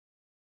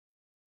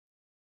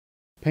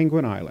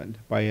Penguin Island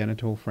by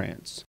Anatole,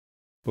 France.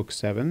 Book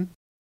 7.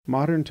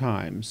 Modern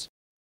Times.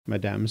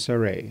 Madame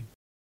Cérès.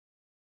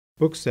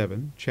 Book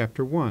 7,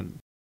 Chapter 1.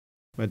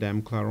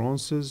 Madame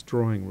Clarence's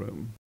Drawing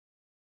Room.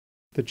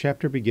 The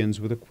chapter begins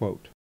with a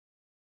quote.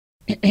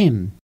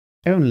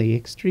 Only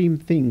extreme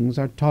things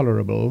are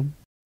tolerable.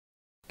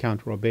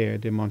 Count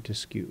Robert de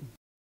Montesquieu.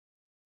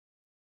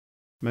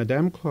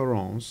 Madame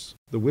Clarence,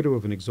 the widow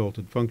of an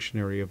exalted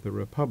functionary of the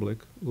Republic,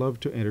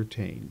 loved to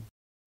entertain.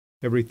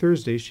 Every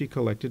Thursday she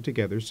collected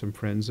together some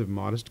friends of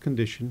modest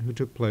condition who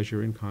took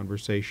pleasure in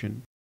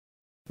conversation.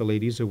 The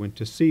ladies who went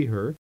to see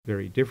her,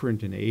 very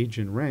different in age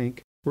and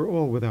rank, were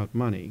all without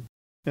money,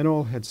 and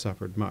all had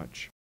suffered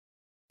much.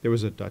 There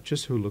was a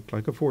duchess who looked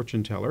like a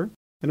fortune-teller,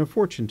 and a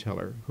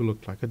fortune-teller who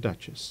looked like a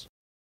duchess.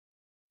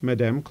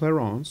 Madame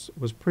Clarence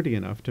was pretty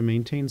enough to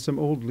maintain some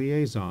old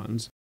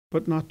liaisons,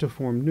 but not to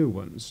form new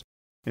ones,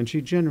 and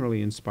she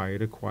generally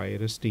inspired a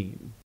quiet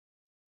esteem.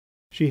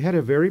 She had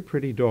a very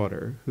pretty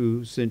daughter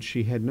who, since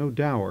she had no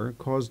dower,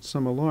 caused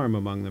some alarm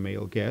among the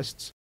male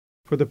guests,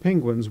 for the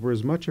Penguins were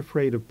as much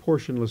afraid of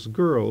portionless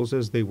girls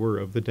as they were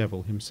of the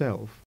devil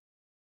himself.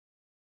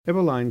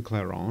 Eveline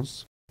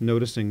Clarence,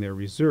 noticing their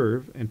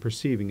reserve and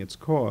perceiving its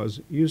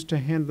cause, used to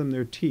hand them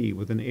their tea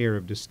with an air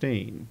of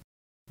disdain.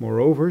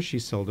 Moreover, she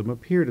seldom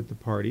appeared at the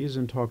parties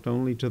and talked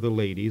only to the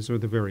ladies or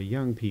the very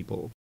young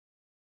people.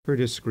 Her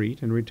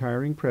discreet and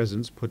retiring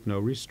presence put no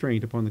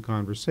restraint upon the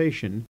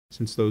conversation,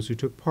 since those who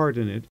took part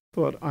in it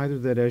thought either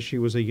that as she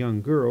was a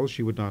young girl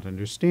she would not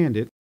understand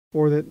it,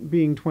 or that,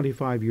 being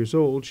 25 years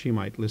old, she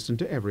might listen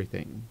to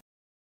everything.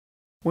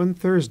 One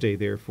Thursday,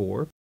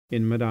 therefore,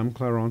 in Madame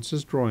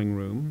Clarence's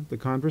drawing-room, the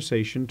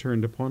conversation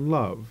turned upon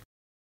love.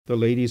 The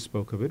ladies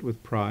spoke of it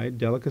with pride,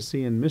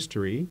 delicacy, and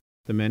mystery,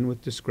 the men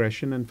with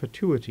discretion and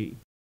fatuity.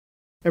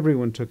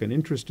 Everyone took an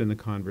interest in the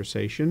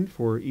conversation,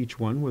 for each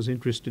one was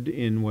interested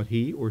in what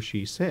he or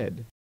she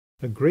said.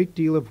 A great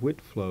deal of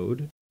wit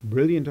flowed,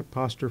 brilliant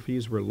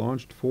apostrophes were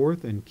launched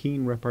forth, and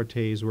keen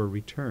repartees were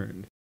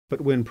returned.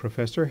 But when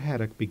Professor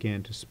Haddock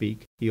began to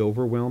speak, he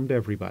overwhelmed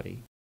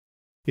everybody.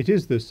 "It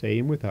is the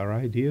same with our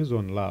ideas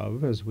on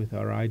love as with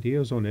our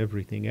ideas on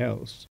everything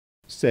else,"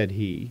 said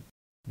he.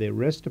 "They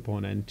rest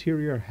upon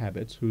anterior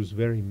habits whose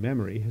very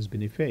memory has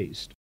been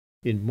effaced.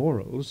 In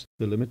morals,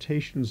 the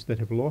limitations that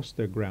have lost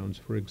their grounds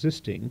for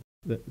existing,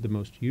 the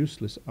most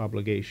useless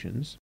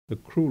obligations, the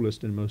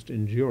cruellest and most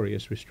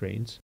injurious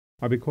restraints,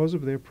 are because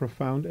of their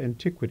profound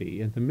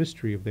antiquity and the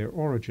mystery of their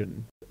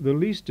origin. The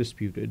least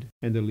disputed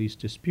and the least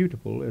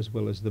disputable as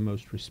well as the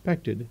most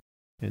respected,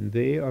 and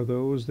they are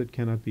those that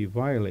cannot be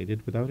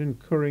violated without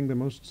incurring the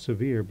most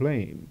severe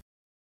blame.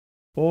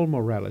 All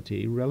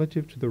morality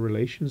relative to the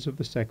relations of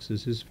the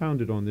sexes is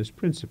founded on this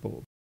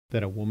principle,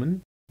 that a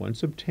woman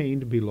once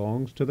obtained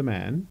belongs to the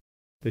man,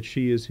 that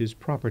she is his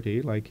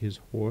property like his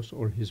horse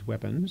or his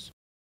weapons,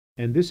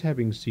 and this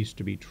having ceased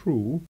to be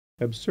true,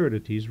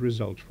 absurdities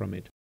result from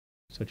it,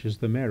 such as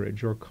the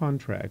marriage or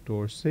contract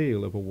or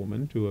sale of a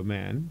woman to a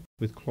man,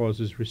 with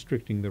clauses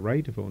restricting the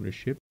right of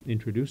ownership,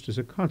 introduced as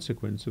a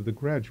consequence of the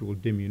gradual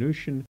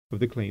diminution of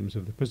the claims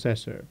of the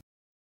possessor.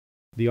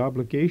 The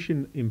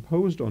obligation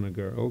imposed on a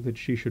girl that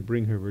she should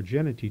bring her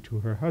virginity to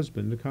her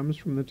husband comes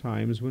from the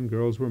times when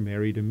girls were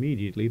married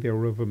immediately they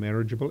were of a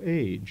marriageable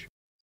age.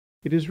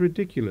 It is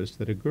ridiculous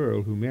that a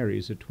girl who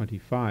marries at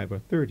 25 or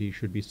 30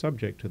 should be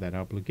subject to that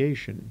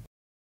obligation.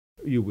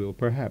 You will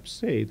perhaps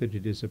say that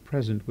it is a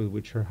present with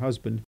which her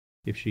husband,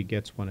 if she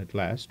gets one at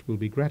last, will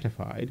be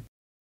gratified.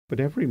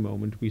 But every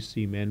moment we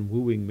see men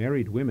wooing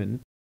married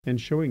women and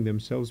showing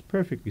themselves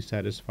perfectly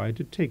satisfied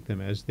to take them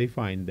as they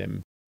find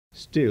them.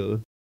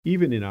 Still,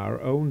 even in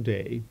our own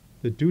day,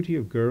 the duty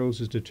of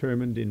girls is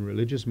determined in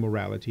religious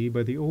morality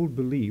by the old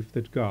belief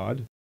that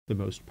God, the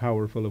most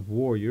powerful of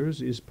warriors,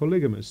 is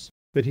polygamous,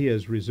 that he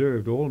has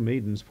reserved all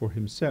maidens for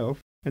himself,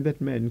 and that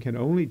men can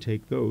only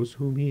take those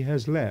whom he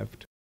has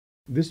left.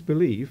 This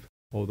belief,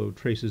 although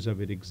traces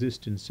of it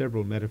exist in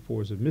several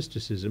metaphors of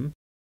mysticism,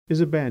 is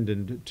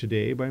abandoned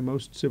today by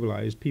most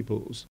civilized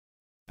peoples.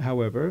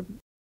 However,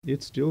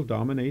 it still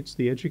dominates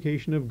the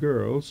education of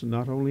girls,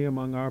 not only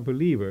among our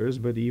believers,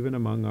 but even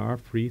among our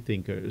free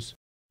thinkers,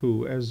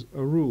 who, as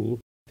a rule,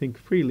 think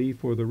freely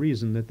for the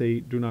reason that they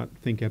do not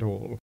think at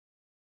all.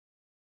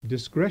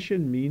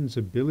 Discretion means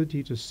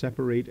ability to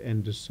separate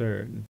and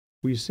discern.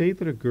 We say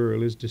that a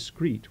girl is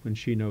discreet when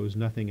she knows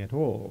nothing at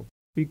all.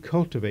 We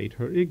cultivate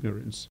her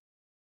ignorance.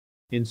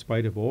 In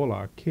spite of all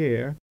our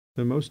care,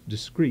 the most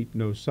discreet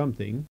know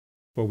something,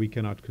 for we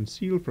cannot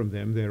conceal from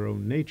them their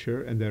own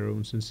nature and their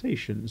own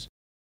sensations.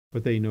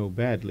 But they know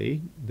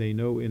badly, they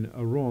know in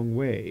a wrong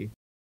way.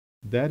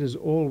 That is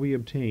all we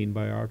obtain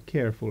by our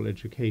careful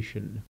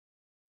education.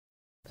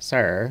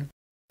 "Sir,"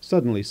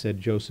 suddenly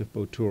said Joseph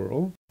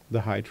Boutourle,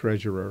 the High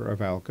Treasurer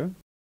of Alca,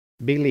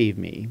 "believe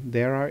me,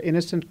 there are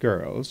innocent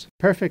girls,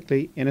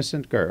 perfectly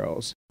innocent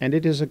girls, and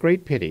it is a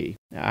great pity.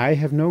 I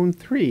have known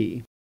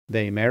 3.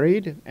 They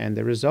married, and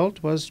the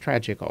result was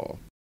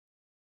tragical."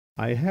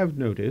 "I have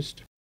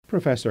noticed,"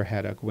 Professor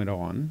Haddock went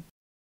on,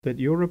 "that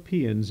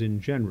Europeans in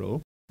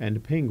general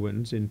and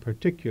Penguins in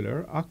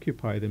particular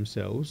occupy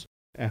themselves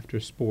after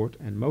sport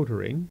and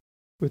motoring,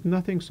 with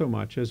nothing so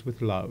much as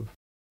with love.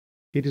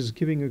 It is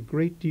giving a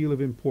great deal of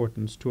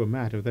importance to a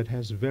matter that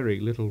has very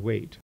little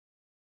weight."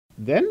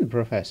 "Then,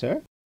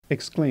 Professor,"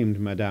 exclaimed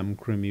Madame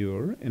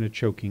Crémeur in a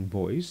choking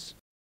voice,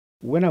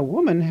 "when a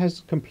woman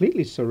has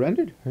completely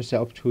surrendered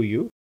herself to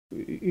you,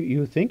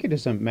 you think it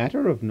is a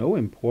matter of no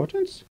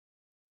importance?"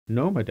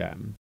 "No,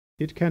 madame,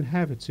 it can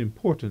have its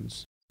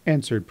importance,"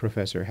 answered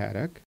Professor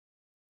Haddock,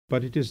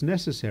 "but it is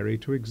necessary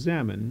to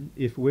examine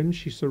if, when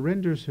she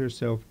surrenders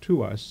herself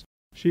to us,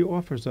 she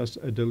offers us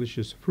a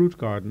delicious fruit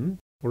garden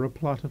or a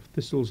plot of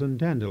thistles and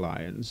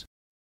dandelions.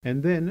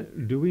 And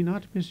then, do we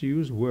not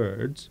misuse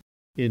words?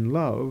 In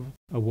love,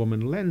 a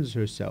woman lends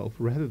herself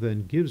rather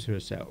than gives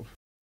herself.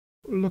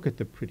 Look at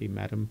the pretty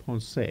Madame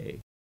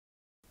Pensée."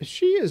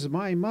 "She is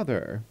my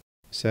mother,"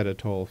 said a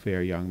tall,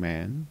 fair young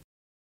man.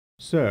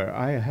 "Sir,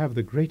 I have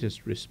the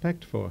greatest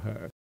respect for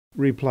her,"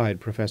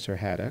 replied Professor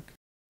Haddock.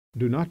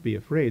 "Do not be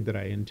afraid that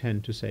I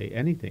intend to say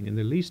anything in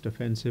the least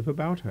offensive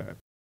about her.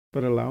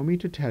 But allow me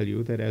to tell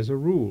you that as a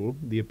rule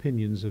the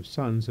opinions of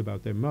sons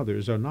about their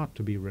mothers are not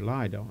to be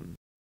relied on.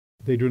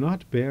 They do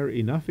not bear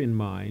enough in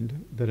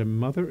mind that a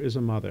mother is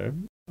a mother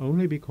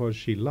only because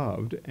she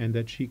loved and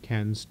that she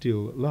can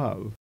still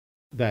love.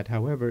 That,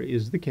 however,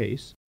 is the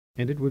case,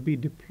 and it would be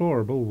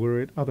deplorable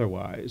were it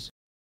otherwise.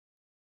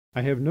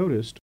 I have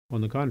noticed, on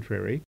the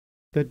contrary,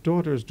 that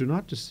daughters do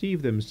not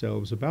deceive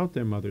themselves about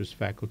their mother's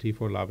faculty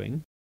for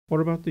loving,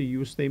 or about the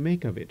use they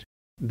make of it.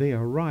 They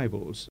are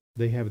rivals.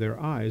 They have their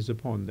eyes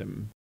upon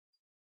them."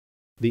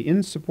 The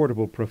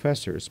insupportable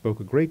Professor spoke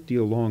a great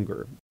deal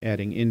longer,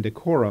 adding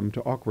indecorum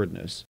to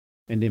awkwardness,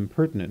 and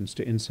impertinence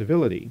to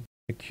incivility,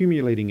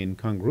 accumulating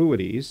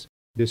incongruities,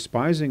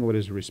 despising what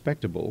is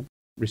respectable,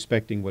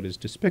 respecting what is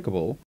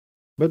despicable,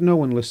 but no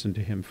one listened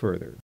to him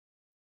further.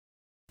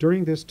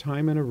 During this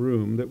time, in a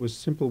room that was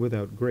simple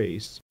without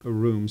grace, a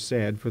room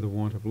sad for the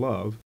want of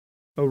love,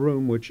 a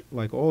room which,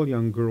 like all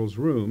young girls'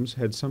 rooms,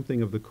 had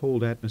something of the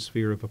cold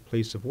atmosphere of a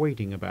place of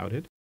waiting about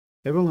it,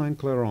 Eveline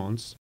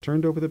Clarence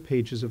turned over the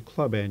pages of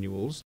club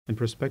annuals and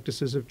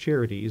prospectuses of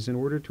charities in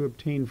order to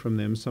obtain from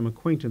them some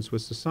acquaintance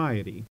with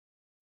society.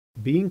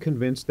 Being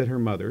convinced that her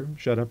mother,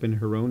 shut up in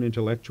her own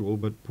intellectual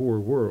but poor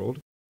world,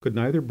 could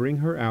neither bring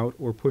her out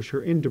or push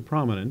her into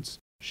prominence,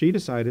 she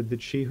decided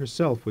that she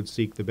herself would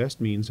seek the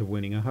best means of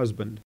winning a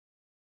husband.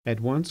 At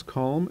once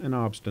calm and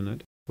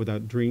obstinate,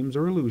 without dreams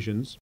or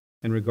illusions,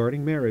 and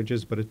regarding marriage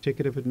as but a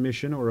ticket of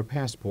admission or a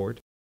passport,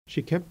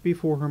 she kept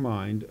before her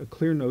mind a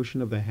clear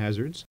notion of the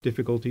hazards,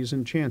 difficulties,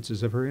 and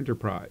chances of her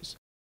enterprise.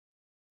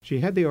 She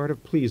had the art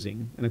of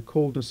pleasing and a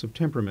coldness of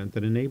temperament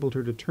that enabled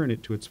her to turn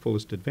it to its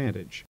fullest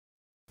advantage.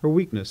 Her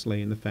weakness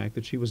lay in the fact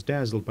that she was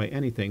dazzled by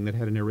anything that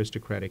had an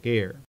aristocratic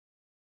air.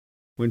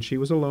 When she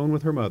was alone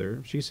with her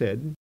mother, she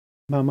said: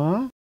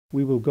 "Mamma,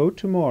 we will go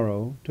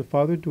to-morrow to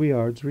Father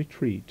Douillard's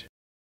retreat."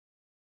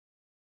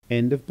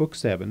 End of Book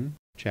 7,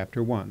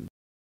 Chapter 1.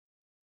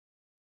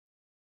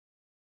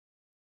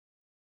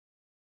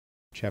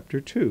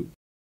 Chapter 2.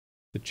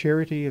 The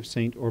Charity of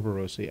Saint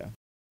Orberosia.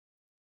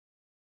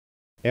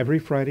 Every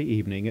Friday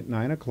evening at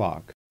 9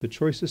 o'clock the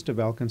choicest of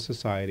Alcan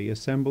society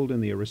assembled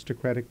in the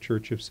aristocratic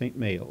church of St.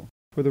 Maël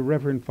for the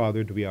Reverend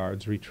Father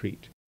Douillard's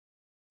retreat.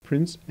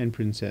 Prince and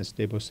Princess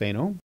des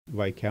Boscénos,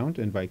 Viscount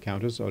and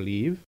Viscountess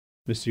Olive,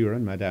 Monsieur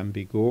and Madame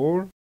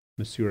Bigourd,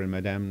 Monsieur and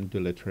Madame de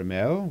la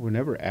Tremelle were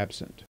never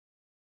absent.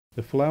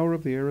 The flower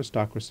of the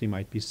aristocracy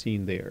might be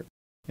seen there,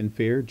 and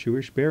fair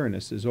Jewish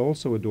baronesses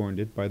also adorned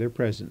it by their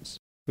presence,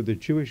 for the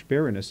Jewish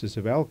baronesses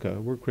of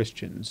Alca were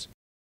Christians.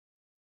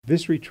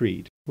 This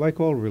retreat, like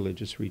all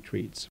religious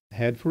retreats,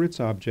 had for its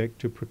object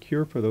to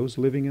procure for those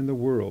living in the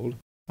world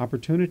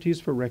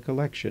opportunities for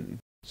recollection,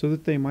 so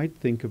that they might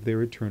think of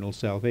their eternal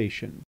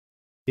salvation.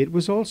 It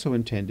was also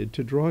intended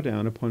to draw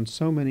down upon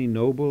so many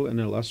noble and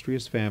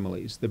illustrious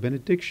families the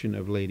benediction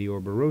of Lady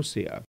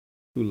Orberosia,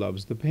 who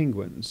loves the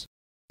penguins.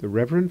 The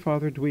Reverend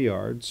Father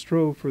Douillard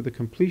strove for the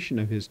completion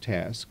of his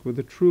task with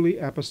a truly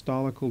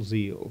apostolical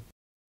zeal.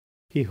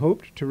 He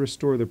hoped to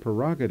restore the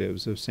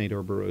prerogatives of Saint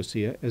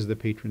Orberosia as the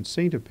patron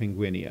saint of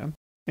Penguinia,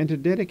 and to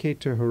dedicate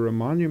to her a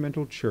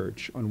monumental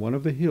church on one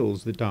of the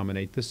hills that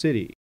dominate the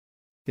city.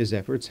 His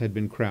efforts had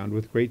been crowned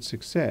with great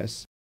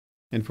success,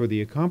 and for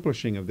the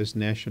accomplishing of this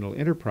national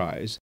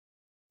enterprise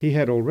he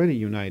had already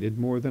united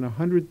more than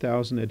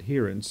 100,000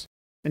 adherents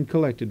and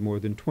collected more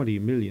than 20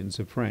 millions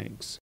of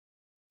francs.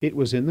 It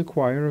was in the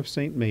choir of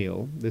St.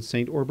 Maël that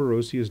Saint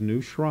Orberosia's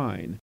new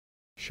shrine,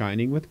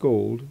 shining with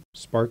gold,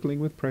 sparkling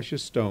with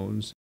precious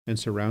stones, and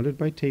surrounded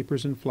by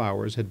tapers and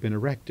flowers, had been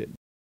erected.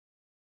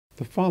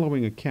 The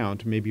following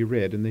account may be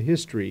read in the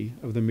history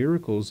of the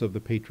miracles of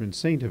the patron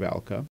saint of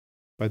Alca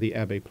by the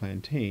Abbé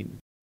Plantain.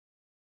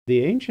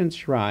 The ancient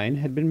shrine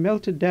had been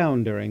melted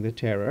down during the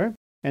Terror,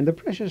 and the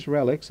precious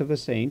relics of the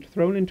saint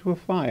thrown into a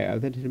fire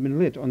that had been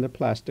lit on the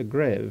Place de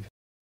Grève.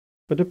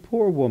 But a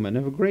poor woman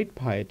of great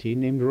piety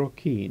named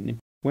Rouquin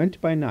went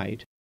by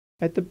night,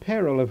 at the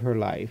peril of her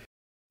life,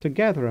 to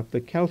gather up the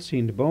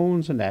calcined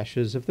bones and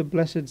ashes of the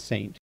blessed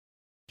saint.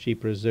 She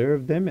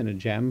preserved them in a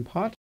jam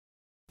pot,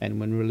 and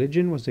when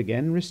religion was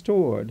again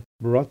restored,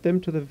 brought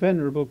them to the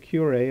venerable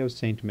curé of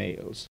St.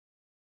 Maël's.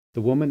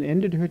 The woman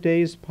ended her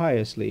days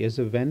piously as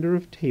a vendor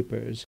of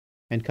tapers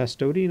and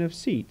custodian of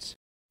seats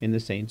in the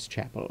saint's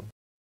chapel.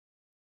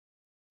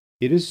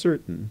 It is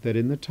certain that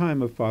in the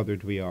time of Father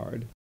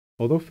Douillard,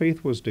 although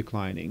faith was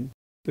declining,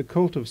 the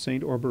cult of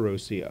St.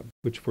 Orberosia,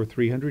 which for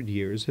 300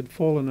 years had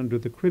fallen under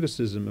the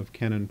criticism of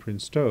Canon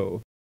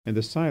Princeteau and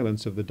the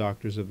silence of the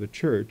doctors of the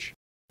Church,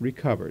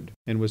 recovered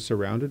and was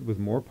surrounded with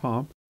more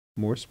pomp,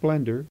 more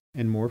splendour,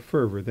 and more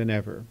fervour than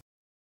ever.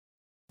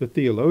 The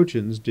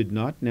theologians did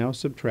not now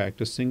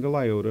subtract a single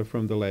iota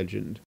from the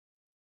legend.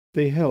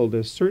 They held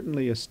as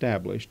certainly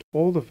established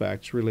all the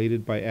facts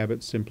related by Abbot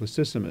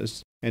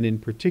Simplicissimus, and in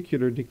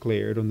particular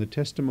declared on the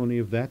testimony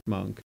of that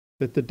monk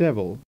that the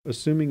devil,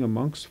 assuming a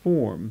monk's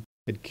form,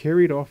 had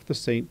carried off the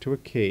saint to a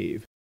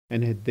cave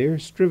and had there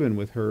striven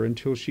with her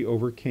until she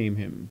overcame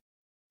him.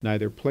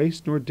 Neither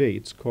place nor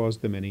dates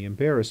caused them any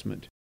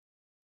embarrassment.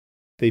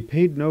 They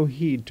paid no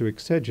heed to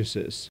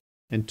exegesis,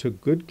 and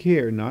took good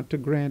care not to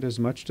grant as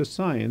much to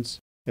science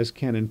as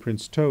Canon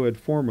Princeteau had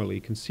formerly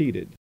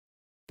conceded.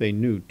 They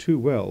knew too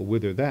well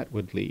whither that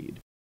would lead.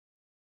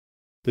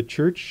 The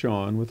church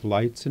shone with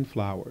lights and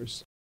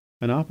flowers.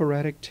 An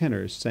operatic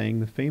tenor sang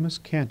the famous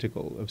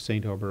canticle of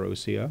St.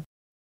 Orberosia.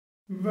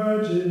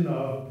 Virgin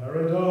of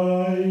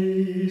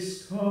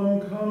Paradise,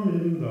 come, come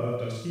in the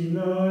dusky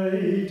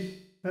night,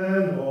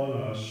 and on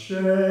us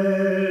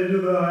shed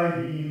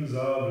thy beams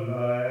of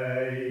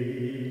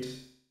light.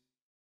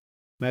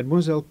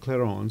 Mademoiselle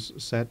Clarence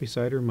sat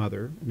beside her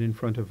mother and in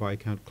front of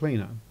Viscount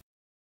Cléna.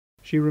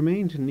 She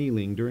remained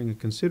kneeling during a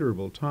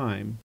considerable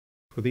time,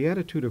 for the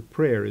attitude of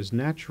prayer is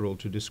natural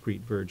to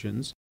discreet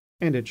virgins,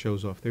 and it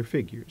shows off their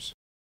figures.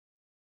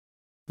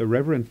 The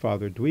Reverend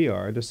Father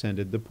Douillard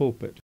ascended the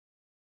pulpit.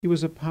 He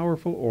was a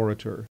powerful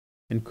orator,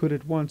 and could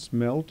at once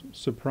melt,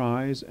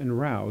 surprise, and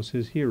rouse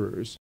his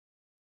hearers.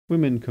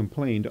 Women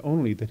complained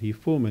only that he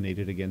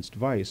fulminated against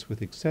vice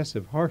with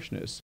excessive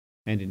harshness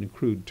and in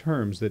crude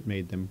terms that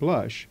made them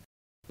blush,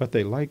 but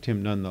they liked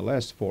him none the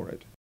less for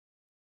it.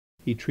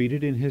 He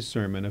treated in his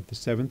sermon of the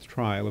 7th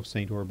trial of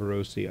St.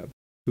 Orberosia,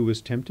 who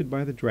was tempted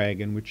by the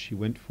dragon which she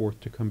went forth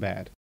to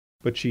combat,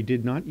 but she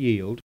did not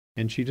yield,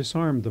 and she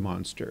disarmed the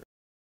monster.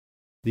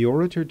 The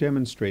orator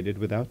demonstrated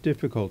without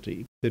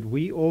difficulty that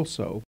we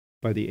also,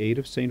 by the aid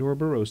of St.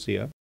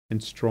 Orberosia,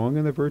 and strong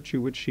in the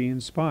virtue which she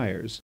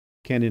inspires,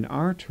 can in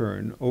our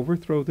turn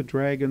overthrow the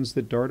dragons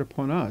that dart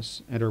upon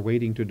us and are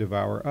waiting to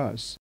devour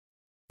us,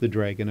 the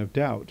dragon of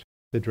doubt,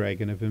 the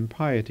dragon of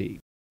impiety,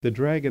 the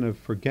dragon of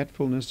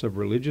forgetfulness of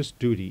religious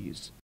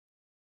duties.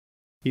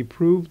 He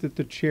proved that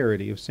the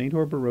charity of St.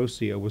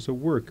 Orberosia was a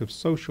work of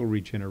social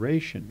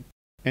regeneration,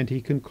 and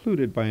he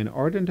concluded by an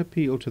ardent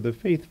appeal to the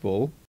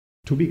faithful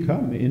to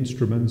become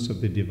instruments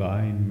of the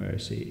divine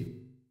mercy,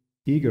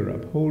 eager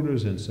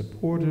upholders and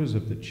supporters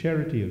of the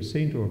charity of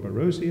St.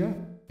 Orberosia,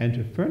 and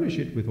to furnish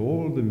it with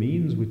all the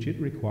means which it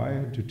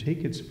required to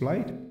take its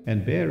flight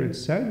and bear its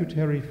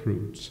salutary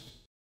fruits.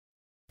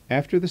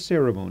 After the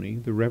ceremony,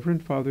 the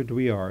Reverend Father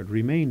Douillard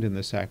remained in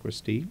the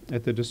sacristy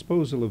at the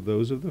disposal of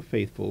those of the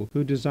faithful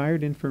who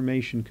desired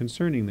information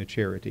concerning the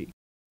charity,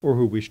 or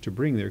who wished to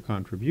bring their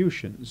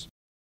contributions.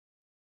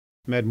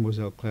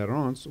 Mademoiselle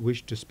Clarence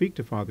wished to speak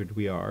to Father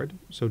Douillard,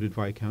 so did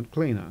Viscount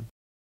Cléna.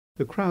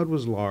 The crowd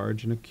was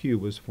large and a queue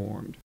was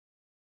formed.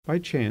 By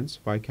chance,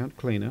 Viscount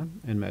Cléna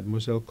and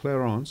Mademoiselle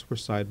Clarence were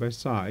side by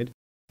side,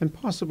 and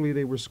possibly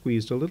they were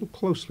squeezed a little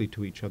closely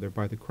to each other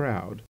by the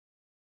crowd.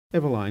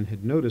 Eveline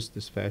had noticed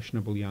this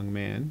fashionable young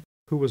man,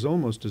 who was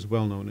almost as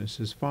well known as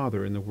his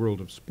father in the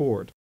world of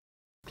sport.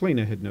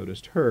 Cléna had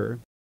noticed her,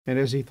 and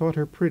as he thought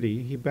her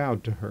pretty, he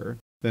bowed to her,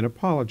 then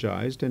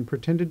apologized and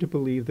pretended to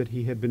believe that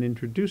he had been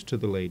introduced to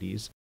the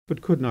ladies,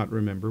 but could not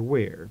remember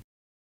where.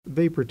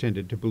 They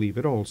pretended to believe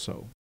it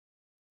also.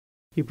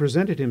 He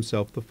presented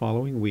himself the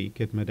following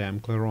week at Madame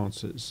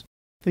Clarence's,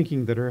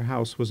 thinking that her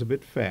house was a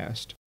bit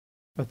fast,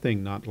 a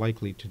thing not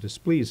likely to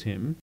displease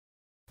him,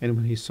 and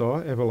when he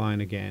saw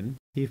Eveline again,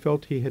 he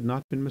felt he had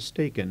not been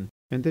mistaken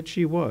and that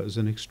she was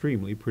an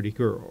extremely pretty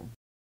girl.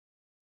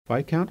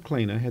 Viscount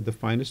Cléna had the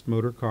finest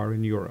motor car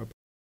in Europe.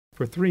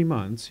 For 3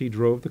 months he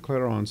drove the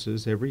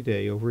Clarences every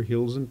day over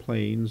hills and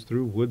plains,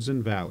 through woods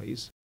and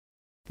valleys.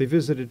 They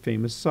visited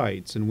famous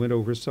sites and went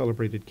over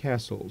celebrated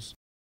castles.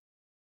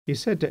 He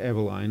said to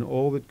Eveline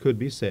all that could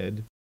be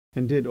said,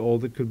 and did all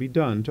that could be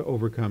done to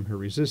overcome her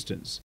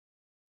resistance.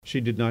 She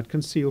did not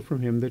conceal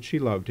from him that she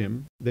loved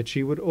him, that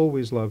she would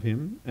always love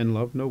him and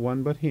love no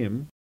one but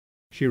him.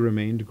 She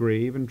remained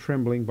grave and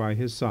trembling by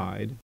his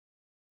side.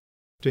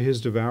 To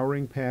his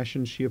devouring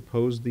passion she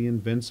opposed the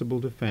invincible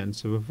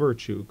defence of a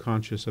virtue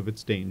conscious of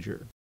its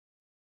danger.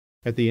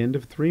 At the end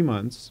of 3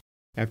 months,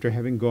 after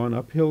having gone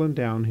uphill and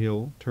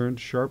downhill, turned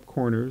sharp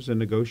corners and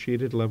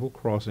negotiated level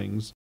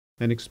crossings,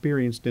 and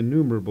experienced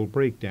innumerable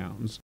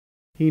breakdowns,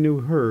 he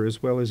knew her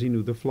as well as he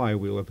knew the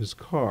flywheel of his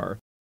car,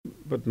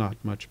 but not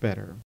much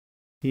better.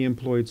 He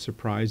employed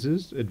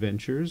surprises,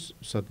 adventures,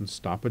 sudden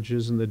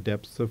stoppages in the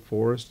depths of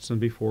forests and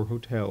before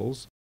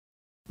hotels,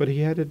 but he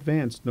had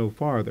advanced no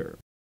farther.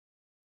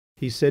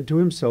 He said to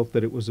himself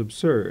that it was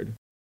absurd.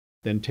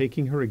 Then,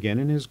 taking her again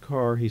in his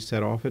car, he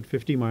set off at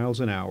 50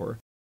 miles an hour,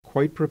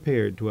 quite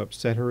prepared to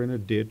upset her in a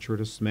ditch or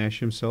to smash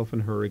himself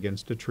and her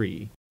against a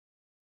tree.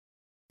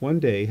 One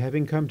day,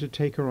 having come to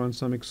take her on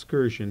some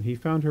excursion, he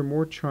found her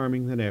more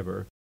charming than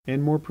ever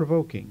and more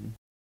provoking.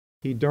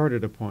 He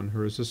darted upon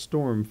her as a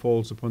storm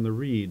falls upon the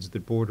reeds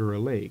that border a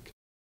lake.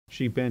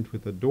 She bent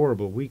with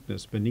adorable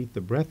weakness beneath the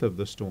breath of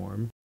the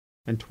storm,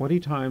 and 20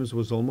 times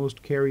was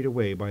almost carried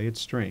away by its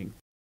strength.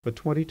 But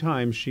 20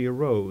 times she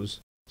arose,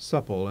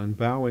 supple and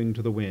bowing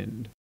to the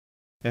wind.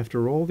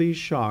 After all these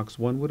shocks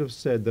one would have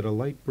said that a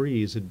light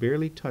breeze had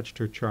barely touched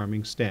her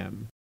charming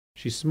stem.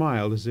 She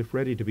smiled as if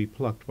ready to be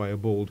plucked by a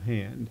bold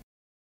hand.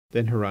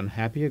 Then her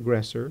unhappy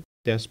aggressor,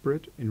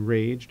 desperate,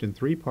 enraged, and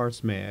 3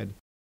 parts mad,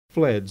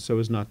 fled so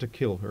as not to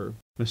kill her,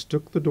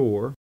 mistook the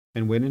door,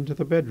 and went into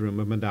the bedroom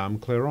of Madame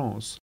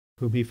Clérance,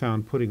 whom he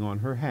found putting on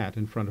her hat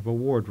in front of a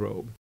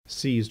wardrobe,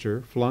 seized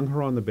her, flung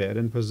her on the bed,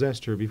 and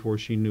possessed her before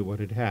she knew what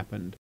had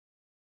happened.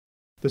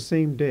 The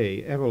same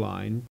day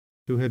Eveline,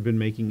 who had been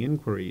making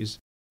inquiries,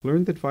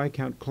 learned that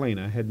Viscount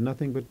Cléna had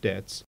nothing but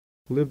debts,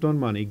 lived on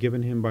money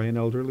given him by an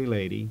elderly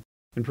lady,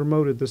 and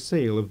promoted the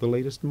sale of the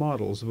latest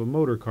models of a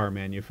motor car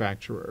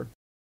manufacturer.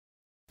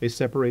 They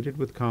separated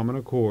with common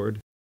accord,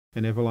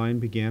 and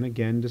Eveline began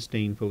again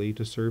disdainfully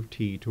to serve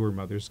tea to her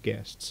mother's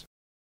guests.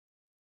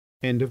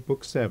 End of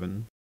Book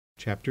 7,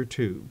 Chapter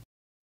 2.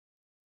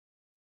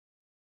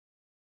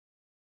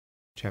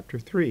 Chapter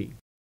 3.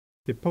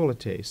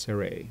 Hippolyte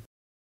Cérès.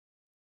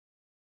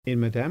 In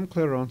Madame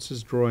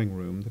Clérance's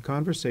drawing-room the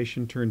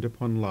conversation turned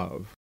upon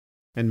love,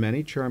 and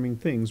many charming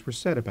things were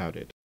said about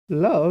it.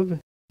 "Love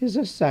is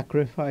a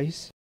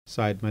sacrifice,"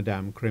 sighed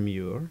Madame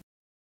Crémeur.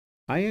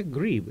 "I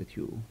agree with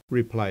you,"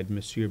 replied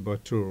Monsieur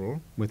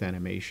Boutourle with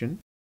animation.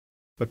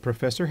 But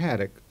Professor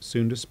Haddock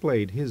soon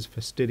displayed his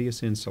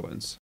fastidious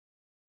insolence.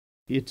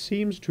 "It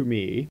seems to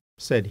me,"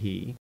 said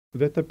he,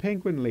 "that the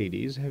Penguin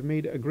ladies have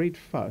made a great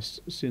fuss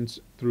since,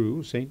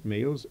 through St.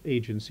 Maël's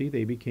agency,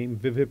 they became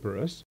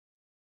viviparous.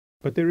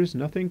 But there is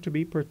nothing to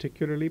be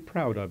particularly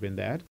proud of in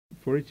that,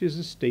 for it is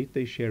a state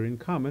they share in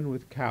common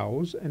with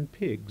cows and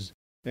pigs,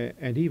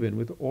 and even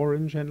with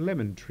orange and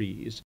lemon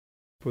trees,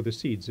 for the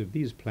seeds of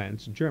these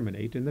plants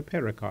germinate in the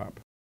pericarp."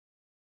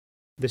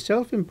 "The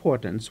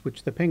self-importance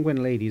which the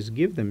Penguin ladies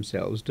give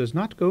themselves does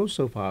not go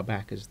so far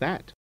back as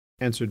that,"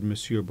 answered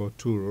Monsieur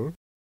Boutourle.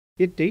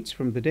 "It dates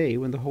from the day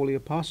when the Holy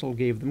Apostle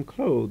gave them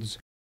clothes.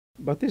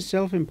 But this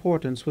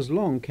self-importance was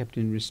long kept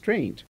in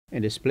restraint,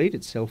 and displayed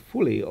itself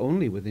fully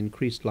only with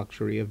increased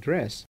luxury of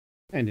dress,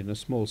 and in a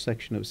small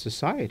section of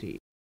society.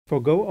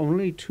 For go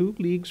only 2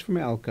 leagues from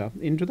Alca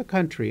into the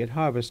country at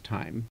harvest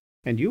time,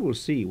 and you will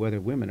see whether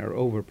women are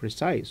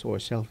over-precise or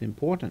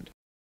self-important."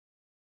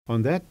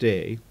 On that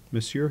day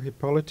Monsieur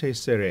Hippolyte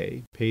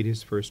Cérès paid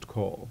his first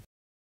call.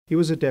 He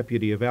was a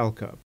deputy of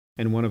Alca,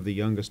 and one of the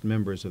youngest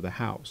members of the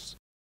house.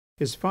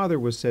 His father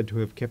was said to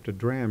have kept a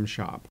dram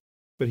shop,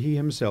 but he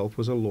himself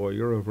was a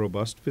lawyer of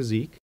robust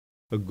physique,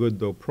 a good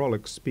though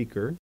prolix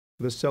speaker,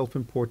 with a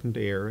self-important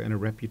air and a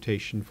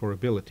reputation for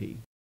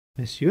ability.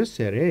 "Monsieur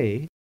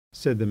Cérès,"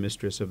 said the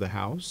mistress of the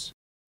house,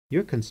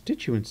 "your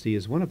constituency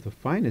is one of the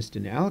finest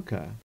in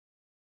Alca."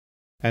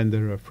 "And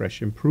there are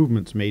fresh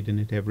improvements made in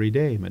it every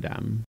day,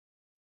 madame."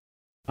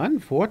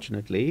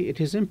 "Unfortunately,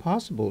 it is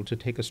impossible to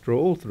take a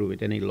stroll through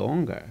it any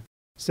longer,"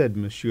 said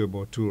Monsieur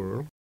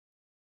Boutourle.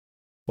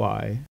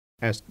 "Why?"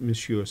 asked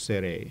Monsieur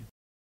Cérès.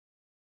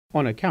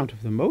 "On account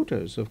of the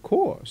motors, of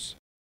course."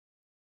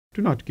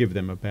 "Do not give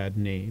them a bad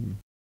name,"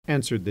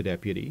 answered the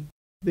deputy.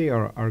 "They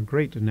are our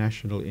great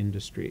national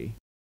industry."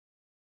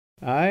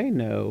 "I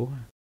know.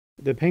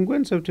 The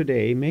penguins of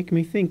today make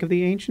me think of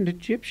the ancient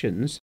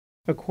Egyptians.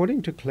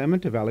 According to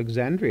Clement of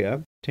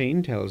Alexandria,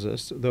 Taine tells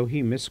us, though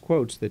he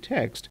misquotes the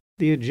text,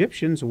 the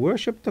Egyptians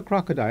worshipped the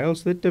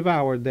crocodiles that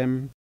devoured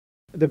them.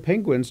 The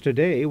penguins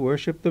today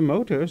worship the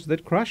motors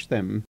that crush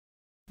them.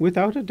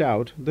 Without a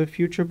doubt, the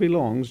future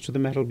belongs to the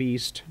metal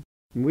beast.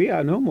 We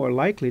are no more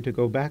likely to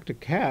go back to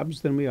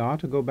cabs than we are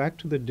to go back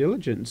to the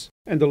diligence,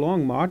 and the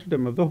long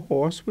martyrdom of the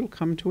horse will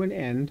come to an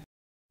end.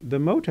 The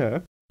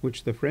motor,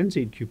 which the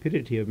frenzied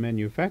cupidity of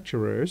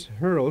manufacturers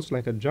hurls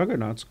like a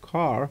juggernaut's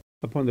car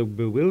upon the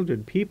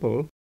bewildered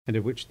people, and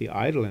of which the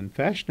idle and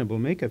fashionable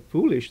make a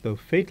foolish though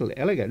fatal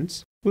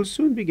elegance, will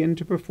soon begin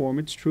to perform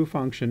its true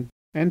function,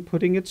 and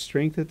putting its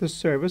strength at the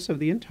service of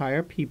the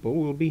entire people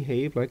will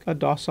behave like a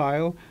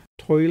docile,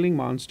 toiling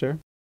monster.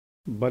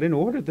 But in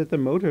order that the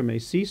motor may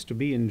cease to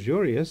be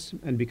injurious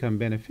and become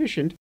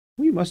beneficent,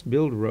 we must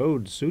build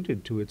roads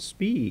suited to its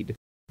speed,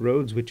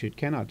 roads which it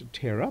cannot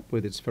tear up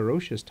with its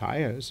ferocious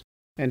tires,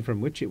 and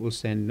from which it will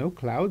send no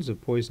clouds of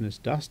poisonous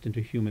dust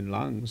into human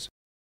lungs.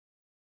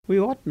 We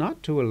ought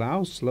not to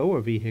allow slower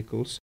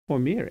vehicles or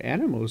mere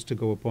animals to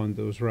go upon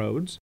those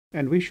roads,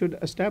 and we should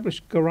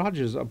establish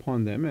garages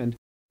upon them and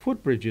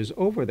footbridges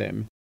over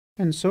them,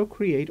 and so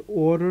create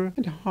order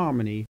and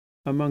harmony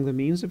among the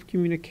means of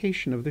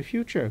communication of the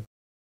future.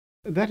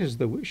 That is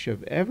the wish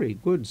of every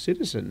good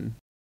citizen."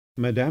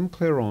 Madame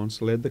Clarence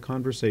led the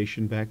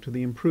conversation back to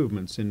the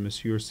improvements in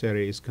Monsieur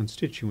Cérès's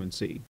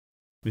constituency.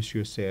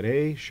 Monsieur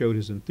Cérès showed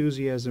his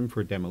enthusiasm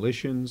for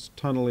demolitions,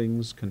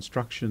 tunnellings,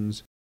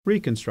 constructions,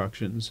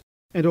 reconstructions,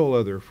 and all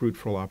other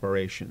fruitful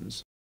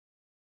operations.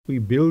 "We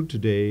build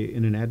today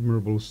in an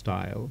admirable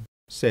style,"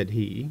 said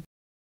he.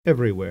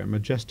 "Everywhere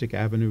majestic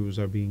avenues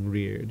are being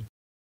reared.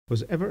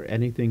 Was ever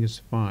anything as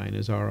fine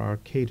as our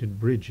arcaded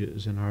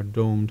bridges and our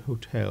domed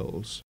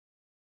hotels?"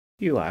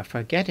 "You are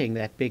forgetting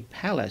that big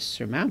palace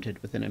surmounted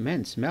with an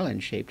immense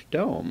melon-shaped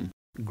dome,"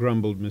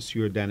 grumbled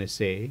Monsieur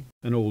Danisset,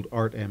 an old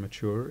art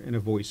amateur, in a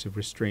voice of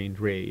restrained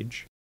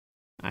rage.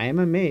 "I am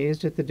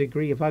amazed at the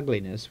degree of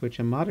ugliness which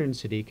a modern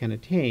city can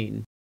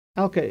attain.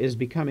 Alca is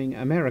becoming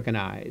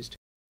Americanized.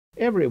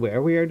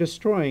 Everywhere we are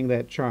destroying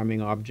that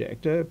charming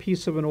object, a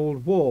piece of an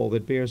old wall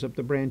that bears up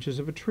the branches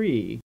of a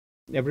tree.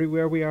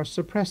 Everywhere we are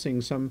suppressing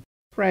some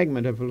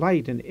fragment of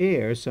light and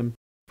air, some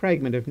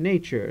fragment of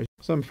nature,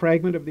 some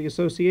fragment of the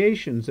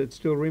associations that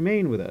still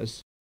remain with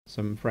us,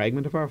 some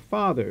fragment of our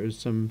fathers,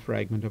 some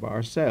fragment of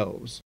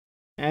ourselves.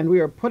 And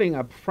we are putting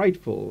up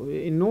frightful,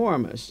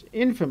 enormous,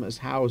 infamous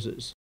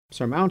houses,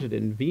 surmounted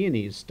in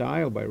Viennese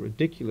style by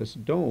ridiculous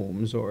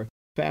domes, or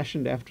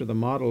fashioned after the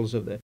models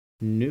of the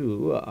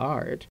new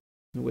art,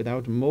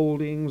 without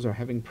mouldings or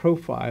having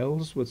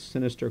profiles, with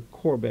sinister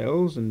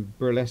corbels and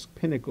burlesque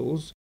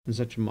pinnacles, and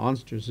such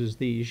monsters as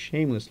these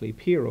shamelessly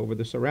peer over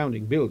the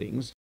surrounding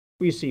buildings.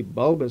 We see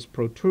bulbous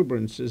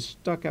protuberances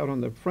stuck out on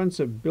the fronts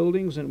of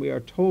buildings, and we are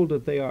told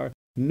that they are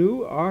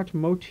new art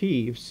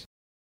motifs.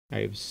 I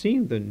have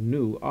seen the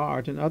new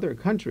art in other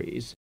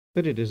countries,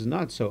 but it is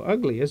not so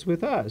ugly as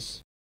with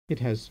us. It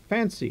has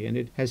fancy and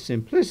it has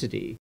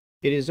simplicity.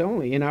 It is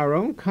only in our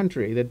own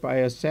country that by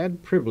a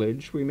sad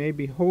privilege we may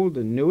behold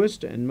the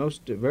newest and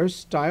most diverse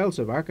styles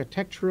of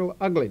architectural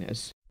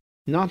ugliness.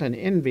 Not an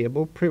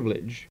enviable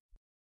privilege."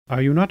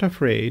 "Are you not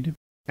afraid,"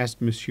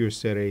 asked Monsieur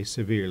Cérès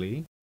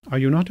severely, "are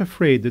you not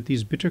afraid that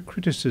these bitter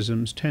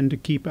criticisms tend to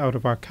keep out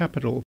of our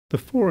capital the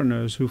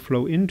foreigners who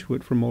flow into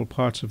it from all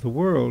parts of the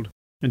world,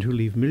 and who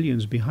leave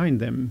millions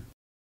behind them?"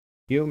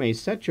 "You may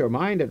set your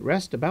mind at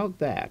rest about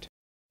that,"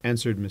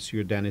 answered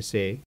Monsieur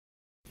Danisset.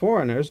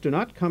 "Foreigners do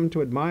not come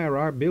to admire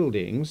our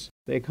buildings.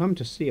 They come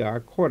to see our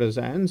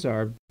courtesans,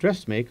 our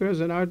dressmakers,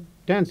 and our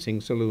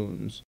dancing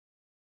saloons."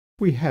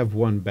 "We have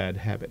one bad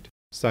habit,"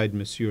 sighed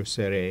Monsieur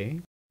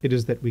Cérès. "It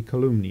is that we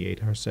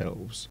calumniate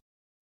ourselves."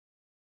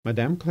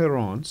 Madame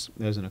Clarence,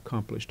 as an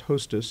accomplished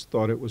hostess,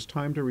 thought it was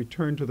time to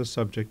return to the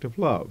subject of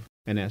love,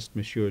 and asked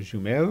Monsieur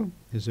Jumel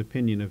his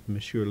opinion of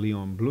Monsieur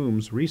Léon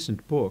Blum's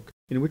recent book,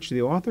 in which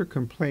the author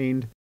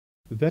complained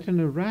that an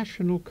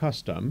irrational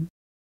custom,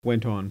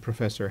 went on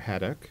Professor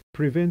Haddock,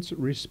 prevents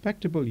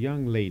respectable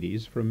young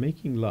ladies from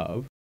making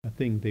love, a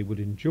thing they would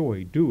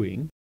enjoy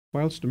doing,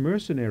 whilst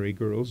mercenary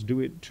girls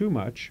do it too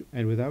much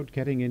and without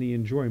getting any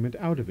enjoyment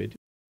out of it.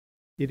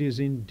 It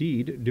is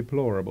indeed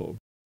deplorable.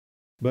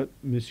 But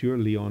Monsieur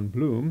Léon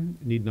Blum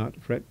need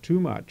not fret too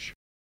much.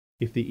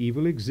 If the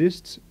evil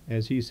exists,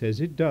 as he says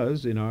it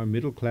does, in our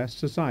middle-class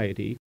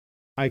society,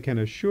 I can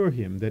assure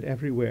him that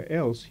everywhere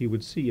else he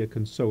would see a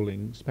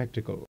consoling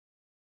spectacle.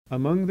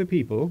 Among the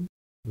people,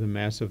 the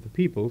mass of the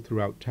people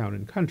throughout town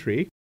and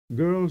country,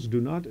 girls do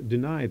not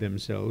deny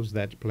themselves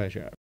that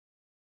pleasure.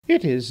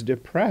 "It is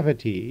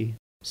depravity,"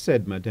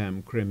 said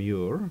Madame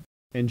Crémeur,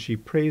 and she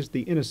praised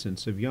the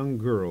innocence of young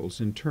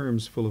girls in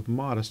terms full of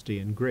modesty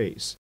and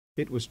grace.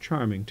 It was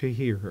charming to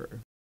hear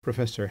her.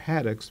 Professor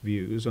Haddock's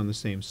views on the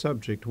same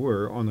subject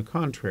were, on the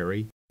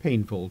contrary,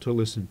 painful to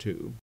listen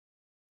to.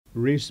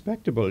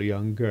 "Respectable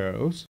young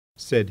girls,"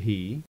 said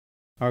he,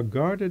 "are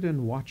guarded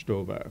and watched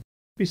over.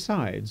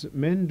 Besides,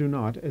 men do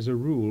not, as a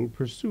rule,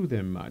 pursue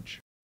them much,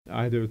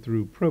 either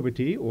through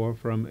probity or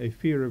from a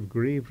fear of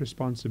grave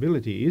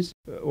responsibilities,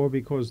 or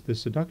because the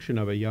seduction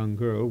of a young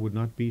girl would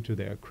not be to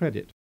their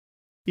credit.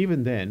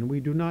 Even then we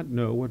do not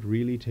know what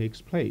really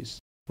takes place,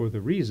 for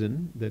the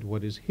reason that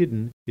what is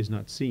hidden is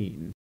not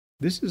seen.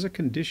 This is a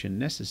condition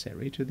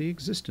necessary to the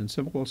existence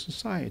of all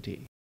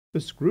society. The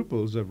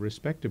scruples of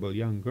respectable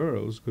young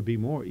girls could be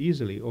more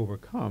easily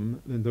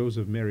overcome than those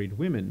of married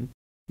women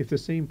if the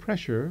same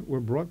pressure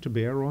were brought to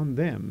bear on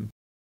them,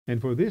 and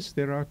for this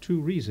there are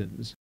two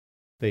reasons.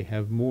 They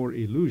have more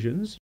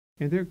illusions,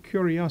 and their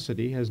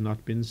curiosity has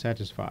not been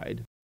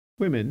satisfied.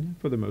 Women,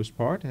 for the most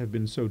part, have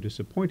been so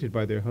disappointed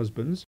by their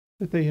husbands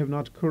that they have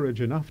not courage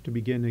enough to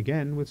begin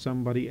again with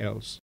somebody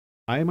else.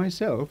 I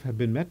myself have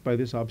been met by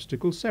this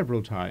obstacle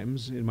several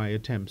times in my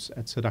attempts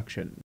at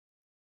seduction."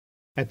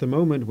 At the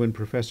moment when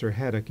Professor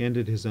Haddock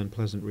ended his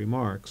unpleasant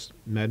remarks,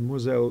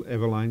 Mademoiselle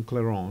Eveline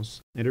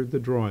Clarence entered the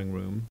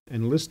drawing-room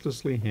and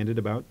listlessly handed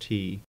about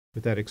tea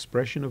with that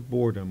expression of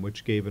boredom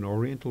which gave an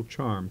oriental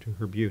charm to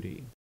her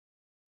beauty.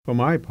 "For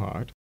my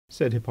part,"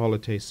 said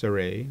Hippolyte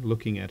Cérès,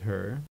 looking at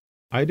her,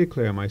 "I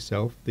declare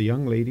myself the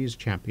young lady's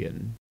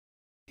champion."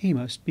 "He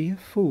must be a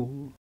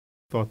fool,"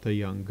 thought the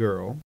young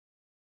girl.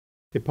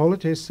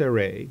 Hippolyte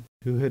Cérès,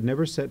 who had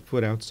never set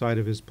foot outside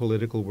of his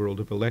political world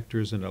of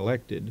electors and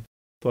elected,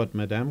 thought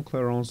Madame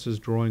Clarence's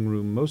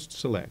drawing-room most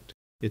select,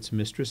 its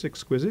mistress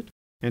exquisite,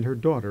 and her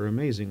daughter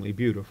amazingly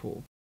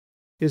beautiful.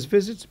 His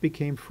visits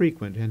became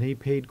frequent, and he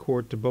paid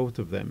court to both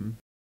of them.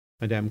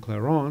 Madame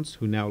Clarence,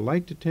 who now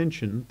liked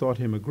attention, thought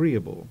him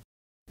agreeable.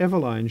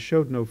 Eveline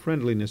showed no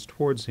friendliness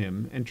towards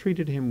him, and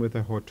treated him with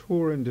a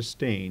hauteur and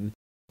disdain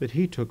that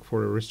he took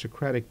for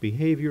aristocratic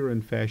behaviour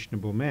and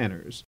fashionable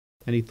manners,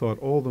 and he thought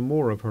all the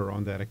more of her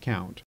on that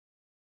account.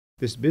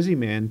 This busy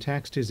man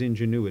taxed his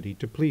ingenuity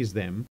to please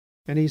them,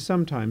 and he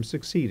sometimes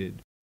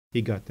succeeded.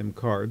 He got them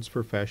cards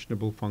for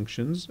fashionable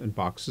functions and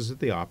boxes at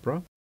the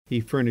opera. He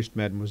furnished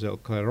Mademoiselle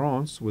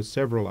Clarence with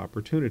several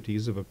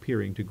opportunities of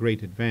appearing to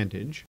great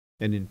advantage,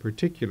 and in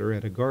particular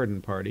at a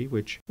garden party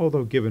which,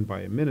 although given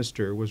by a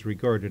minister, was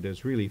regarded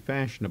as really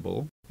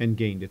fashionable, and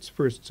gained its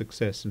first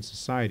success in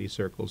society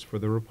circles for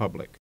the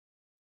Republic.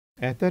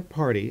 At that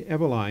party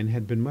Eveline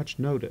had been much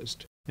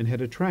noticed, and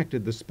had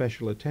attracted the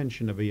special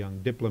attention of a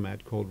young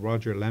diplomat called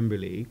Roger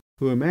Lamberly,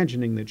 who,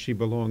 imagining that she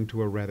belonged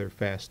to a rather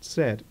fast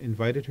set,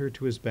 invited her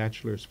to his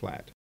bachelor's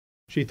flat.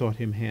 She thought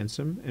him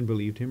handsome and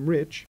believed him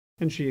rich,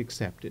 and she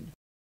accepted.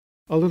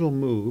 A little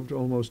moved,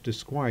 almost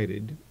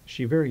disquieted,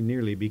 she very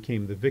nearly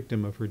became the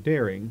victim of her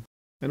daring,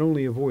 and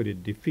only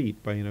avoided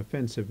defeat by an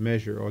offensive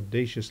measure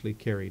audaciously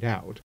carried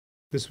out.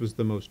 This was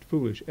the most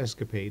foolish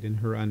escapade in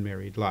her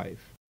unmarried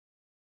life.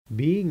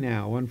 Being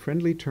now on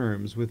friendly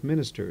terms with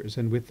ministers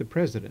and with the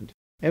President,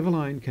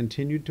 Eveline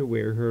continued to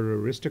wear her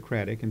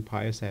aristocratic and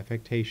pious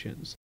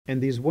affectations,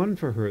 and these won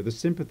for her the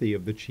sympathy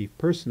of the chief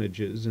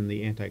personages in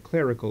the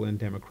anti-clerical and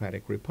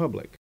democratic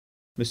republic.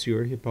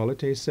 Monsieur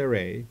Hippolyte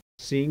Cérès,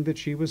 seeing that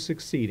she was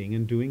succeeding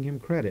and doing him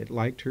credit,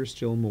 liked her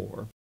still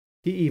more.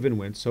 He even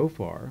went so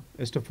far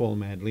as to fall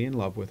madly in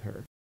love with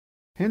her.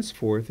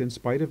 Henceforth, in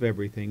spite of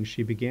everything,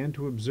 she began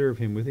to observe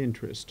him with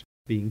interest,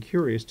 being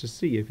curious to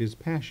see if his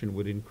passion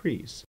would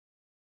increase.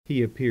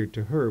 He appeared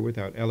to her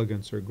without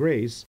elegance or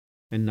grace,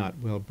 and not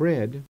well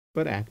bred,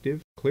 but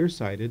active,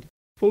 clear-sighted,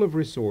 full of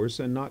resource,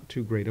 and not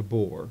too great a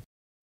bore.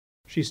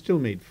 She still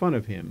made fun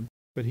of him,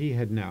 but he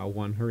had now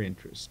won her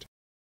interest.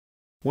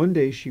 One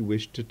day she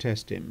wished to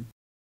test him.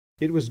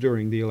 It was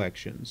during the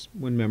elections,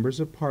 when members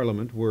of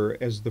Parliament were,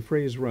 as the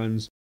phrase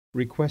runs,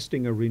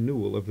 requesting a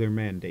renewal of their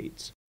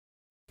mandates.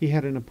 He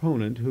had an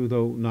opponent who,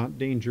 though not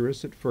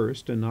dangerous at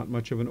first and not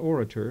much of an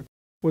orator,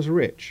 was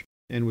rich,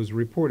 and was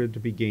reported to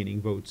be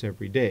gaining votes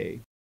every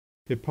day.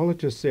 Hippolyte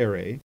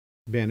Cérès,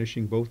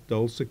 banishing both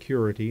dull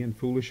security and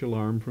foolish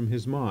alarm from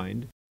his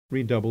mind,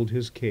 redoubled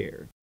his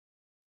care.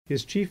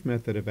 His chief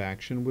method of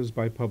action was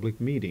by public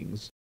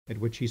meetings, at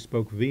which he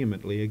spoke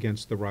vehemently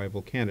against the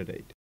rival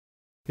candidate.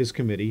 His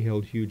committee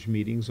held huge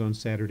meetings on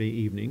Saturday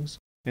evenings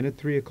and at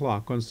 3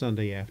 o'clock on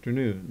Sunday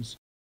afternoons.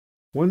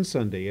 One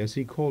Sunday, as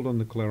he called on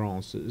the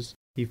Clarences,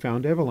 he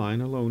found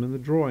Eveline alone in the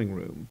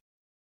drawing-room.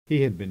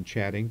 He had been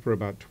chatting for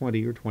about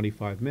 20 or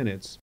 25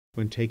 minutes,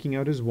 when, taking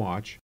out his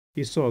watch,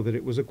 he saw that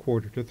it was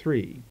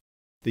 3:15.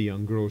 The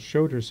young girl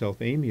showed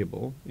herself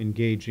amiable,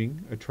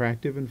 engaging,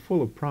 attractive, and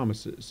full of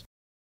promises.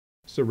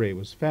 Cérès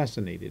was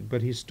fascinated,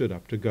 but he stood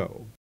up to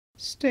go.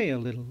 "Stay a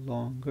little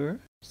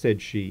longer,"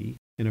 said she,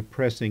 in a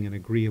pressing and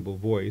agreeable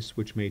voice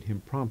which made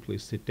him promptly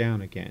sit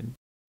down again.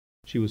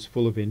 She was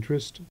full of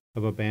interest,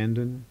 of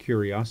abandon,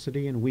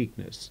 curiosity, and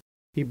weakness.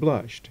 He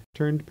blushed,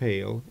 turned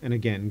pale, and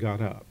again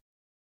got up.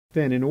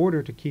 Then, in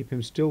order to keep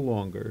him still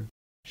longer,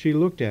 she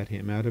looked at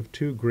him out of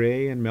 2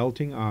 grey and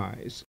melting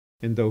eyes,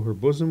 and though her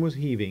bosom was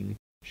heaving,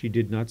 she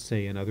did not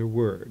say another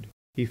word.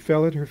 He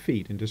fell at her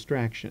feet in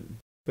distraction,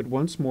 but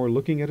once more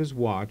looking at his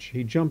watch,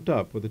 he jumped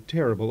up with a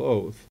terrible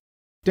oath.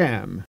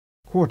 "Damn!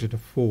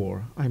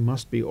 4:45. I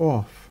must be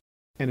off."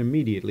 And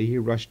immediately he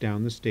rushed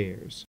down the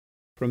stairs.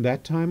 From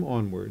that time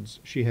onwards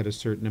she had a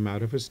certain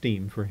amount of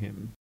esteem for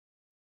him.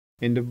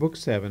 End of Book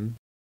 7,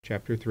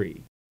 Chapter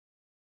 3.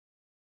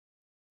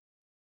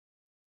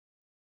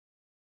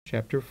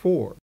 Chapter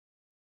 4.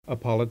 A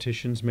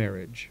Politician's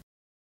Marriage.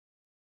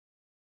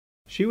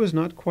 She was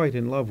not quite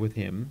in love with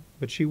him,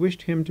 but she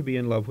wished him to be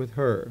in love with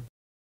her.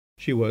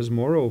 She was,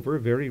 moreover,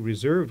 very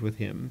reserved with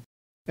him,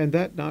 and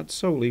that not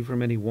solely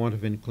from any want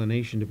of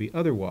inclination to be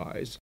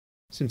otherwise,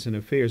 since in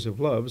affairs of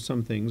love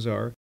some things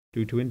are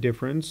due to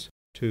indifference,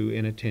 to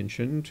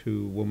inattention,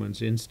 to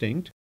woman's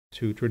instinct,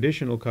 to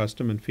traditional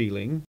custom and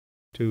feeling,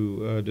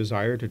 to a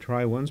desire to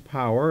try one's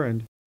power,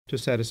 and to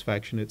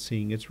satisfaction at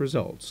seeing its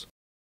results.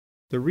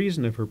 The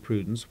reason of her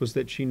prudence was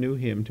that she knew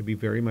him to be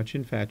very much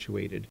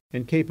infatuated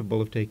and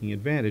capable of taking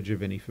advantage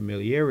of any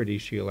familiarity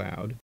she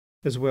allowed,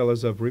 as well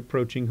as of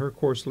reproaching her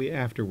coarsely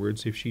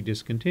afterwards if she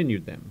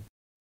discontinued them.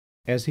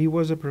 As he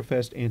was a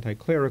professed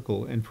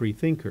anti-clerical and free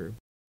thinker,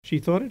 she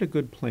thought it a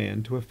good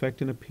plan to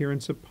affect an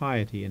appearance of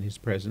piety in his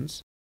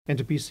presence, and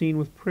to be seen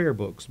with prayer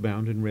books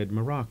bound in red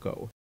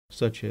morocco,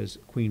 such as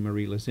Queen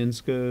Marie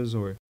Leczinska's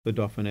or the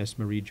Dauphiness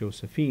Marie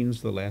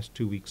Josephine's the last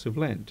 2 weeks of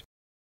Lent.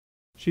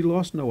 She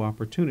lost no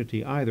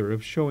opportunity either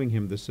of showing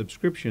him the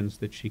subscriptions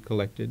that she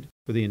collected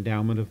for the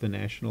endowment of the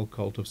national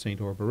cult of St.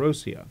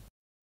 Orberosia.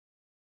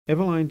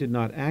 Eveline did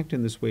not act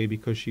in this way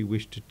because she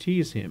wished to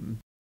tease him,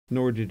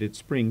 nor did it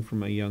spring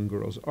from a young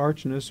girl's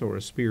archness or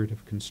a spirit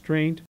of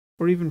constraint,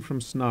 or even from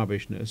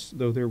snobbishness,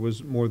 though there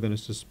was more than a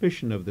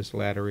suspicion of this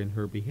latter in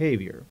her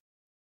behaviour.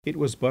 It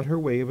was but her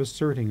way of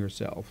asserting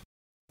herself,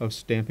 of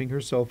stamping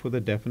herself with a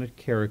definite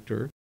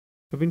character,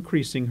 of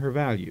increasing her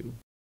value.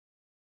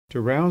 To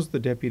rouse the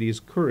deputy's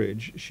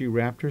courage she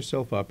wrapped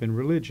herself up in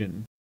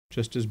religion,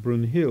 just as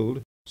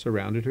Brunhild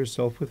surrounded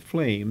herself with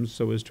flames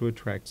so as to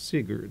attract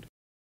Sigurd.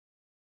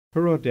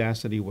 Her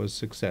audacity was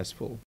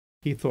successful.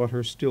 He thought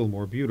her still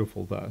more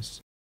beautiful thus.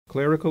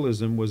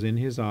 Clericalism was in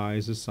his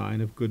eyes a sign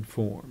of good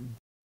form.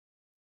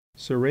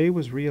 Cérès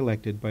was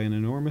re-elected by an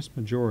enormous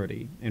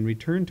majority and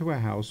returned to a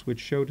house which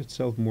showed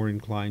itself more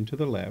inclined to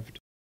the left,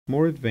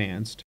 more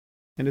advanced,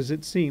 and, as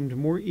it seemed,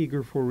 more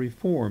eager for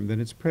reform than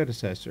its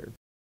predecessor.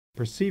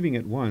 Perceiving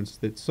at once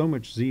that so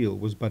much zeal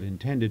was but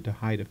intended to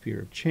hide a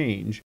fear of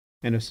change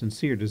and a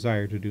sincere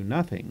desire to do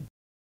nothing,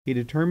 he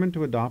determined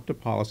to adopt a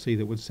policy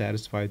that would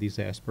satisfy these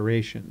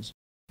aspirations.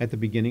 At the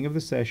beginning of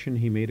the session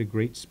he made a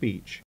great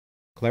speech,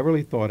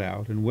 cleverly thought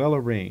out and well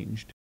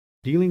arranged,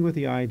 dealing with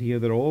the idea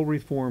that all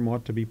reform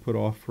ought to be put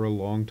off for a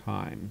long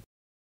time.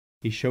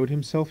 He showed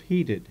himself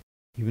heated,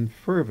 even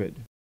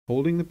fervid,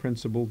 holding the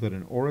principle that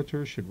an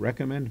orator should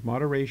recommend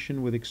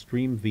moderation with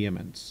extreme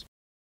vehemence.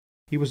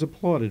 He was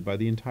applauded by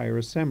the entire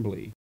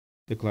assembly.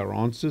 The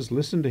Clarences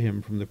listened to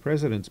him from the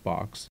president's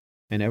box,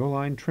 and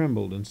Eveline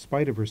trembled in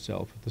spite of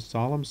herself at the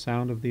solemn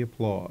sound of the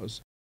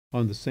applause.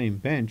 On the same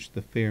bench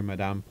the fair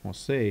Madame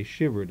Pensée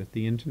shivered at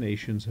the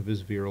intonations of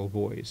his virile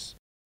voice.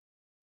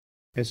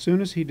 As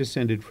soon as he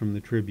descended from the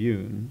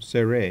tribune,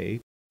 Cérès,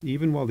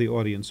 even while the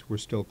audience were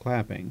still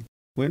clapping,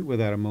 went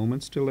without a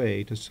moment's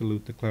delay to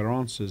salute the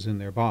Clarences in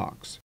their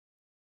box.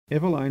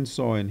 Eveline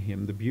saw in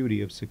him the beauty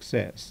of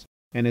success,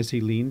 and as he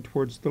leaned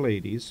towards the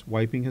ladies,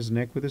 wiping his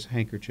neck with his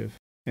handkerchief,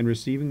 and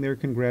receiving their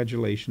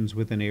congratulations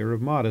with an air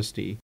of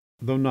modesty,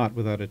 though not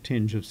without a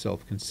tinge of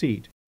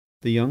self-conceit,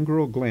 the young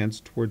girl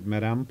glanced toward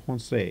Madame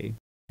Pensée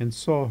and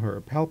saw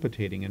her,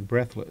 palpitating and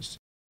breathless,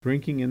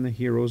 drinking in the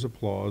hero's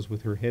applause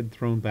with her head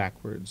thrown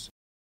backwards.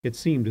 It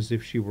seemed as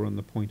if she were on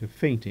the point of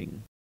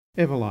fainting.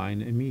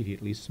 Eveline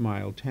immediately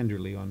smiled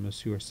tenderly on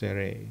Monsieur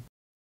Cérès.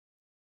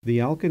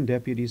 The Alcan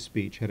deputy's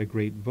speech had a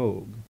great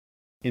vogue.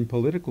 In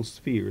political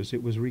spheres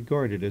it was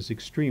regarded as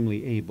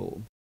extremely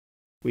able.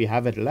 "We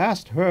have at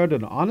last heard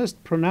an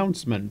honest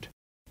pronouncement,"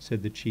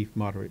 said the chief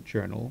moderate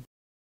journal.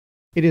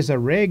 "It is a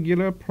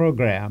regular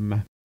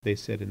programme," they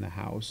said in the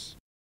House.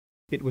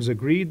 It was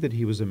agreed that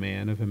he was a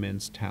man of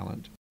immense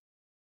talent.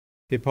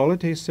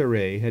 Hippolyte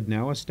Cérès had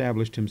now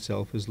established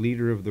himself as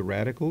leader of the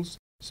Radicals,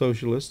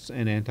 Socialists,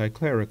 and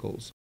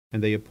Anti-Clericals,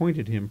 and they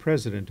appointed him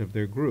president of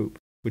their group,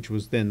 which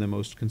was then the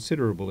most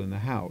considerable in the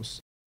House.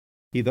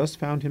 He thus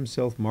found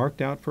himself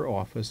marked out for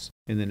office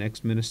in the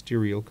next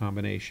ministerial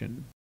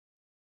combination.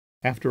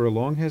 After a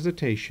long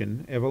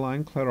hesitation,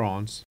 Eveline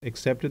Clarence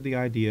accepted the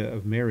idea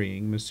of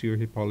marrying Monsieur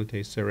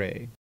Hippolyte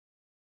Cérès.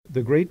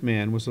 The great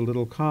man was a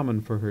little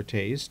common for her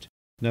taste.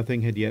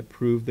 Nothing had yet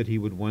proved that he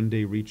would one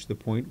day reach the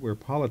point where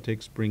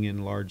politics bring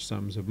in large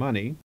sums of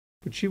money,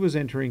 but she was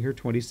entering her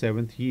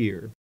 27th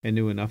year and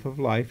knew enough of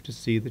life to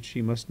see that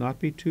she must not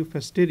be too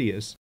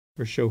fastidious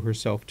or show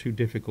herself too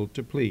difficult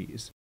to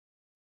please.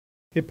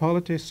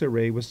 Hippolyte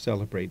Cérès was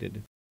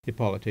celebrated.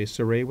 Hippolyte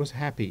Cérès was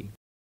happy.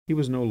 He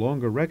was no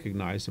longer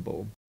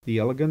recognizable. The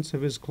elegance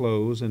of his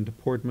clothes and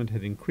deportment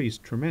had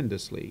increased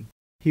tremendously.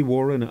 He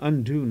wore an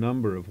undue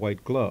number of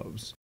white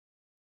gloves.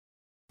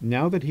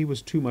 Now that he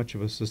was too much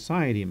of a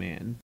society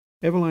man,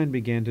 Eveline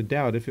began to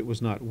doubt if it was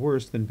not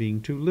worse than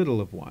being too little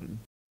of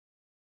one.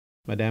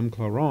 Madame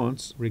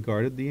Clarence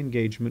regarded the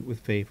engagement with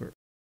favour.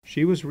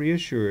 She was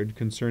reassured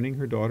concerning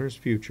her daughter's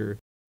future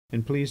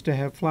and pleased to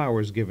have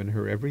flowers given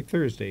her every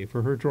Thursday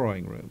for her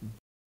drawing-room.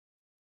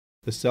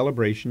 The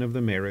celebration of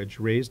the marriage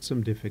raised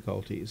some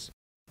difficulties.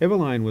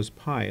 Eveline was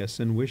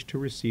pious and wished to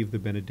receive the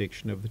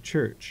benediction of the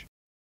Church.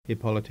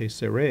 Hippolyte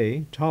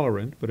Cérès,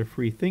 tolerant but a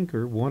free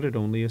thinker, wanted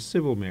only a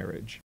civil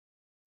marriage.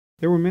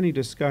 There were many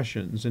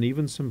discussions and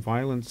even some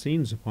violent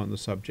scenes upon the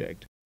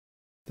subject.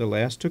 The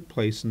last took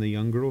place in the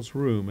young girl's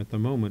room at the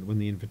moment when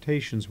the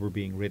invitations were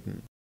being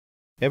written.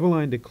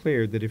 Eveline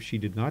declared that if she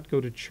did not go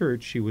to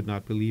church she would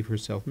not believe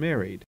herself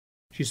married.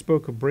 She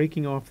spoke of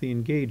breaking off the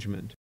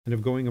engagement and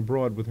of going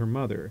abroad with her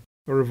mother,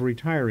 or of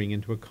retiring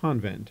into a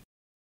convent.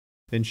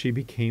 Then she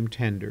became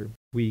tender,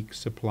 weak,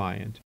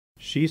 suppliant.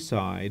 She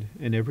sighed,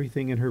 and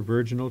everything in her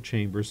virginal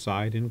chamber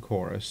sighed in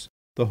chorus.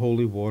 The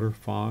holy water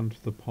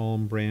font, the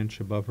palm branch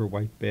above her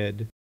white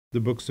bed, the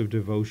books of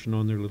devotion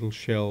on their little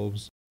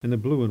shelves, and the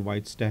blue and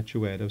white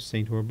statuette of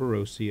Saint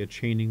Orberosia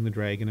chaining the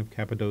dragon of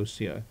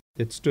Cappadocia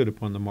that stood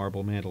upon the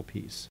marble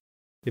mantelpiece.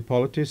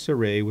 Hippolyte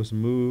Cérès was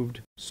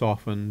moved,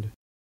 softened,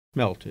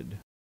 melted.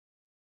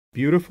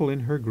 Beautiful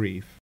in her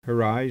grief,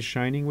 her eyes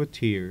shining with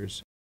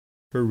tears,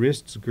 her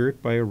wrists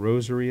girt by a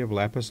rosary of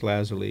lapis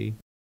lazuli,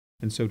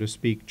 and so to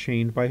speak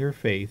chained by her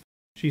faith,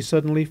 she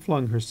suddenly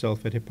flung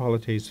herself at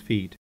Hippolyte's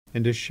feet,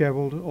 and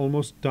dishevelled,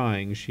 almost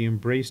dying, she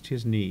embraced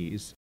his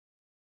knees.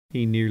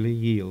 He nearly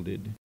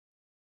yielded.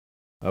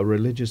 "A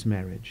religious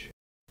marriage,"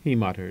 he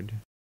muttered.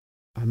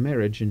 "A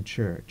marriage in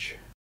church.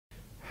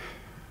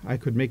 I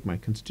could make my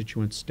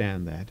constituents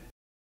stand that,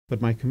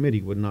 but my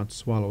committee would not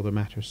swallow the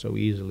matter so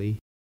easily.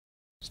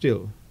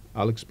 Still,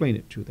 I'll explain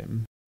it to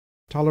them.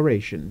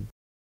 Toleration,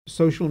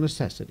 social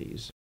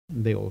necessities.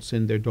 They all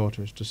send their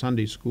daughters to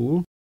Sunday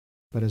school.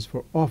 But as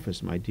for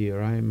office, my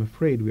dear, I am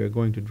afraid we are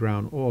going to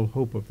drown all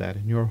hope of that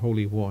in your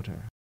holy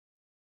water."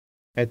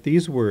 At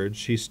these words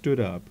she stood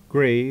up,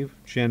 grave,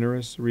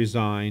 generous,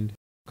 resigned,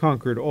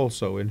 conquered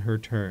also in her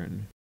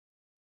turn.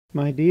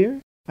 "My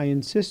dear, I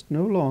insist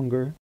no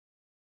longer."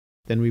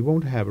 "Then we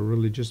won't have a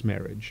religious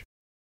marriage.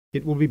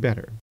 It will be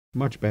better,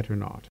 much better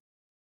not."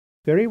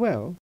 "Very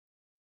well,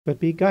 but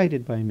be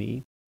guided by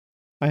me.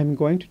 I am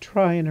going to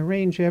try and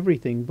arrange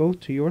everything both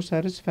to your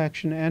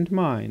satisfaction and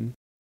mine."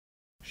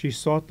 She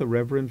sought the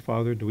Reverend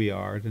Father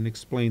Douillard and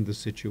explained the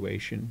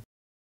situation.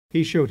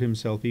 He showed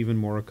himself even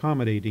more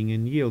accommodating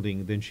and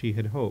yielding than she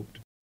had hoped.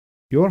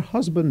 "Your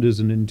husband is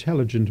an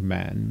intelligent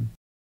man,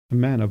 a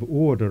man of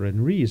order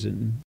and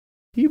reason.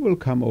 He will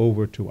come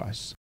over to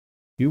us.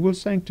 You will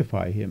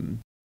sanctify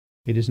him.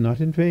 It is not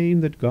in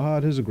vain that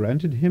God has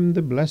granted him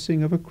the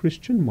blessing of a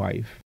Christian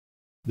wife.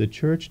 The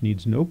Church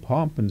needs no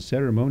pomp and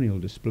ceremonial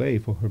display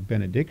for her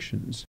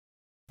benedictions.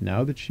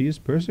 Now that she is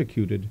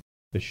persecuted,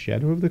 the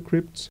shadow of the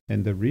crypts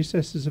and the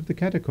recesses of the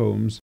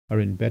catacombs are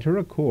in better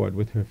accord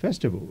with her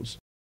festivals.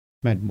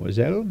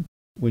 Mademoiselle,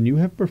 when you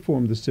have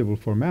performed the civil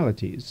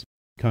formalities,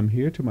 come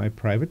here to my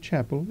private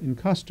chapel in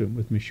costume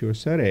with Monsieur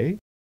Cérès.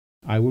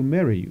 I will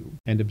marry you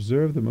and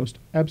observe the most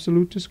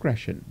absolute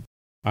discretion.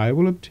 I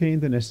will obtain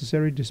the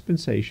necessary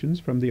dispensations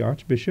from the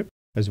Archbishop,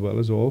 as well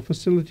as all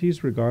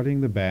facilities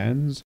regarding the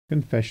banns,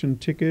 confession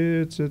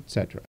tickets,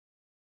 etc."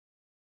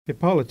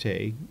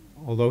 Hippolyte,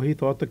 although he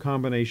thought the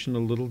combination a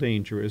little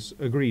dangerous,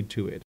 agreed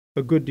to it,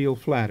 a good deal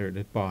flattered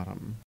at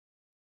bottom.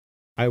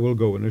 "I will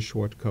go in a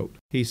short coat,"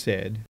 he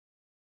said.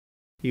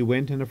 He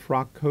went in a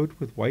frock coat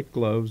with white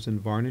gloves and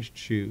varnished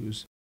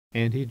shoes,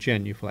 and he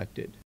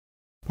genuflected.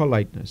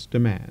 Politeness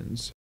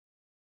demands.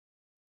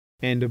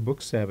 End of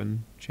Book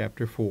 7,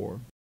 Chapter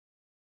 4.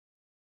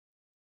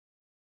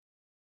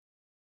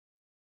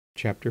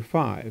 Chapter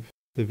 5.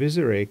 The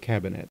Vizire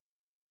Cabinet.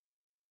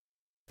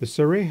 The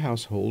Cérès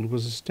household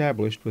was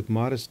established with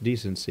modest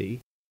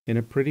decency in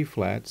a pretty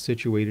flat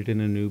situated in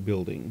a new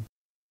building.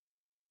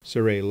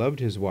 Cérès loved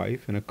his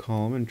wife in a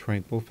calm and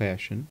tranquil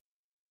fashion.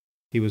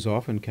 He was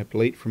often kept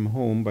late from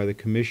home by the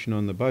Commission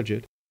on the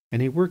Budget,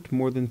 and he worked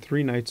more than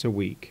 3 nights a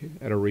week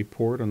at a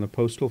report on the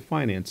postal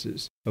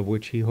finances of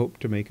which he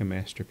hoped to make a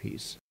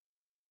masterpiece.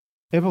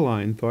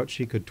 Eveline thought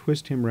she could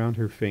twist him round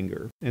her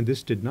finger, and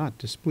this did not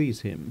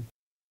displease him.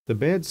 The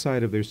bad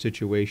side of their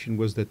situation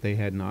was that they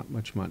had not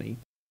much money.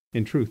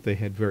 In truth, they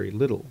had very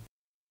little.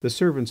 The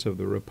servants of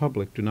the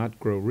Republic do not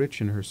grow rich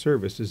in her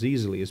service as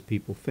easily as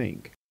people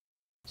think.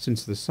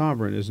 Since the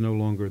sovereign is no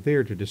longer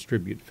there to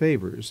distribute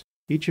favours,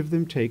 each of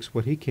them takes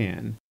what he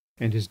can,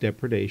 and his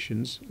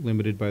depredations,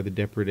 limited by the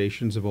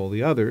depredations of all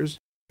the others,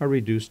 are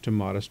reduced to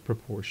modest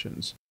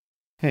proportions.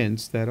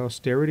 Hence that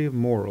austerity of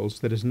morals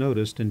that is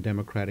noticed in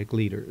democratic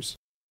leaders.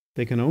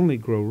 They can only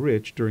grow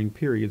rich during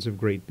periods of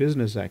great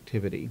business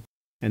activity,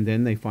 and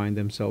then they find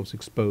themselves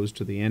exposed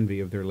to the envy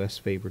of their less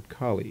favoured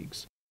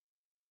colleagues.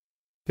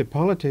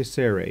 Hippolyte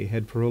Cérès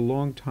had for a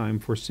long time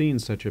foreseen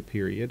such a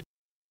period.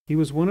 He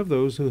was one of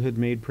those who had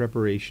made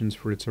preparations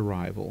for its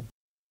arrival.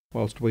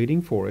 Whilst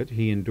waiting for it,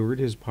 he endured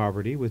his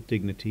poverty with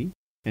dignity,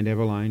 and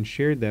Eveline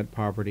shared that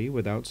poverty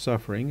without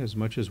suffering as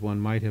much as one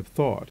might have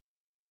thought.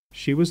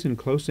 She was in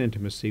close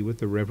intimacy with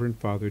the Reverend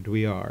Father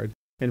Douillard,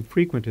 and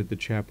frequented the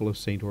chapel of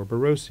St.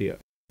 Orberosia,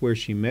 where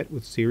she met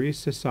with serious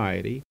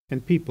society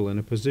and people in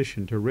a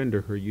position to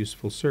render her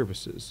useful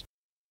services.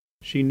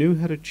 She knew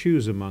how to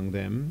choose among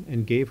them,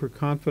 and gave her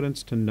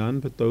confidence to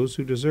none but those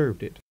who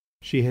deserved it.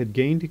 She had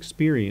gained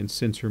experience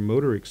since her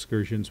motor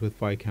excursions with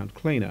Viscount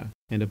Cléna,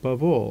 and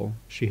above all,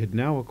 she had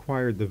now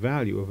acquired the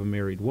value of a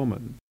married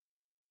woman.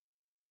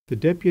 The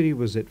deputy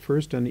was at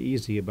first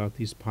uneasy about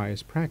these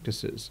pious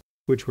practices,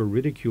 which were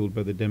ridiculed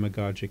by the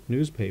demagogic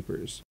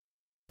newspapers.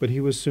 But he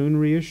was soon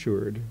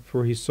reassured,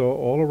 for he saw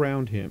all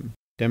around him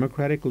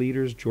democratic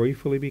leaders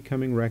joyfully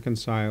becoming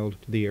reconciled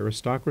to the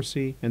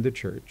aristocracy and the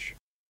Church.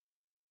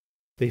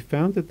 They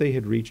found that they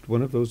had reached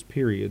one of those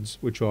periods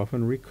which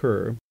often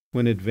recur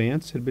when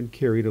advance had been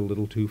carried a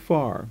little too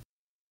far.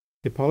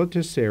 Hippolyte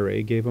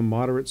Cérès gave a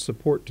moderate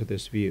support to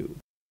this view.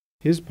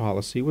 His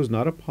policy was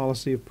not a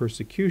policy of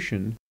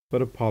persecution,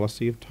 but a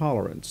policy of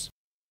tolerance.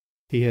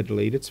 He had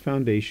laid its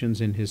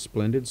foundations in his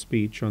splendid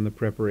speech on the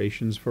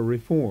preparations for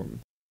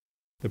reform.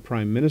 The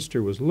Prime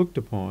Minister was looked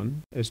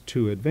upon as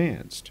too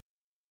advanced.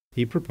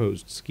 He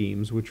proposed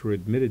schemes which were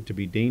admitted to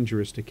be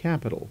dangerous to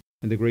capital,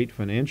 and the great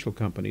financial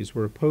companies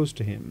were opposed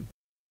to him.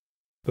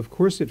 Of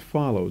course it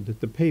followed that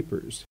the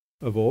papers,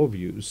 of all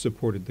views,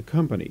 supported the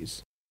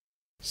companies.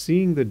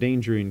 Seeing the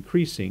danger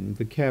increasing,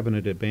 the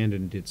Cabinet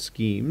abandoned its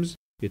schemes,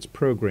 its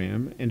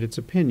programme, and its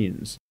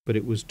opinions, but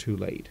it was too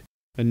late.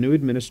 A new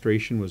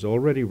administration was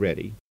already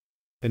ready.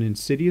 An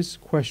insidious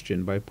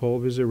question by Paul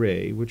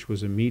Vizire, which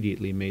was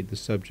immediately made the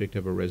subject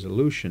of a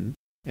resolution,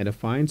 and a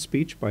fine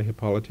speech by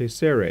Hippolyte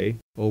Cérès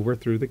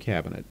overthrew the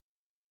Cabinet.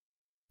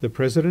 The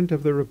President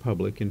of the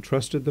Republic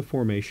entrusted the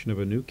formation of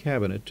a new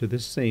cabinet to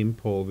this same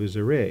Paul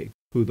Visire,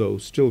 who, though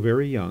still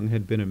very young,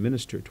 had been a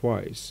minister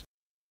twice.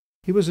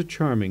 He was a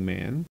charming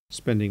man,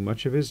 spending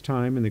much of his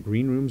time in the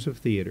green rooms of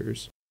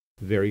theatres,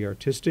 very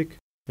artistic,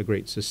 a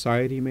great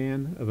society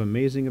man of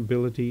amazing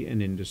ability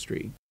and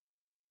industry.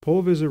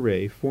 Paul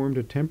Visire formed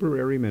a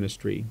temporary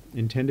ministry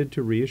intended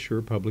to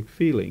reassure public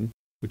feeling,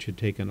 which had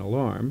taken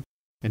alarm,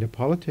 and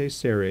Hippolyte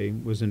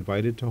Cérès was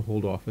invited to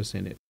hold office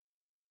in it.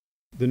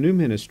 The new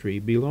ministry,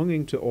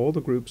 belonging to all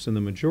the groups in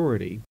the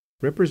majority,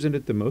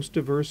 represented the most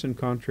diverse and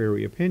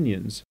contrary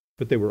opinions,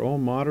 but they were all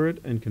moderate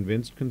and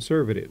convinced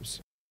conservatives.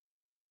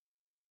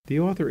 The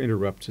author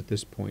interrupts at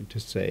this point to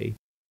say,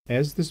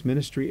 as this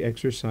ministry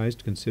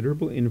exercised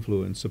considerable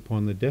influence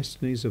upon the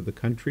destinies of the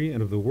country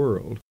and of the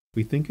world,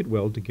 we think it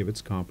well to give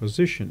its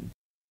composition.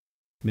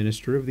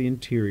 Minister of the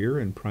Interior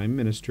and Prime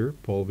Minister,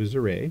 Paul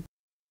Visire;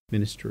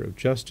 Minister of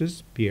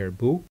Justice, Pierre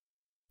Bouc;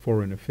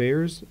 Foreign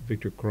Affairs,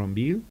 Victor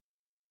Crombile;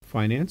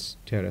 Finance,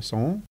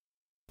 Terrasson;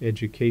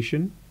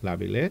 Education,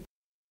 Lavilette;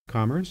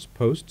 Commerce,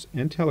 Posts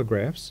and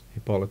Telegraphs,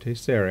 Hippolyte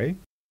Cérès;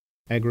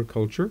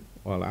 Agriculture,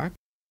 Aulac;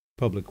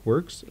 Public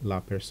Works, La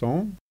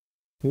Personne;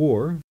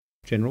 War,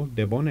 General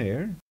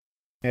Debonair;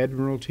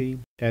 Admiralty,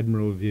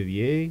 Admiral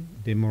Vivier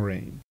de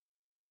Moraine.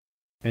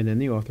 And then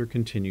the author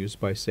continues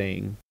by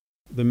saying,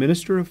 the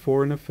Minister of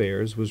Foreign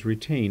Affairs was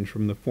retained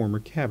from the former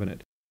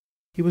cabinet.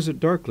 He was a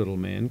dark little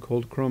man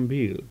called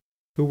Crombile,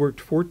 who worked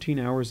 14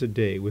 hours a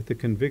day with the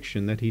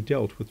conviction that he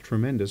dealt with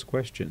tremendous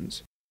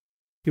questions.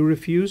 He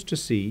refused to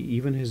see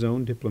even his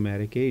own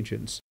diplomatic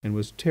agents, and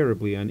was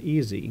terribly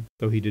uneasy,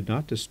 though he did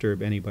not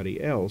disturb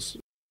anybody else,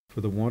 for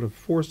the want of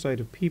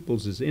foresight of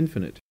peoples is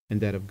infinite, and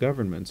that of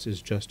governments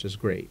is just as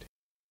great.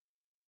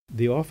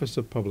 The office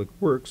of Public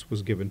Works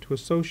was given to a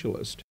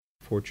socialist,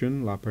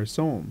 Fortune La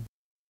Personne.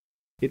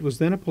 It was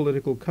then a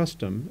political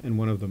custom, and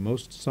one of the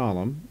most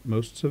solemn,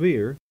 most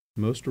severe,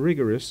 most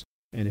rigorous,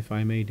 and, if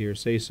I may dare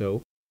say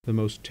so, the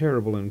most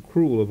terrible and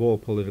cruel of all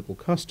political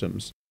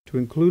customs, to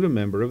include a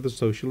member of the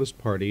Socialist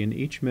Party in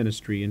each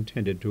ministry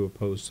intended to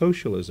oppose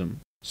socialism,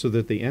 so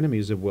that the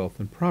enemies of wealth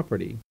and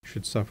property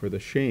should suffer the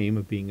shame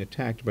of being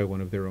attacked by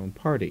one of their own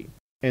party,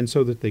 and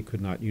so that they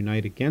could not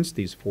unite against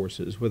these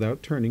forces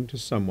without turning to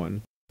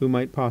someone who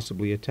might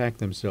possibly attack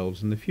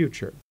themselves in the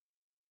future.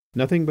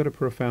 Nothing but a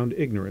profound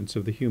ignorance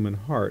of the human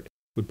heart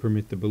would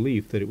permit the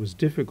belief that it was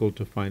difficult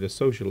to find a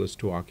socialist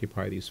to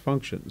occupy these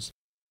functions.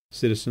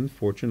 Citizen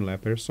Fortune La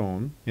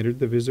Personne entered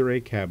the Visire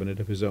cabinet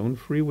of his own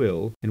free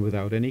will and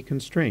without any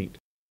constraint,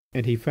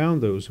 and he found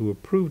those who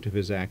approved of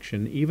his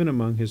action even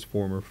among his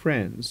former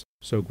friends,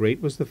 so great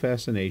was the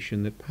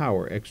fascination that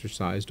power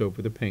exercised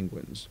over the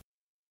Penguins.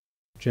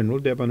 General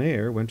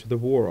Debonair went to the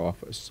War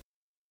Office.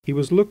 He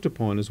was looked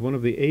upon as one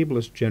of the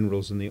ablest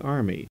generals in the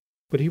army,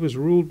 but he was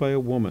ruled by a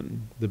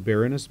woman, the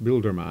Baroness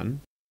Bildermann,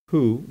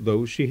 who,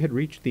 though she had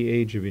reached the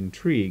age of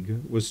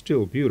intrigue, was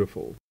still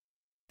beautiful.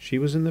 She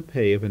was in the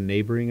pay of a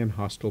neighbouring and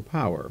hostile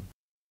power.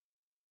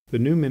 The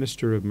new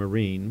Minister of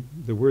Marine,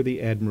 the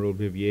worthy Admiral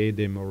Vivier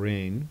de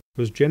Moraine,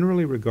 was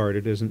generally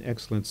regarded as an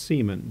excellent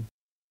seaman.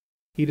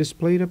 He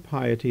displayed a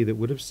piety that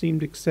would have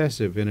seemed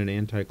excessive in an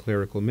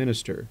anti-clerical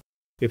minister,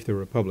 if the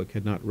Republic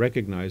had not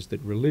recognized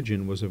that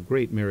religion was of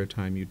great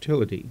maritime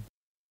utility.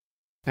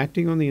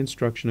 Acting on the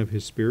instruction of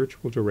his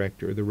spiritual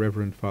director, the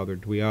Reverend Father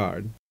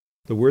Douillard,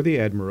 the worthy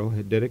admiral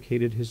had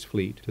dedicated his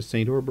fleet to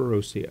St.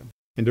 Orberosia,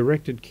 and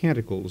directed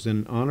canticles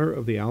in honour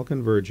of the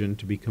Alcan Virgin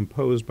to be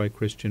composed by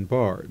Christian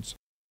bards.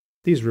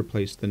 These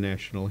replaced the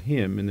national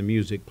hymn in the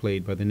music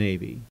played by the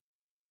navy.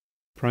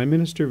 Prime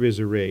Minister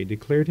Visire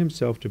declared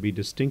himself to be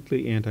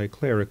distinctly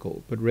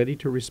anti-clerical, but ready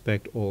to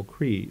respect all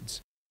creeds.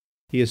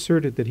 He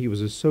asserted that he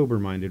was a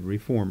sober-minded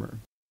reformer.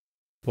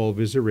 Paul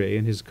Visire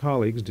and his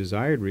colleagues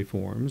desired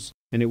reforms,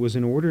 and it was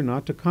in order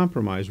not to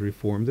compromise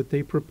reform that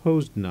they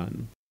proposed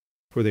none,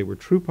 for they were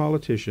true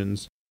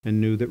politicians and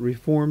knew that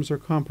reforms are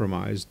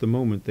compromised the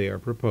moment they are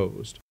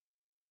proposed.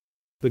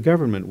 The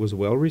government was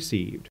well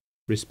received,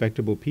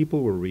 respectable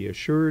people were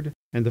reassured,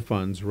 and the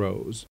funds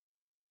rose.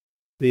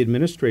 The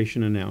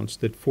administration announced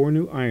that 4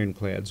 new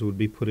ironclads would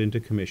be put into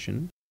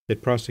commission,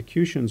 that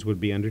prosecutions would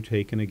be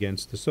undertaken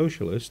against the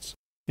socialists,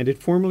 and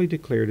it formally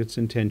declared its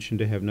intention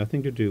to have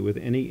nothing to do with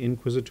any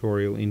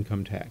inquisitorial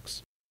income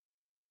tax.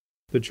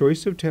 The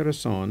choice of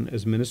Terrasson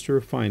as Minister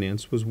of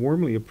Finance was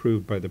warmly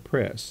approved by the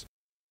press.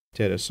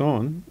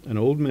 Terrasson, an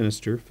old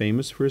minister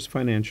famous for his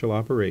financial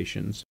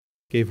operations,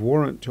 gave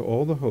warrant to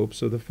all the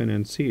hopes of the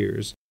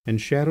financiers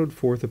and shadowed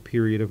forth a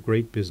period of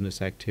great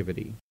business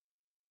activity.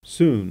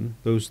 Soon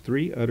those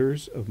 3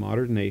 udders of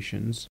modern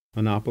nations,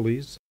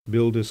 monopolies,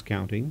 bill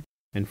discounting,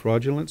 and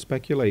fraudulent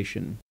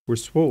speculation, were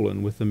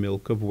swollen with the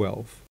milk of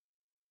wealth.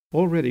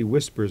 Already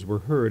whispers were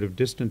heard of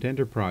distant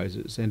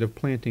enterprises and of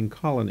planting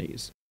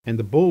colonies, and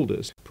the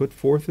boldest put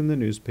forth in the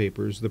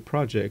newspapers the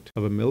project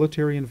of a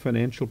military and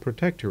financial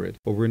protectorate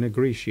over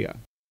Nigritia.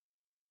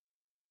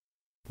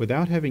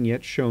 Without having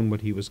yet shown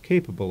what he was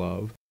capable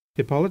of,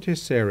 Hippolyte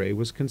Cérès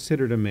was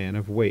considered a man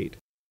of weight.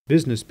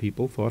 Business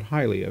people thought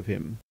highly of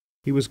him.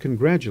 He was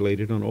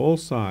congratulated on all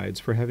sides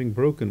for having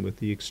broken with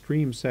the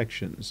extreme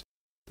sections,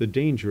 the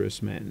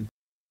dangerous men,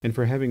 and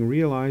for having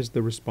realized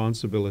the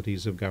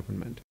responsibilities of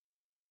government.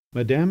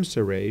 Madame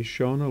Cérès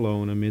shone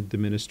alone amid the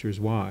ministers'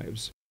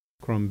 wives.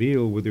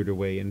 Crombile withered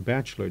away in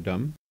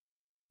bachelordom.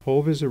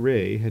 Paul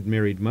Visire had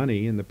married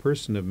money in the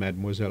person of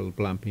Mademoiselle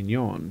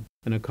Blampignon,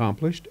 an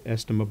accomplished,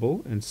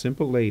 estimable, and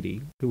simple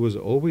lady who was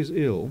always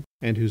ill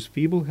and whose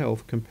feeble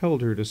health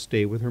compelled her to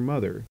stay with her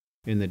mother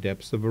in the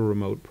depths of a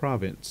remote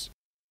province.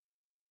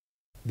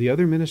 The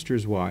other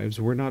ministers' wives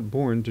were not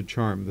born to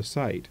charm the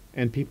sight,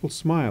 and people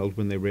smiled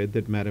when they read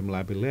that Madame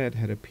Labillette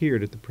had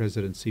appeared at the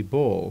presidency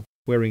ball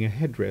wearing a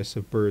headdress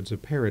of birds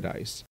of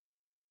paradise.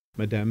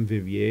 Madame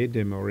Vivier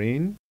de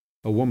Moraine,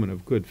 a woman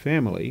of good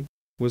family,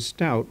 was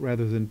stout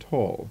rather than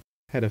tall,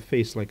 had a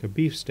face like a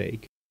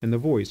beefsteak, and the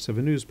voice of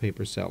a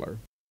newspaper seller.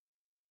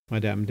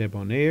 Madame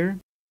Debonair,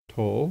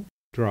 tall,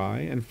 dry,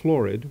 and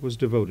florid, was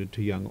devoted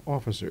to young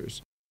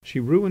officers. She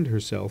ruined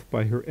herself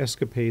by her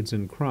escapades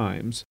and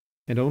crimes,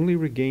 and only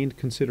regained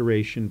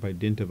consideration by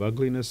dint of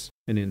ugliness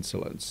and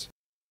insolence.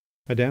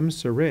 Madame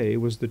Cérès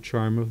was the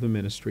charm of the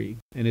ministry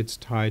and its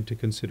tied to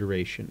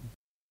consideration.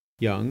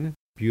 Young,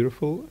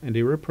 beautiful, and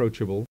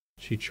irreproachable,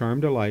 she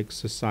charmed alike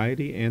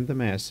society and the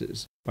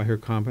masses by her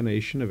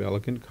combination of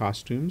elegant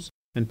costumes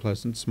and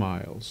pleasant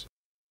smiles.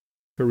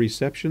 Her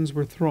receptions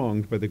were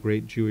thronged by the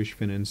great Jewish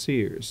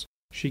financiers.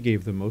 She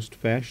gave the most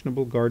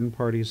fashionable garden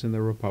parties in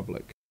the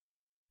Republic.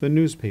 The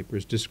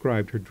newspapers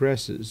described her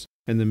dresses,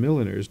 and the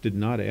milliners did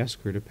not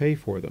ask her to pay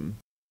for them.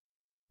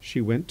 She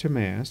went to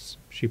Mass,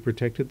 she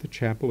protected the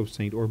chapel of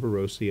St.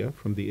 Orberosia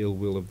from the ill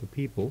will of the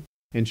people,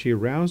 and she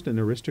aroused in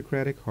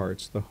aristocratic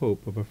hearts the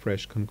hope of a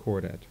fresh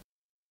concordat.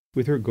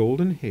 With her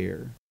golden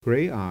hair,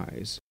 grey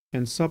eyes,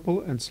 and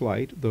supple and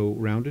slight though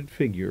rounded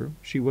figure,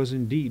 she was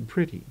indeed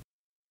pretty.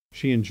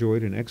 She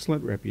enjoyed an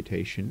excellent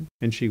reputation,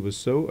 and she was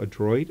so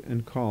adroit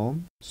and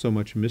calm, so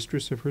much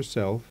mistress of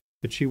herself,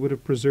 that she would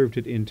have preserved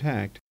it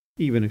intact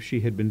even if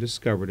she had been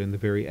discovered in the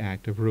very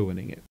act of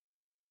ruining it.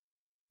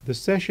 The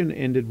session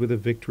ended with a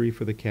victory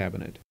for the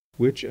Cabinet,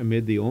 which,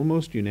 amid the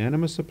almost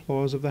unanimous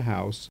applause of the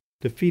House,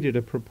 defeated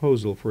a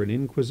proposal for an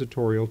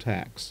inquisitorial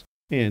tax,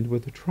 and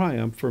with a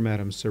triumph for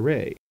Madame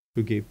Cérès,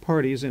 who gave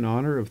parties in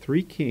honour of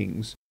 3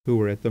 kings who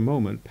were at the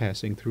moment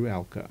passing through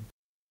Alca.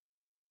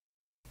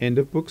 End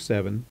of Book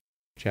 7,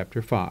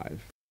 Chapter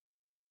 5.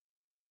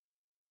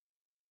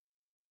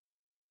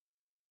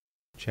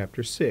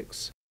 Chapter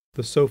 6.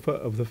 The Sofa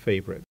of the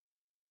Favourite.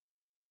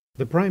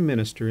 The Prime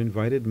Minister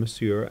invited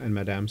Monsieur and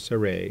Madame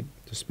Cérès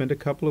to spend a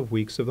couple of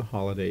weeks of the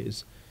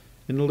holidays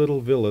in a little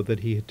villa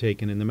that he had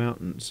taken in the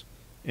mountains,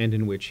 and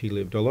in which he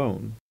lived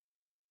alone.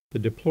 The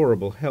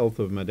deplorable health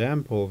of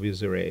Madame Paul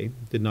Visire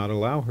did not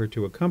allow her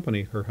to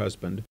accompany her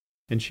husband,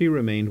 and she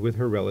remained with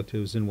her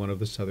relatives in one of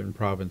the southern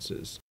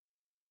provinces.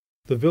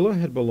 The villa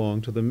had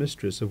belonged to the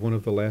mistress of one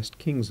of the last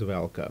kings of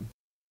Alca.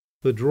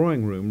 The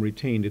drawing-room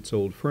retained its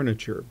old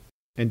furniture,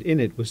 and in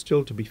it was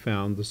still to be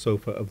found the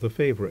sofa of the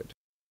favourite.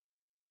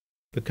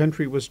 The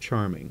country was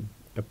charming.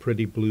 A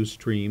pretty blue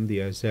stream, the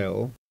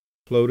Iselle,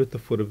 flowed at the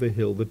foot of the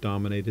hill that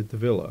dominated the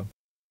villa.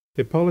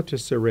 Hippolyte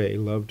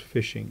Cérès loved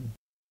fishing.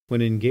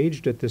 When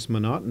engaged at this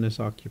monotonous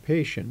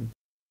occupation,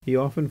 he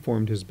often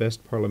formed his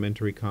best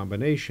parliamentary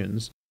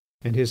combinations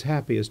and his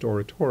happiest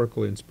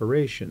oratorical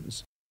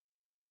inspirations.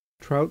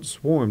 Trout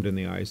swarmed in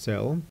the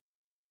Iselle.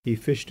 He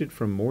fished it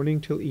from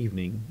morning till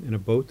evening in a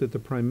boat that the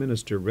Prime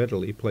Minister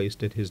readily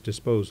placed at his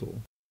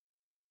disposal.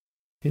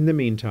 In the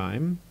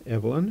meantime,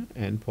 Eveline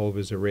and Paul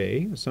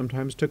Visire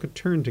sometimes took a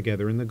turn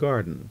together in the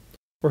garden,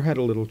 or had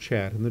a little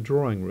chat in the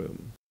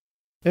drawing-room.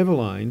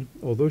 Eveline,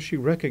 although she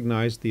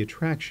recognized the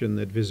attraction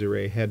that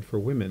Visire had for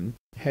women,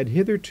 had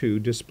hitherto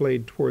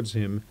displayed towards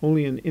him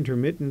only an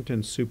intermittent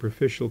and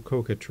superficial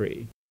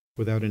coquetry,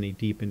 without any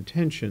deep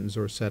intentions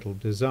or settled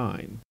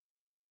design.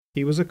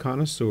 He was a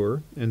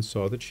connoisseur and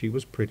saw that she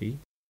was pretty.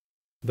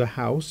 The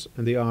house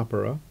and the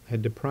opera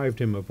had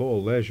deprived him of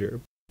all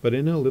leisure, but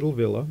in a little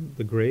villa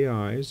the grey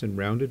eyes and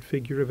rounded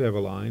figure of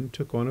Eveline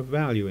took on a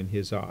value in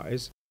his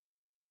eyes.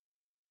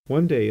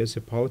 One day, as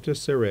Hippolyte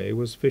Cérès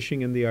was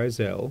fishing in the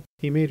Iselle,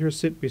 he made her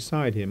sit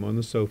beside him on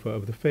the sofa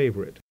of the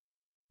favourite.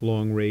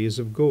 Long rays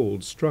of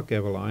gold struck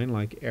Eveline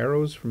like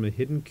arrows from a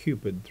hidden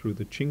Cupid through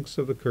the chinks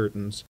of the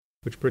curtains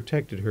which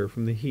protected her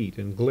from the heat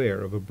and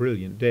glare of a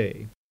brilliant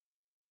day.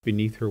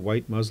 Beneath her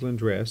white muslin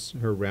dress,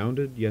 her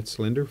rounded yet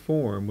slender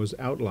form was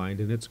outlined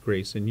in its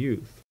grace and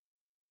youth.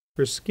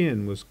 Her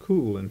skin was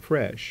cool and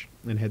fresh,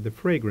 and had the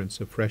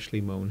fragrance of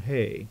freshly mown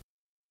hay.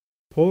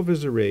 Paul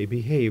Visire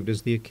behaved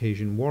as the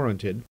occasion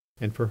warranted,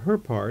 and for her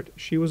part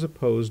she was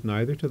opposed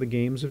neither to the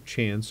games of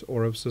chance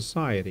or of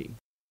society.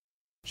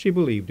 She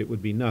believed it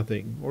would be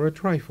nothing or a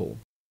trifle.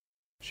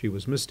 She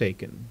was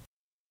mistaken.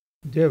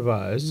 There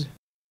was,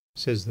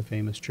 says the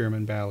famous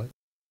German ballad,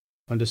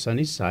 on the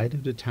sunny side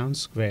of the town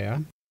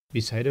square,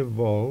 beside a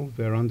wall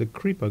whereon the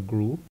creeper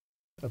grew,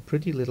 a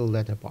pretty little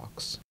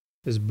letter-box,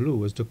 as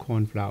blue as the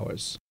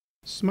cornflowers,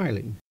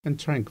 smiling and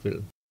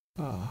tranquil.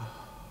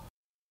 Ah!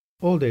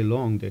 All day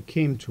long there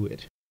came to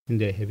it, in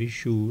their heavy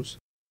shoes,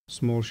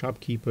 small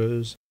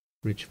shopkeepers,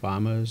 rich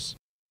farmers,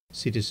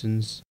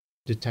 citizens,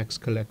 the tax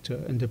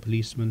collector and the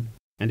policeman,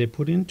 and they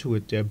put into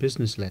it their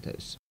business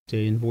letters,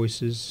 their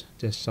invoices,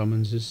 their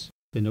summonses,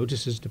 the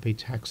notices to pay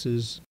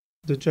taxes,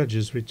 the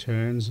judges'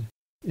 returns,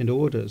 and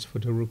orders for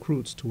the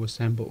recruits to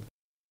assemble.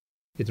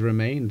 It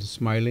remained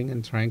smiling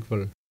and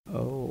tranquil.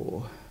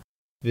 Oh,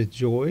 with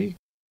joy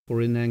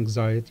or in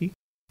anxiety,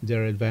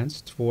 there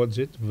advanced towards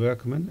it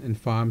workmen and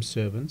farm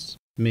servants,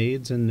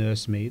 maids and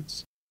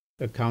nursemaids,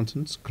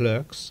 accountants,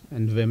 clerks,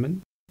 and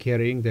women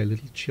carrying their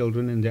little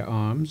children in their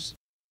arms.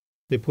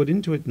 They put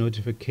into it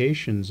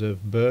notifications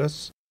of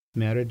births,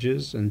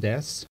 marriages, and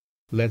deaths,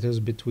 letters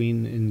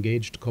between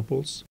engaged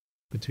couples,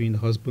 between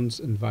husbands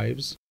and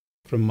wives,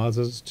 from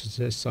mothers to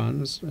their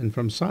sons, and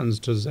from sons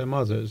to their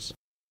mothers.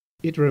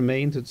 It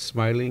remained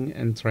smiling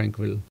and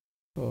tranquil.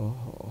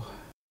 Oh,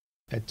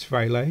 at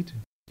twilight,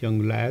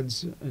 young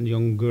lads and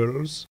young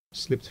girls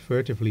slipped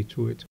furtively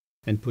to it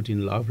and put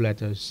in love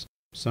letters,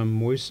 some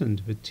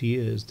moistened with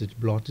tears that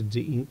blotted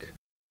the ink,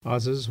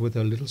 others with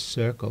a little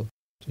circle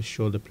to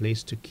show the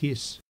place to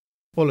kiss,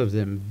 all of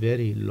them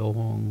very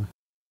long.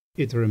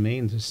 It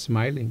remained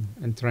smiling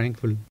and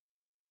tranquil.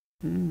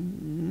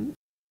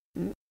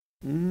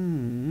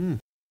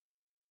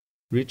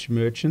 Rich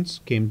merchants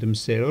came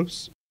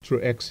themselves,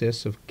 through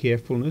excess of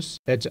carefulness,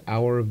 at the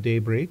hour of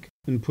daybreak,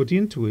 and put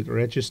into it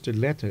registered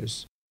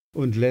letters,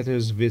 and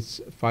letters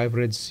with 5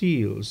 red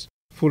seals,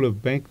 full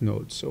of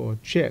banknotes or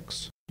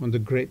cheques on the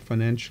great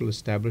financial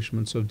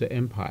establishments of the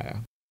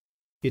empire.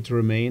 It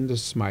remained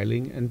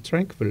smiling and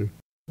tranquil.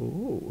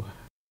 Oh.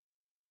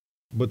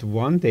 But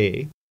one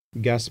day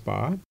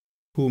Gaspar,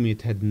 whom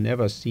it had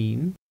never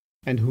seen,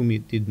 and whom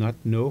it did not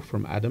know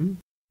from Adam,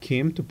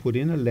 came to put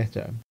in a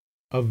letter,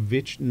 of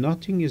which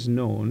nothing is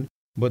known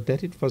but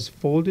that it was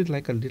folded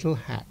like a little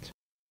hat.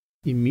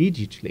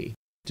 Immediately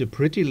the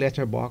pretty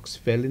letter box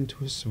fell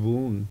into a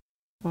swoon.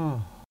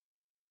 Ah!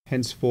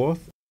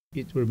 Henceforth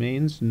it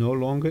remains no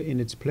longer in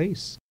its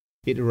place.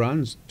 It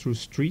runs through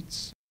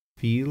streets,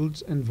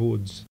 fields, and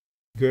woods,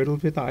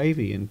 girdled with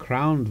ivy and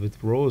crowned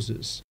with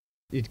roses.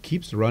 It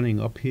keeps running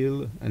up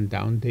hill and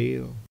down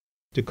dale.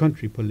 The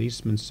country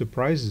policeman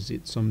surprises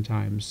it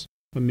sometimes,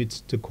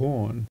 amidst the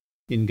corn,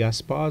 in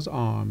Gaspar's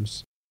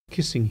arms,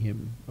 kissing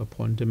him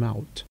upon the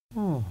mouth.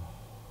 Oh.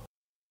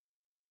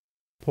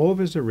 Paul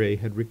Visire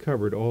had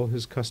recovered all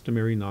his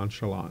customary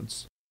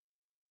nonchalance.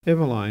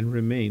 Eveline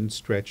remained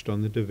stretched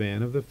on the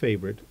divan of the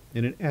favourite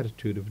in an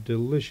attitude of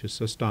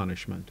delicious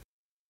astonishment.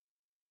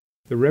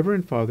 The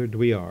Reverend Father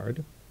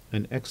Douillard,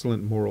 an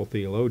excellent moral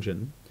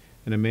theologian,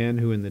 and a man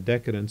who in the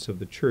decadence of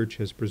the Church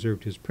has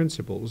preserved his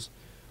principles,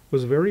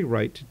 was very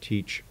right to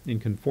teach, in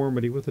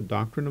conformity with the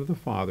doctrine of the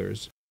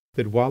Fathers,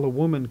 that while a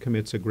woman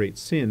commits a great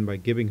sin by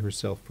giving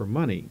herself for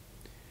money,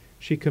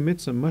 she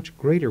commits a much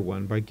greater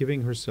one by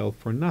giving herself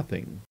for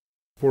nothing.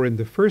 For in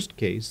the first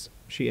case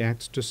she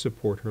acts to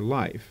support her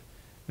life,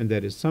 and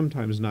that is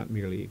sometimes not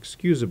merely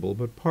excusable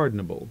but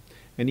pardonable,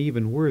 and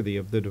even worthy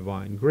of the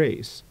divine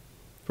grace.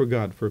 For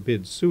God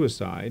forbids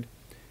suicide,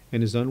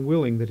 and is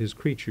unwilling that his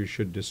creatures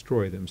should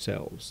destroy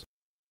themselves.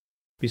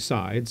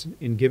 Besides,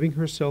 in giving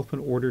herself in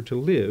order to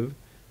live,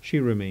 she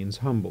remains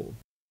humble,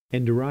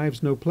 and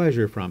derives no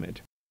pleasure from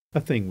it,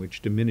 a thing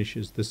which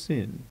diminishes the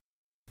sin.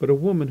 But a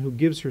woman who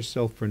gives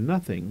herself for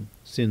nothing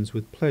sins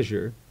with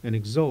pleasure and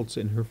exults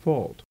in her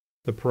fault.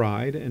 The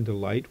pride and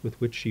delight with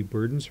which she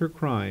burdens her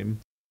crime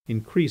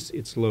increase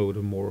its load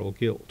of moral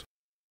guilt.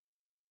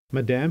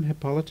 Madame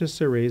Hippolyte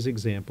Cérès's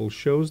example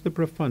shows the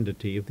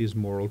profundity of these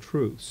moral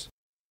truths.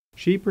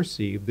 She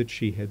perceived that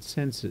she had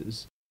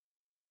senses.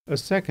 A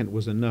second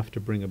was enough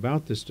to bring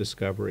about this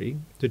discovery,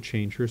 to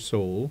change her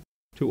soul,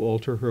 to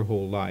alter her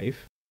whole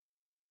life.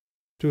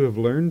 To have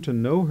learned to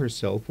know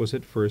herself was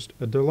at first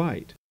a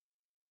delight.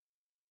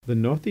 The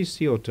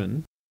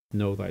nothicioton,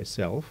 know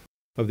thyself,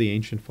 of the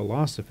ancient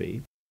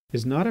philosophy,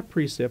 is not a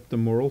precept the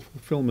moral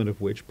fulfilment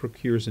of which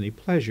procures any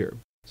pleasure,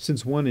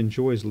 since one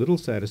enjoys little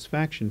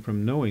satisfaction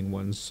from knowing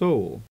one's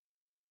soul.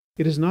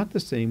 It is not the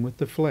same with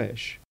the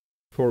flesh,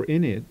 for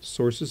in it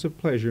sources of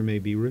pleasure may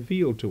be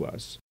revealed to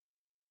us.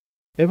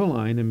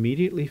 Eveline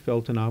immediately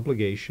felt an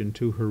obligation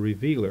to her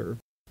revealer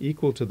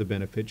equal to the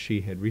benefit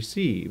she had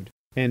received,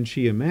 and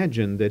she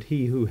imagined that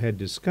he who had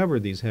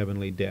discovered these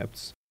heavenly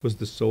depths was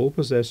the sole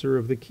possessor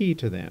of the key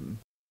to them.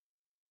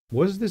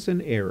 Was this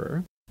an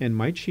error, and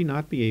might she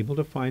not be able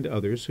to find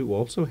others who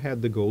also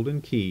had the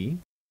golden key?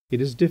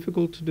 It is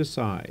difficult to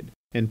decide,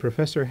 and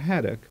Professor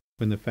Haddock,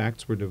 when the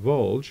facts were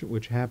divulged,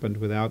 which happened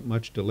without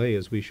much delay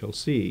as we shall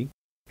see,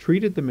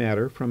 treated the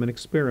matter from an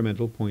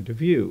experimental point of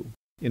view,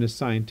 in a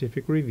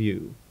scientific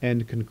review,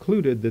 and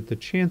concluded that the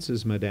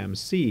chances Madame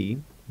C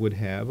would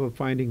have of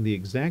finding the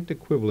exact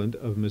equivalent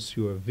of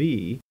Monsieur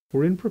V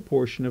were in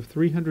proportion of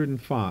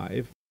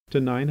 305 to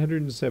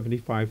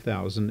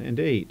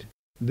 975,008.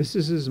 This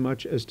is as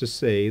much as to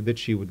say that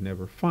she would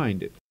never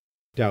find it.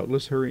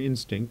 Doubtless her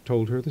instinct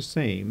told her the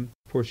same,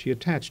 for she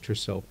attached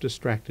herself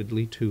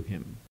distractedly to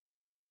him.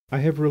 I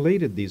have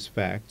related these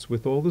facts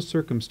with all the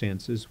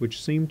circumstances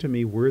which seem to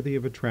me worthy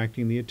of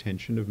attracting the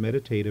attention of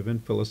meditative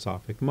and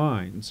philosophic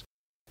minds.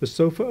 The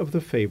sofa of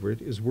the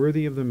favourite is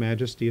worthy of the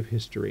majesty of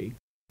history.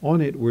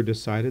 On it were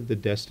decided the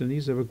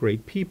destinies of a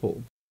great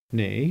people.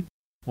 Nay,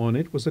 on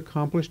it was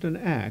accomplished an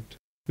act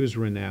whose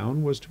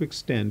renown was to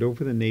extend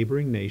over the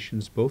neighbouring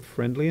nations both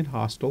friendly and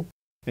hostile,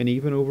 and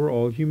even over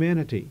all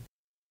humanity.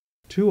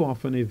 Too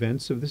often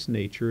events of this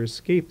nature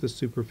escape the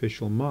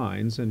superficial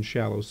minds and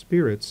shallow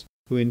spirits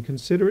who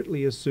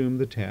inconsiderately assume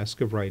the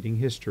task of writing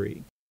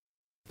history.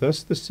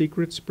 Thus the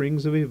secret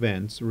springs of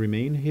events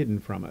remain hidden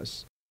from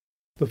us.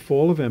 The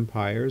fall of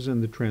empires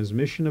and the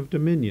transmission of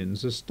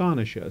dominions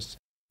astonish us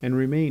and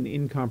remain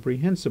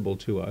incomprehensible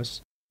to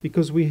us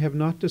because we have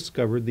not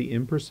discovered the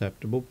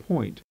imperceptible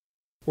point,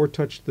 or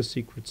touched the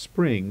secret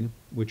spring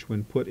which,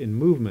 when put in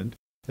movement,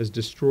 has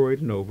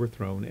destroyed and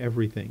overthrown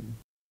everything.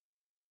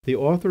 The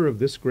author of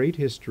this great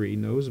history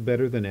knows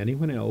better than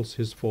anyone else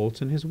his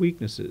faults and his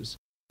weaknesses,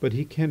 but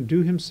he can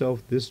do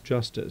himself this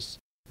justice,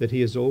 that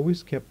he has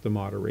always kept the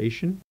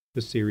moderation,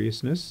 the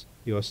seriousness,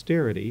 the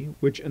austerity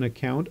which an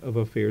account of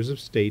affairs of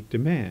state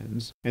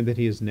demands, and that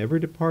he has never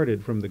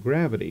departed from the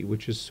gravity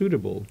which is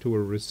suitable to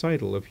a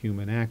recital of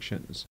human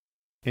actions.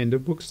 End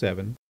of Book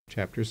 7,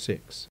 Chapter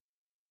 6.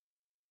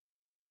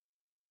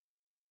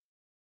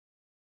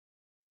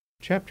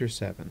 Chapter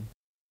 7.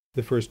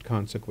 The First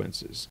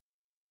Consequences.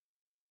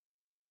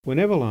 When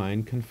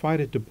Eveline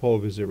confided to Paul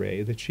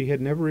Visire that she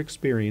had never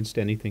experienced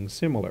anything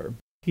similar,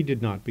 he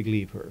did not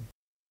believe her.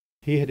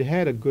 He had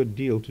had a good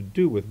deal to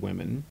do with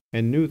women,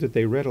 and knew that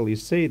they readily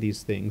say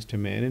these things to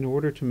men in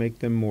order to make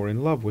them more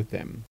in love with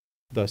them.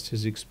 Thus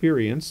his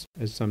experience,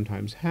 as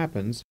sometimes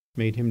happens,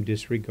 made him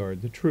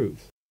disregard the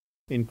truth.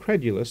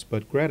 Incredulous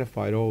but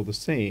gratified all the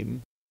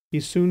same, he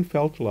soon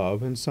felt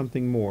love and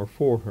something more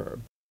for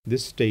her.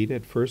 This state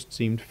at first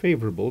seemed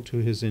favourable to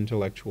his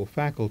intellectual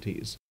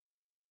faculties.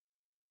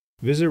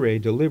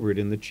 Visire delivered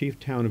in the chief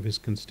town of his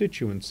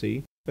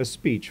constituency a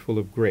speech full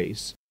of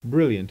grace,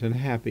 brilliant and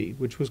happy,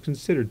 which was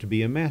considered to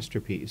be a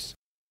masterpiece.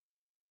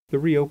 The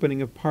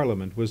reopening of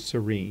Parliament was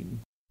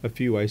serene. A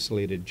few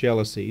isolated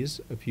jealousies,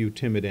 a few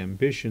timid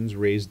ambitions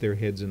raised their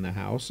heads in the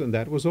House, and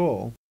that was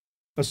all.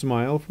 A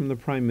smile from the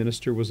Prime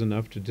Minister was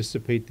enough to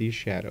dissipate these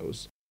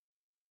shadows.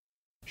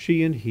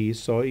 She and he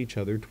saw each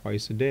other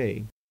twice a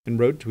day, and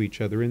wrote to each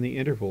other in the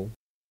interval.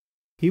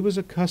 He was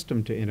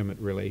accustomed to intimate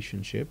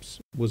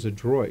relationships, was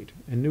adroit,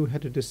 and knew how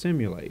to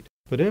dissimulate,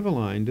 but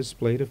Eveline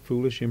displayed a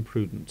foolish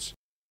imprudence.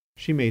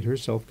 She made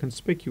herself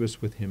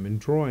conspicuous with him in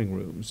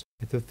drawing-rooms,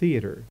 at the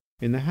theatre,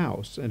 in the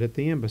House, and at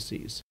the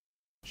embassies.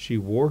 She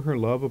wore her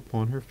love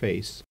upon her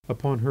face,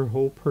 upon her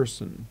whole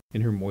person,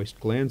 in her moist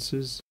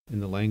glances, in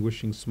the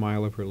languishing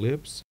smile of her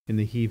lips, in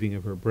the heaving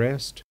of her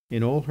breast,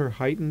 in all her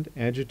heightened,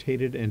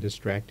 agitated, and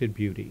distracted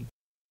beauty.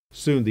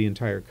 Soon the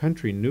entire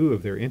country knew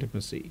of their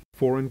intimacy.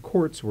 Foreign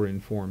courts were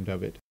informed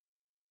of it.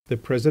 The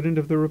President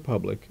of the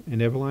Republic and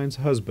Eveline's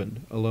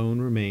husband alone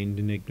remained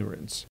in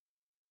ignorance.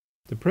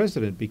 The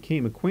President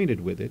became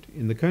acquainted with it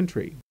in the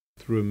country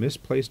through a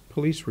misplaced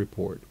police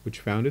report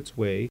which found its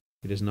way,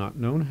 it is not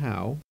known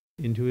how,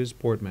 into his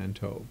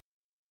portmanteau.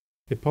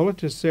 Hippolyte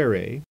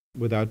Cérès,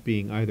 without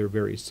being either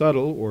very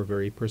subtle or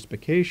very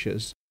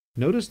perspicacious,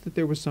 noticed that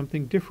there was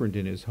something different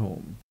in his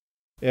home.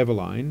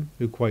 Eveline,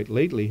 who quite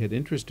lately had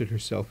interested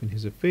herself in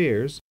his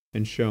affairs,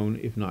 and shown,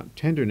 if not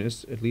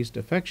tenderness, at least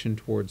affection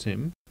towards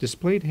him,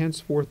 displayed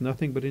henceforth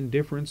nothing but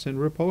indifference and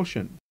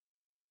repulsion.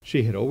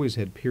 She had always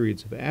had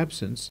periods of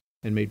absence,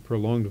 and made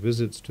prolonged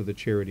visits to the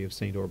charity of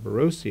St.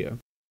 Orberosia.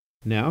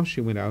 Now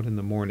she went out in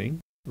the morning,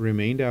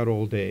 remained out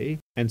all day,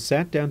 and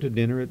sat down to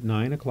dinner at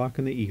 9 o'clock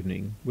in the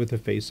evening with the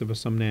face of a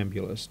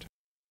somnambulist.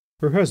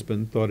 Her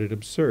husband thought it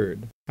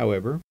absurd.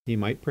 However, he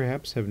might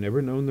perhaps have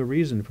never known the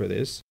reason for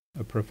this.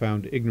 A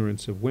profound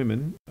ignorance of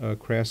women, a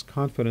crass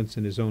confidence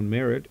in his own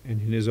merit and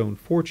in his own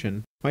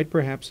fortune might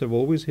perhaps have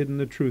always hidden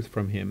the truth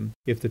from him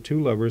if the two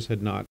lovers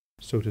had not,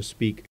 so to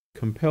speak,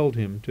 compelled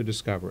him to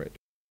discover it.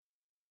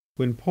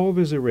 When Paul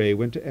Visire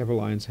went to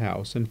Eveline's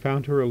house and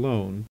found her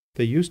alone,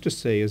 they used to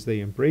say as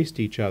they embraced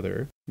each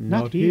other,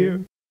 "Not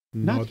here,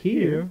 not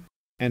here,"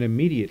 and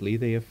immediately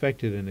they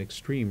affected an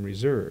extreme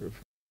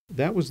reserve.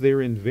 That was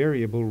their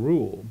invariable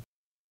rule.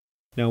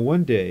 Now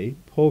one day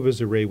Paul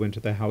Visire went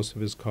to the house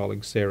of his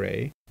colleague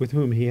Cérès, with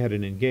whom he had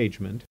an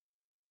engagement.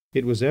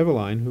 It was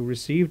Eveline who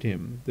received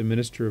him, the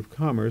Minister of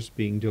Commerce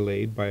being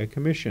delayed by a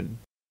commission.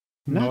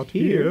 "Not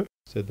here,"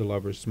 said the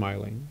lovers,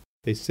 smiling.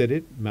 They said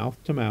it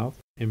mouth to mouth,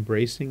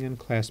 embracing and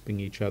clasping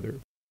each other.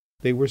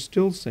 They were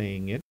still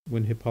saying it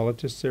when Hippolyte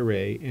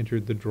Cérès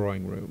entered the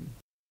drawing-room.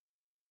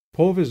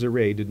 Paul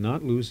Visire did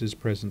not lose his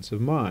presence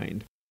of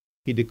mind.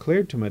 He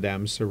declared to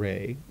Madame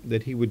Cérès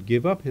that he would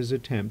give up his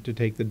attempt to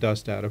take the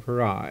dust out of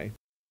her eye.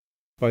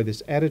 By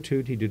this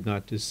attitude he did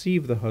not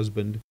deceive the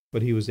husband,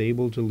 but he was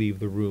able to leave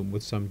the room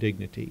with some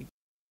dignity.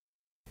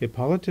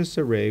 Hippolyte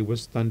Cérès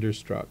was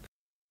thunderstruck.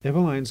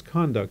 Eveline's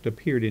conduct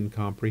appeared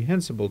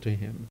incomprehensible to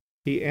him.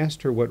 He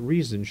asked her what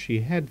reason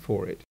she had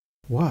for it.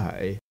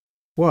 Why,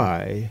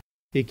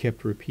 he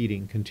kept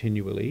repeating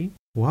continually.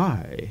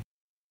 Why?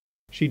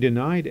 She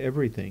denied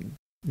everything,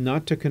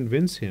 not to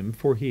convince him,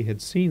 for he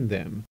had seen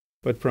them,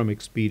 but from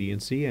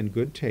expediency and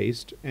good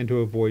taste, and to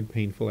avoid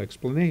painful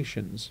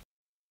explanations.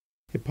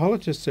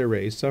 Hippolyte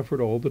Cérès suffered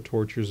all the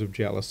tortures of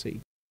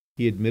jealousy.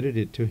 He admitted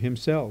it to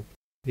himself.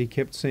 He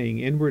kept saying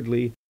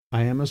inwardly,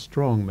 "I am a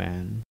strong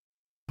man.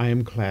 I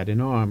am clad in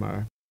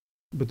armour.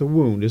 But the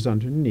wound is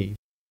underneath.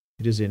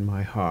 It is in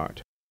my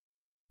heart."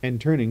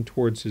 And turning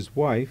towards his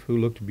wife, who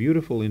looked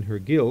beautiful in her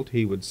guilt,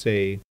 he would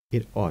say,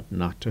 "It ought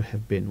not to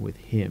have been with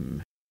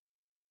him."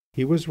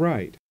 He was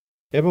right.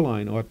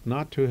 Eveline ought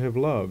not to have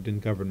loved in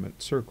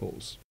government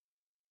circles.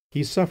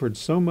 He suffered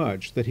so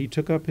much that he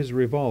took up his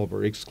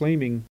revolver,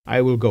 exclaiming,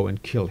 "I will go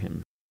and kill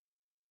him."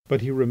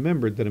 But he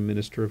remembered that a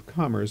Minister of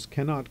Commerce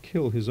cannot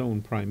kill his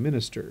own Prime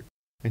Minister,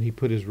 and he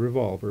put his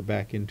revolver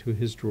back into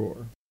his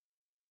drawer.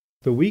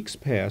 The weeks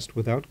passed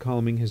without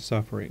calming his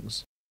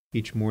sufferings.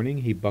 Each morning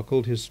he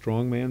buckled his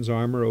strong man's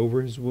armour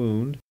over his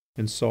wound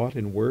and sought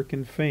in work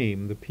and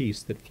fame the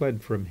peace that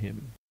fled from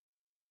him.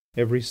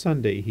 Every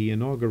Sunday he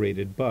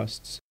inaugurated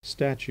busts,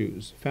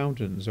 statues,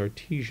 fountains,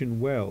 artesian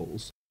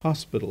wells,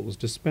 hospitals,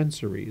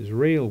 dispensaries,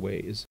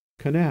 railways,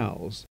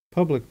 canals,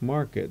 public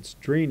markets,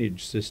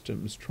 drainage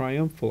systems,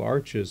 triumphal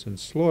arches and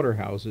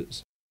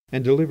slaughterhouses,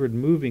 and delivered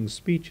moving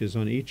speeches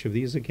on each of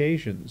these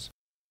occasions.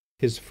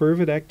 His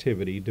fervid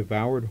activity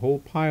devoured whole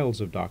piles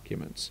of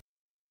documents.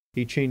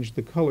 He changed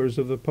the colours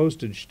of the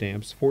postage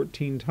stamps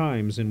 14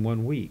 times in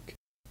 1 week.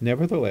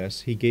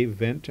 Nevertheless, he gave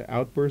vent to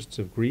outbursts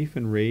of grief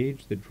and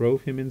rage that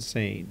drove him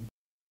insane.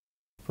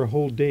 For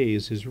whole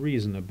days his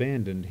reason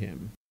abandoned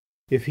him.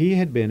 If he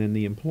had been in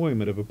the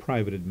employment of a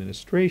private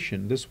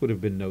administration, this would have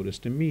been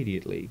noticed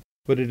immediately,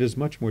 but it is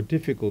much more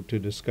difficult to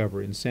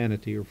discover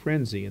insanity or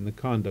frenzy in the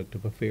conduct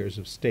of affairs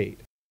of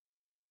state.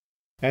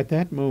 At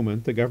that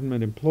moment the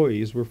government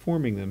employees were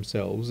forming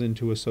themselves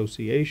into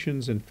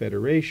associations and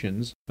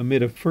federations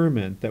amid a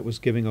ferment that was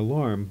giving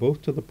alarm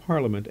both to the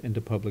Parliament and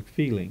to public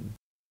feeling.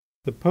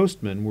 The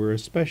postmen were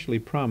especially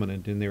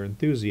prominent in their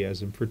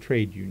enthusiasm for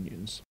trade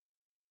unions.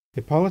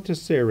 Hippolyte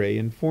Cérès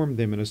informed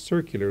them in a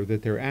circular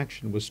that their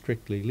action was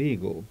strictly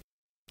legal.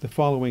 The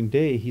following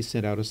day he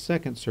sent out a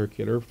second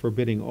circular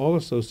forbidding all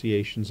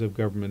associations of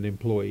government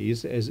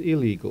employees as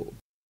illegal.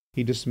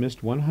 He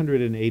dismissed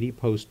 180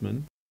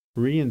 postmen,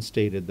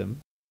 reinstated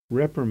them,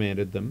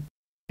 reprimanded them,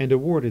 and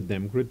awarded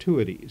them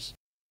gratuities.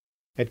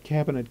 At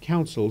cabinet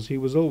councils he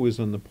was always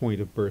on the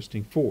point of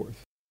bursting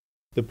forth.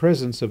 The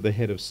presence of the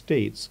head of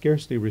state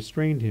scarcely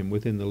restrained him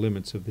within the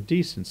limits of the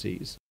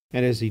decencies,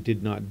 and as he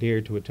did not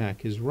dare to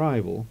attack his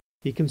rival,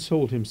 he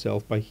consoled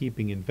himself by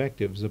heaping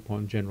invectives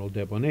upon General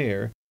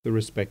Débonnaire, the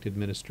respected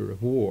Minister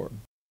of War.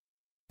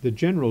 The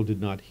general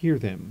did not hear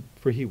them,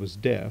 for he was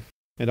deaf,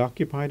 and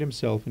occupied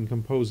himself in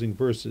composing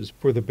verses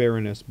for the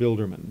Baroness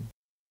Bildermann.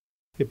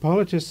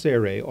 Hippolyte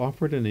Cérès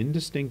offered an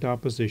indistinct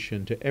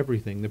opposition to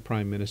everything the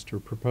Prime Minister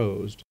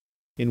proposed.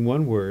 In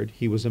one word,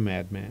 he was a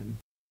madman.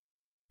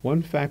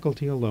 One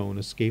faculty alone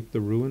escaped the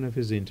ruin of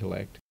his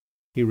intellect.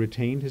 He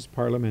retained his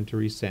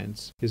parliamentary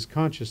sense, his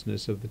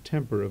consciousness of the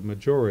temper of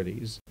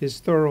majorities, his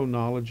thorough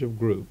knowledge of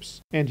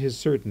groups, and his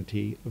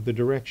certainty of the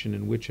direction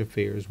in which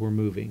affairs were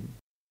moving.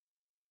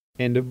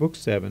 End of Book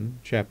 7,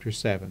 Chapter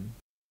 7.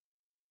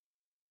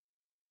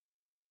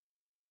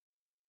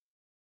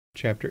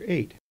 Chapter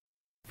 8.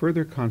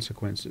 Further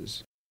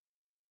consequences.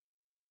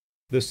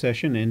 The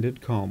session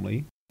ended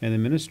calmly, and the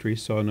ministry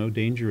saw no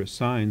dangerous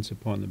signs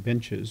upon the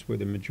benches where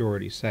the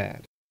majority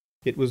sat.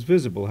 It was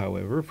visible,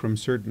 however, from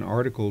certain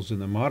articles in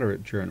the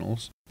moderate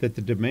journals that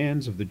the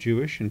demands of the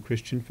Jewish and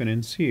Christian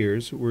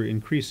financiers were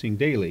increasing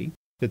daily,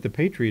 that the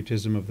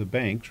patriotism of the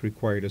banks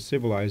required a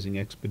civilizing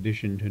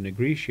expedition to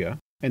Nigritia,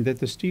 and that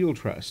the steel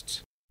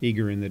trusts,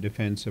 eager in the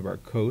defence of our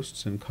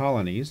coasts and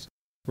colonies,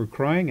 were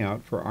crying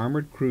out for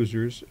armoured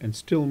cruisers and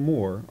still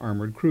more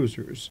armoured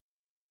cruisers.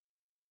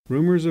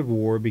 Rumours of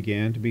war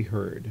began to be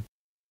heard.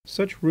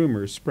 Such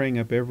rumours sprang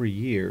up every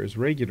year as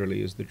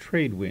regularly as the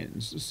trade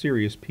winds.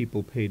 Serious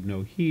people paid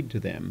no heed to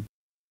them,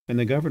 and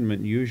the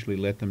government usually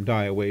let them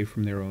die away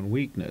from their own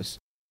weakness,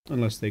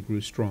 unless they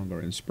grew stronger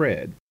and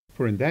spread,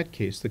 for in that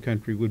case the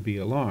country would be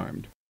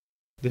alarmed.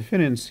 The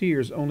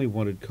financiers only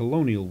wanted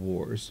colonial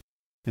wars,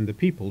 and the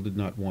people did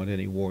not want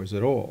any wars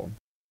at all.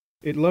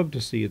 It loved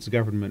to see its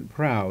government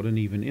proud and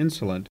even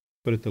insolent,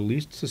 but at the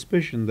least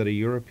suspicion that a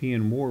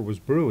European war was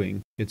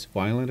brewing, its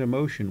violent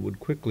emotion would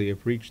quickly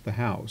have reached the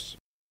House.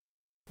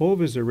 Paul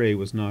Visire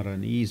was not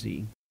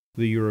uneasy.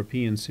 The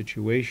European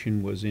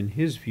situation was in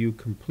his view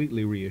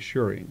completely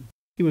reassuring.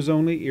 He was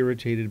only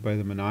irritated by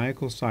the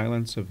maniacal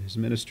silence of his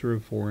Minister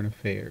of Foreign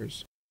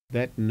Affairs.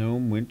 That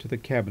gnome went to the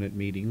cabinet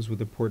meetings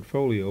with a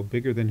portfolio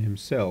bigger than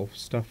himself,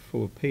 stuffed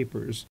full of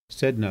papers,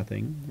 said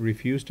nothing,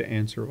 refused to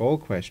answer all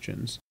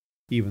questions,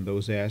 even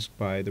those asked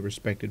by the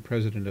respected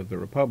President of the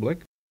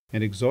Republic,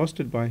 and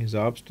exhausted by his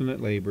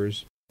obstinate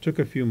labours, took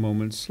a few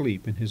moments'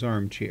 sleep in his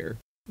armchair,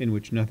 in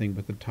which nothing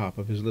but the top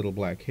of his little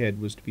black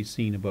head was to be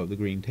seen above the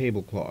green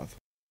tablecloth.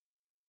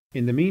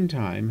 In the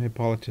meantime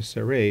Hippolyte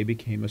Cérès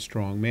became a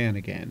strong man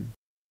again.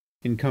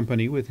 In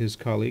company with his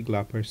colleague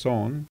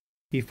Lapersonne,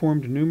 He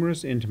formed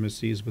numerous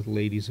intimacies with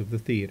ladies of the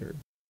theatre.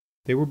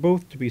 They were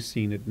both to be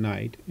seen at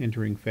night,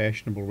 entering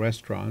fashionable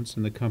restaurants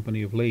in the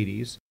company of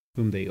ladies,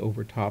 whom they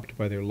overtopped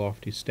by their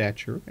lofty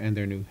stature and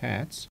their new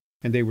hats,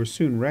 and they were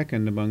soon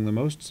reckoned among the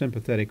most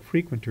sympathetic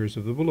frequenters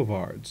of the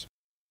boulevards.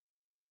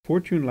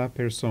 Fortuné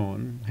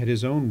Lapersonne had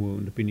his own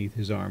wound beneath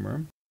his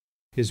armour.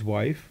 His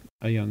wife,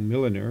 a young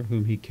milliner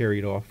whom he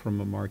carried off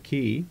from a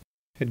marquis,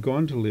 had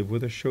gone to live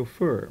with a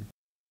chauffeur.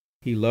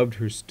 He loved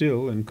her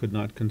still and could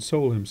not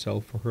console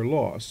himself for her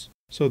loss,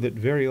 so that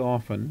very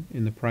often,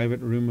 in the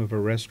private room of a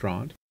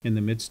restaurant, in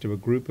the midst of a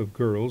group of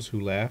girls who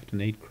laughed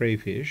and ate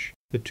crayfish,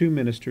 the two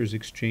ministers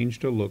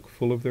exchanged a look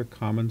full of their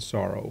common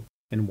sorrow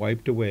and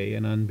wiped away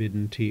an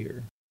unbidden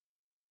tear.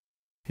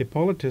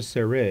 Hippolyte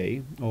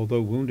Cérès,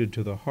 although wounded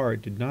to the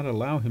heart, did not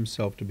allow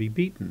himself to be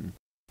beaten.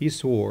 He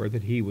swore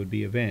that he would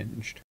be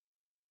avenged.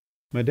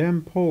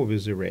 Madame Paul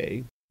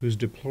Visire, whose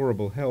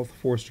deplorable health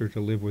forced her to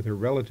live with her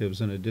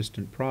relatives in a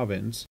distant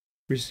province,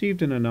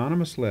 received an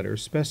anonymous letter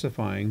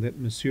specifying that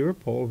Monsieur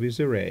Paul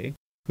Visire,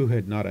 who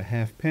had not a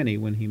halfpenny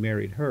when he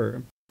married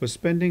her, was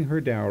spending her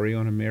dowry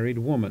on a married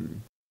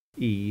woman,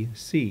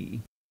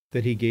 E.C.,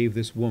 that he gave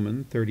this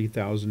woman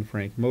 30,000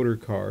 franc motor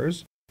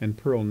cars and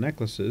pearl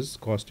necklaces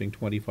costing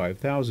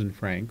 25,000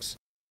 francs,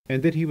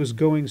 and that he was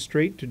going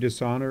straight to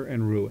dishonour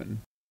and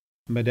ruin.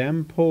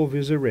 Madame Paul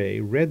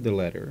Visire read the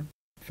letter,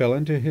 fell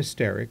into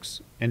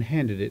hysterics, and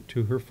handed it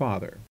to her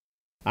father.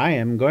 "I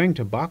am going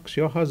to box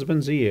your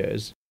husband's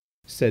ears,"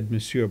 said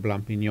Monsieur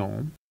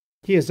Blampignon.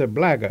 "He is a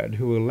blackguard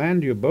who will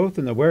land you both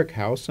in the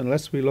workhouse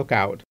unless we look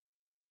out.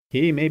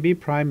 He may be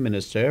Prime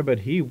Minister, but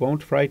he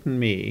won't frighten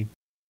me."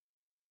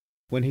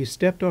 When he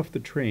stepped off the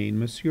train,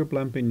 Monsieur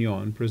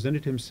Blampignon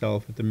presented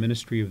himself at the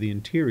Ministry of the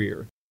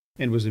Interior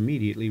and was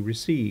immediately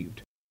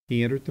received.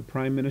 He entered the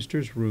Prime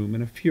Minister's room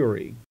in a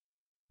fury.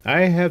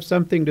 "I have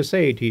something to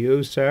say to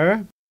you,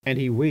 sir," and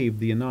he waved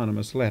the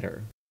anonymous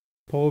letter.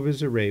 Paul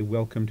Visire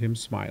welcomed him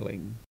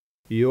smiling.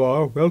 "You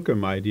are welcome,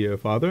 my dear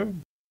father.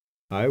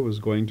 I was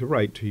going to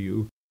write to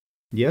you.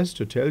 Yes,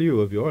 to tell you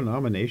of your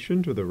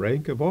nomination to the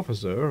rank of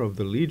officer of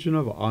the Legion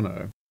of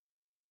Honour.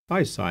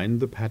 I signed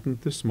the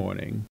patent this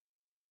morning."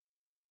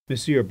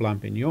 Monsieur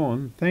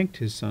Blampignon thanked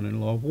his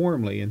son-in-law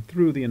warmly and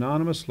threw the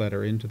anonymous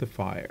letter into the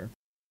fire.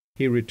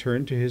 He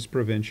returned to his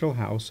provincial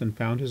house and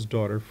found his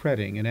daughter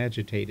fretting and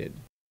agitated.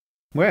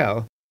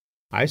 "Well,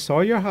 I saw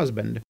your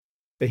husband.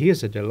 He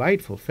is a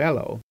delightful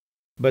fellow,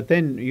 but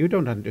then you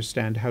don't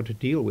understand how to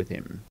deal with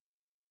him."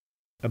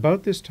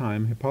 About this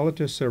time Hippolyte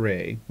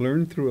Cérès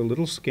learned through a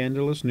little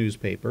scandalous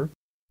newspaper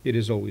 (it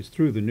is always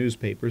through the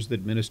newspapers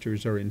that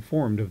ministers are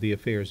informed of the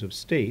affairs of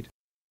state)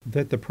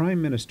 that the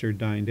Prime Minister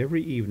dined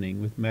every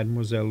evening with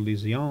Mademoiselle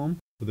Lysiane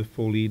of the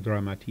Folies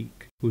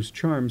Dramatiques, whose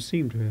charms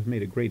seemed to have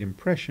made a great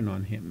impression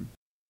on him.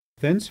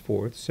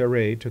 Thenceforth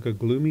Cérès took a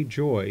gloomy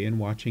joy in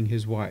watching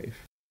his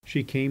wife.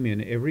 She came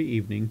in every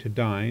evening to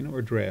dine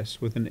or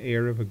dress with an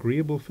air of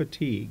agreeable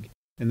fatigue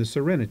and the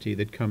serenity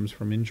that comes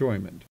from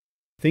enjoyment.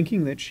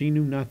 Thinking that she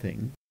knew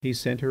nothing, he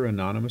sent her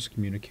anonymous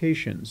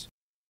communications.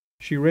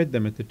 She read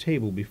them at the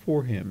table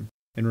before him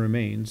and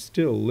remained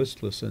still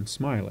listless and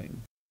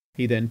smiling.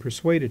 He then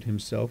persuaded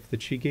himself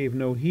that she gave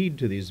no heed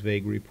to these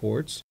vague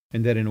reports,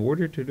 and that in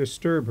order to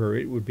disturb her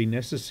it would be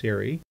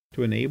necessary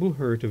to enable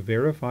her to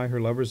verify her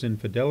lover's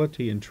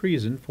infidelity and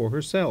treason for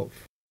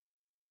herself.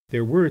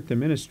 There were at the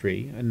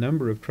Ministry a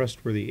number of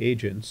trustworthy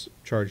agents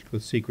charged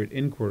with secret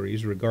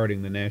inquiries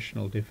regarding the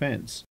national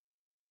defence.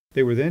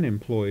 They were then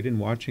employed in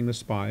watching the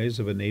spies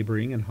of a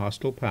neighbouring and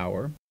hostile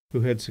power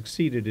who had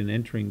succeeded in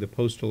entering the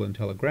postal and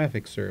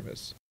telegraphic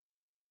service.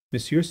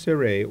 Monsieur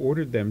Cérès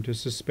ordered them to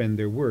suspend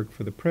their work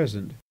for the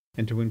present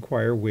and to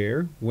inquire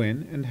where,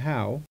 when, and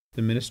how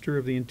the Minister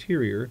of the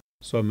Interior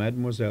saw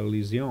Mademoiselle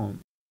Lysiane.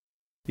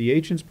 The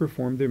agents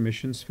performed their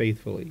missions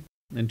faithfully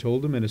and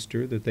told the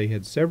Minister that they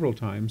had several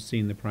times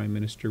seen the Prime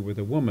Minister with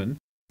a woman,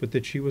 but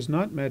that she was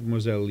not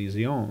Mademoiselle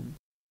Lysiane.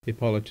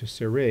 Hippolyte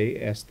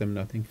Cérès asked them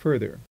nothing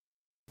further.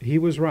 He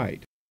was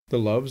right. The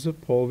loves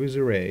of Paul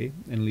Visire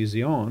and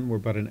Lysiane were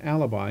but an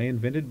alibi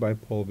invented by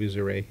Paul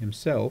Visire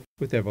himself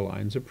with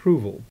Eveline's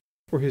approval,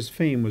 for his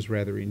fame was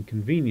rather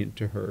inconvenient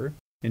to her,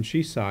 and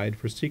she sighed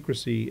for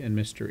secrecy and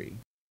mystery.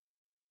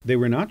 They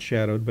were not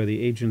shadowed by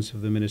the agents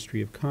of the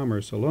Ministry of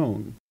Commerce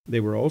alone. They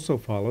were also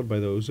followed by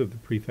those of the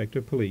Prefect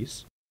of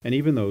Police, and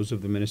even those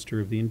of the Minister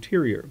of the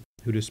Interior,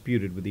 who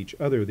disputed with each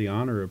other the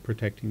honour of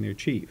protecting their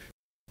chief.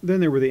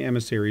 Then there were the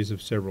emissaries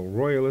of several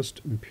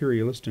royalist,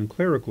 imperialist, and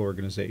clerical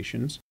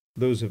organizations,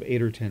 those of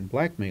 8 or 10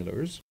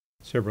 blackmailers,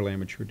 several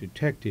amateur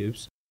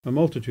detectives, a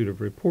multitude of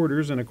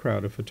reporters, and a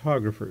crowd of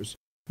photographers,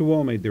 who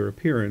all made their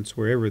appearance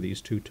wherever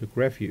these two took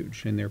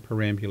refuge in their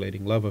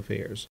perambulating love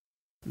affairs,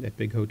 at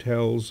big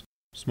hotels,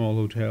 small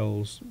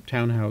hotels,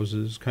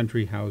 town-houses,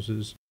 country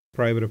houses,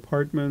 private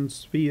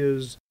apartments,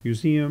 villas,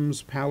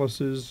 museums,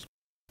 palaces,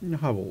 and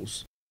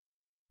hovels.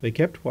 They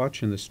kept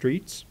watch in the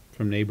streets,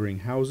 from neighbouring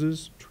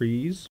houses,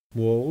 trees,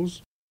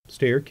 walls,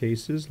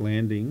 staircases,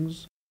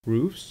 landings,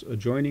 roofs,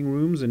 adjoining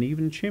rooms, and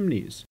even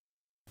chimneys.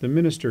 The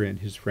Minister and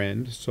his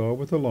friend saw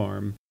with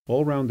alarm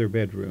All round their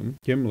bedroom,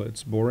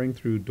 gimlets boring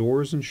through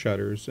doors and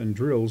shutters, and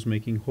drills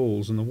making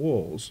holes in the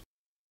walls.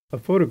 A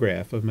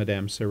photograph of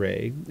Madame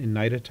Cérès, in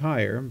night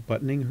attire,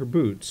 buttoning her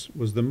boots,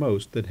 was the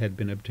most that had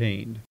been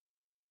obtained.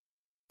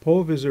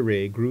 Paul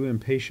Visire grew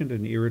impatient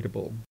and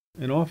irritable,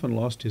 and often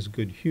lost his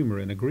good humour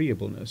and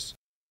agreeableness.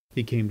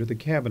 He came to the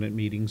cabinet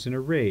meetings in a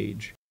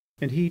rage,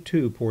 and he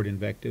too poured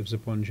invectives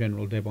upon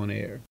General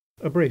Débonnaire,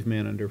 a brave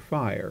man under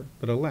fire,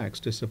 but a lax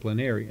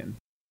disciplinarian,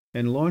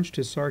 and launched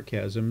his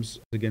sarcasms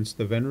against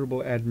the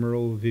venerable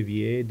Admiral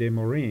Vivier de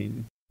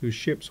Morane, whose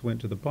ships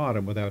went to the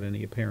bottom without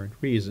any apparent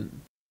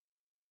reason.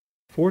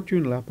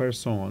 Fortuné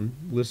Lapersonne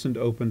listened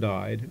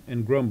open-eyed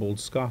and grumbled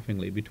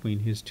scoffingly between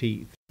his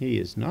teeth. He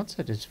is not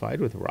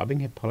satisfied with robbing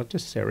Hippolyte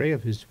Cérès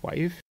of his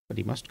wife, but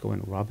he must go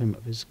and rob him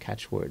of his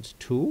catchwords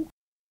too.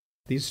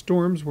 These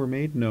storms were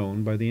made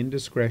known by the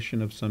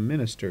indiscretion of some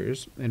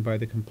ministers and by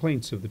the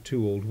complaints of the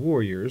two old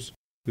warriors,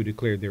 who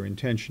declared their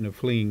intention of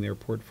flinging their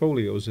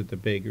portfolios at the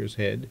beggar's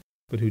head,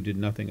 but who did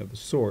nothing of the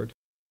sort.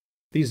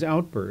 These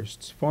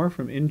outbursts, far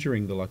from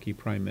injuring the lucky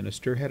Prime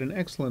Minister, had an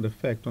excellent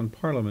effect on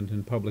Parliament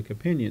and public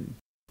opinion,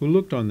 who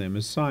looked on them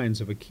as signs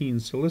of a keen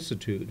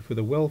solicitude for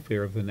the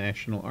welfare of the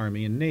national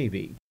army and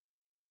navy.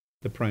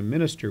 The Prime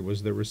Minister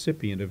was the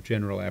recipient of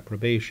general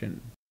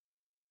approbation.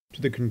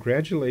 To the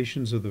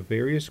congratulations of the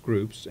various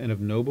groups and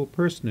of noble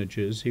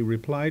personages he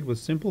replied with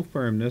simple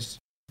firmness,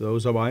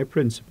 "Those are my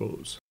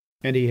principles,"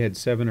 and he had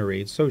 7 or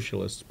 8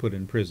 socialists put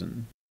in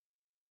prison.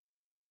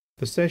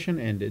 The session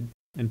ended,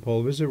 and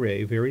Paul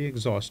Visire, very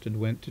exhausted,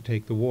 went to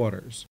take the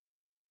waters.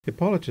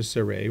 Hippolyte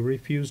Cérès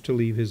refused to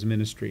leave his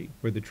ministry,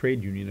 where the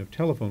trade union of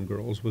telephone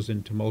girls was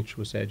in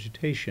tumultuous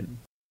agitation.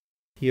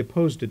 He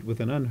opposed it with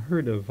an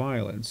unheard-of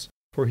violence,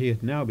 for he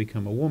had now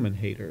become a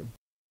woman-hater.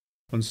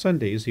 On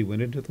Sundays he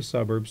went into the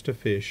suburbs to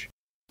fish,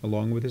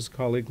 along with his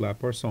colleague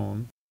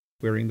Lapersonne,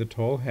 wearing the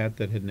tall hat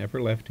that had never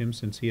left him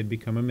since he had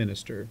become a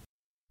minister,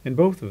 and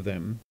both of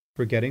them,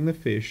 forgetting the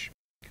fish,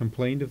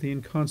 complained of the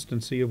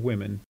inconstancy of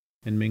women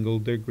and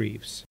mingled their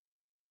griefs.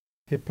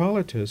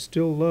 Hippolyte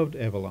still loved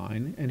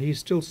Eveline, and he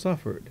still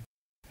suffered.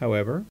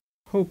 However,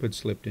 hope had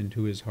slipped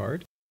into his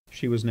heart.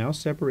 She was now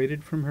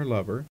separated from her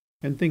lover,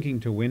 and thinking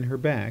to win her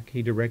back,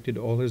 he directed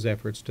all his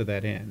efforts to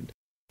that end.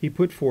 He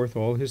put forth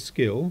all his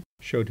skill,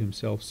 showed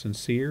himself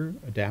sincere,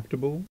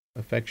 adaptable,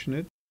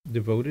 affectionate,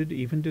 devoted,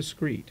 even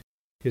discreet.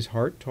 His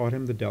heart taught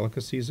him the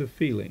delicacies of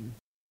feeling.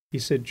 He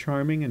said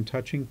charming and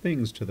touching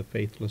things to the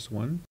faithless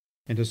one,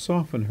 and to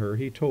soften her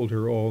he told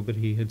her all that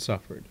he had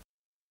suffered.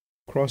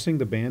 Crossing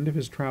the band of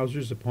his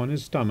trousers upon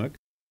his stomach,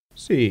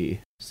 "See,"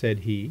 said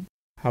he,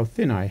 "how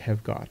thin I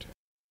have got."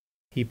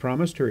 He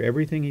promised her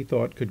everything he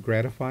thought could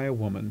gratify a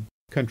woman: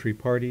 country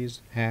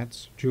parties,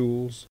 hats,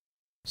 jewels.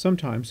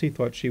 Sometimes he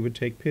thought she would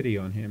take pity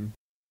on him.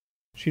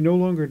 She no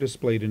longer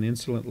displayed an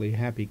insolently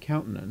happy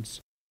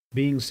countenance.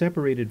 Being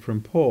separated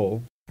from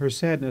Paul, her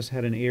sadness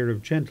had an air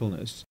of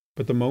gentleness,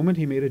 but the moment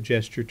he made a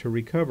gesture to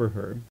recover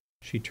her,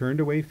 she turned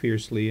away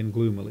fiercely and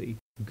gloomily,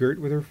 girt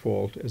with her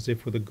fault as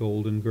if with a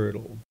golden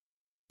girdle.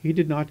 He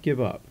did not give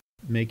up,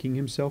 making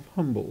himself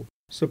humble,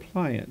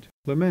 suppliant,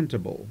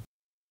 lamentable.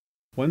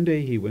 One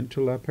day he went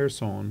to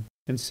Lapersonne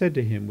and said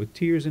to him with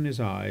tears in his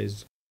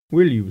eyes,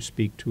 "Will you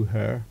speak to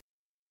her?"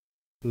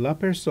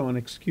 Lapersonne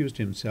excused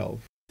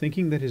himself,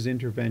 thinking that his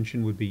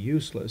intervention would be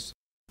useless,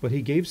 but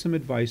he gave some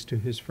advice to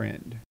his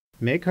friend.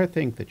 "Make her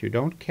think that you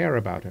don't care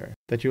about her,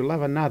 that you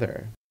love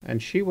another,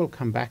 and she will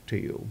come back to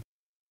you."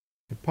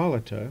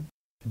 Hippolyte,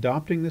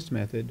 adopting this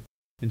method,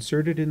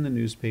 inserted in the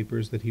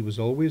newspapers that he was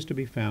always to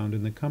be found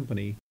in the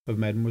company of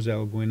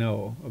Mademoiselle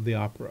Guénaud of the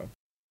Opera.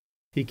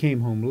 He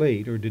came home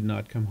late or did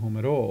not come home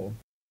at all,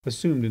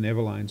 assumed in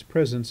Eveline's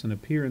presence an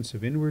appearance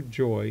of inward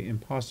joy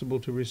impossible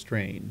to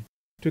restrain,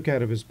 took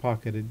out of his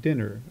pocket at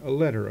dinner a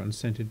letter on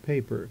scented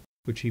paper,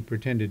 which he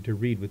pretended to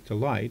read with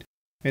delight,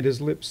 and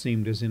his lips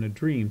seemed as in a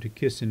dream to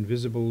kiss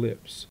invisible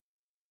lips.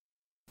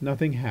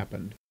 Nothing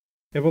happened.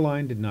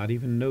 Eveline did not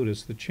even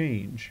notice the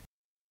change.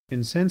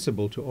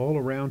 Insensible to all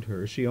around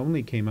her, she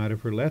only came out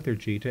of her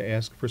lethargy to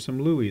ask for some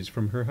louis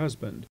from her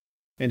husband,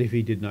 and if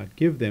he did not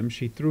give them,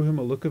 she threw him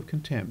a look of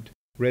contempt,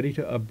 ready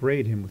to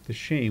upbraid him with the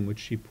shame which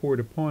she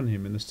poured upon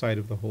him in the sight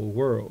of the whole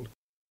world.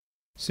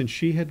 Since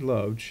she had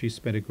loved, she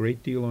spent a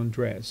great deal on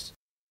dress.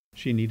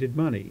 She needed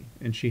money,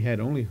 and she had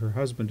only her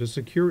husband to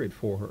secure it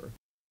for her.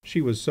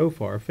 She was so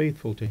far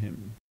faithful to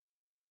him.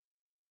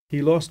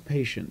 He lost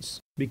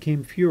patience,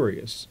 became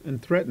furious, and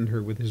threatened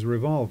her with his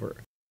revolver.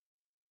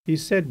 He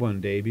said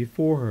one day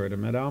before her to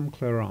Madame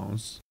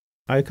Clarence,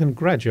 "I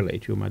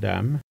congratulate you,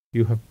 madame.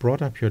 You have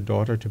brought up your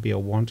daughter to be a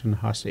wanton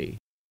hussy."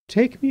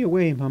 "Take me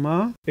away,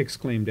 mamma,"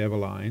 exclaimed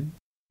Eveline.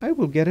 "I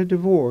will get a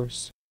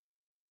divorce."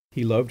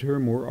 He loved her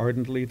more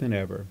ardently than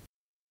ever.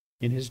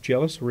 In his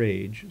jealous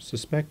rage,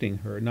 suspecting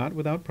her, not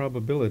without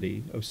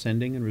probability, of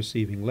sending and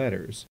receiving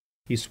letters,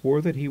 he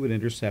swore that he would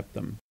intercept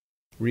them,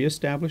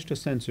 re-established a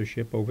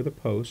censorship over the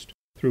post,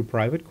 threw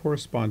private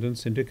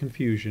correspondence into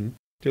confusion,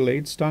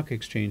 delayed stock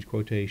exchange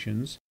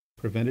quotations,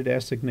 prevented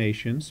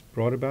assignations,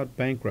 brought about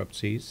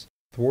bankruptcies,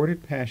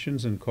 thwarted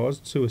passions and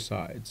caused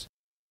suicides.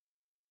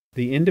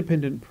 The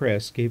independent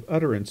press gave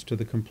utterance to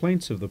the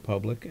complaints of the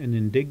public and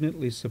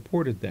indignantly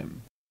supported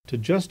them. To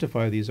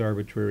justify these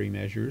arbitrary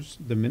measures,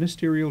 the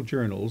ministerial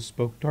journals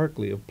spoke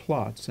darkly of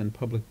plots and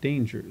public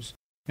dangers,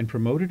 and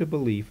promoted a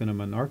belief in a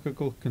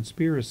monarchical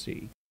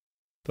conspiracy.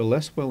 The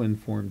less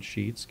well-informed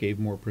sheets gave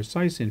more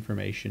precise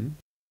information,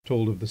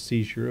 told of the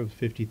seizure of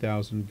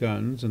 50,000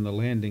 guns and the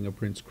landing of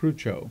Prince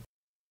Crucho.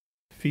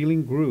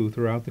 Feeling grew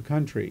throughout the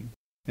country,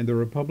 and the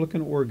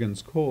Republican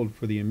organs called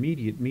for the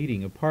immediate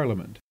meeting of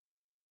Parliament.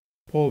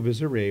 Paul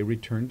Visire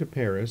returned to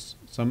Paris,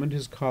 summoned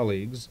his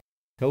colleagues,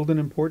 held an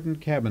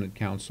important cabinet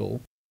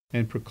council,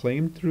 and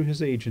proclaimed through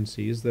his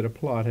agencies that a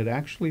plot had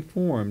actually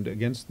formed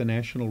against the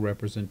national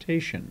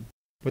representation,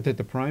 but that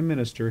the Prime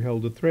Minister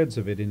held the threads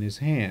of it in his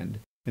hand,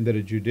 and that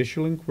a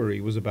judicial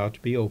inquiry was about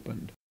to be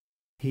opened.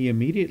 He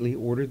immediately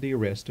ordered the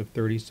arrest of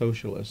 30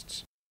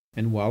 socialists,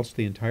 and whilst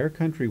the entire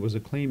country was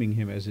acclaiming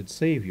him as its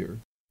saviour,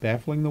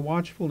 baffling the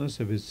watchfulness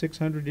of his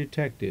 600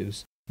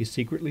 detectives, he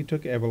secretly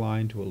took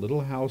Eveline to a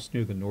little house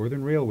near the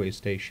Northern Railway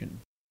station,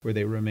 where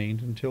they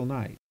remained until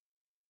night.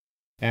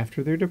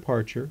 After their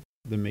departure,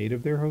 the maid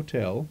of their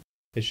hotel,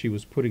 as she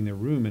was putting their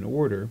room in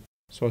order,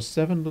 saw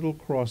 7 little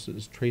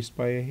crosses traced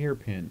by a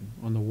hairpin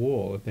on the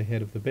wall at the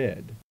head of the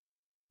bed.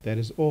 That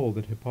is all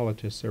that Hippolyte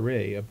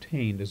Cérès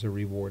obtained as a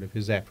reward of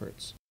his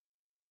efforts.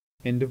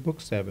 End of Book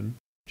 7,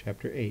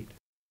 Chapter 8.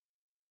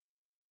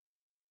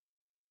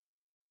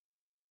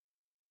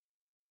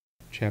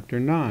 Chapter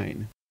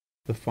 9.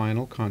 The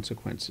Final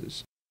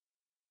Consequences.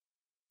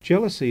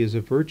 Jealousy is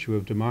a virtue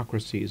of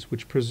democracies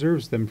which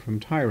preserves them from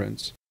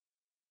tyrants.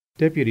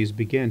 Deputies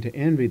began to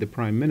envy the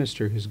Prime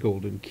Minister his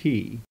golden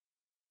key.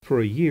 For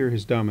a year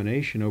his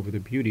domination over the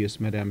beauteous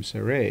Madame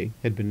Cérès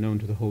had been known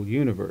to the whole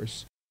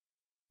universe.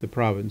 The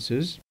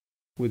provinces,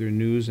 whither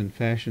news and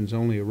fashions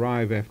only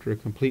arrive after a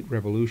complete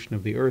revolution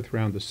of the earth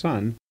round the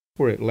sun,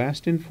 were at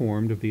last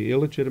informed of the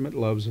illegitimate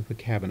loves of the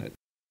cabinet.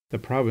 The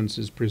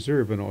provinces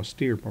preserve an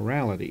austere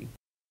morality.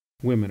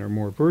 Women are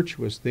more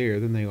virtuous there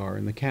than they are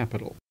in the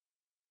capital.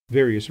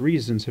 Various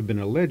reasons have been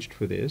alleged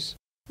for this: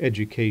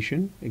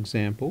 education,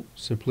 example,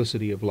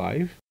 simplicity of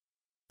life.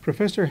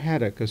 Professor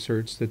Haddock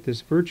asserts that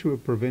this virtue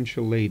of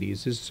provincial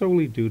ladies is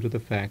solely due to the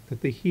fact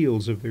that the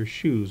heels of their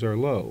shoes are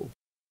low.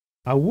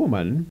 "A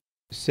woman,"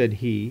 said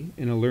he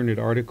in a learned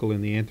article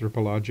in the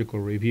Anthropological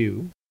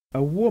Review,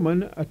 "a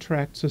woman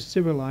attracts a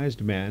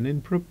civilized man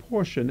in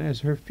proportion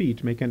as her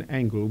feet make an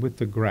angle with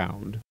the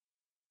ground.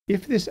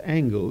 If this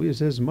angle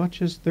is as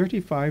much as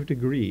 35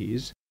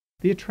 degrees,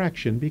 the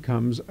attraction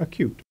becomes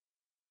acute,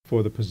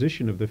 for the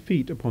position of the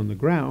feet upon the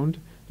ground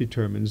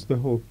determines the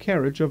whole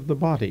carriage of the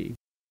body,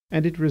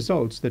 and it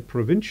results that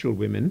provincial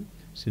women,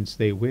 since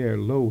they wear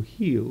low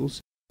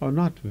heels, are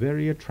not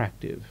very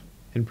attractive,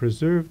 and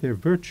preserve their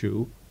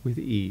virtue with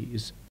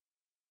ease."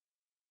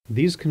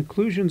 These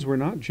conclusions were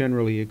not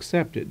generally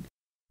accepted.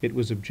 It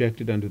was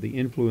objected under the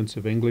influence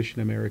of English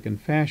and American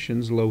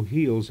fashions low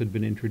heels had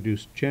been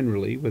introduced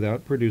generally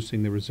without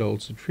producing the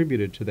results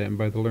attributed to them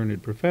by the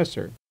learned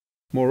professor.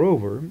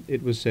 Moreover,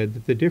 it was said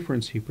that the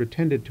difference he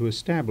pretended to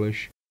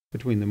establish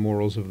between the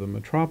morals of the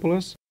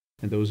metropolis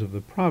and those of the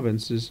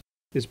provinces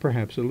is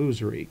perhaps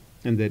illusory,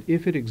 and that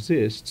if it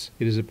exists,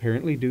 it is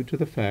apparently due to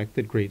the fact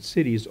that great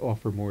cities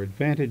offer more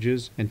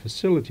advantages and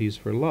facilities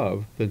for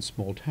love than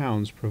small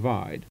towns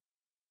provide.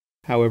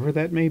 However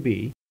that may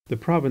be, the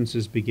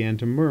provinces began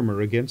to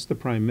murmur against the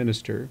Prime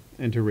Minister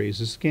and to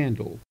raise a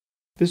scandal.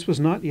 This was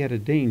not yet a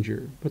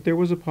danger, but there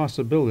was a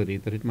possibility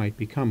that it might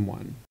become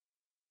one.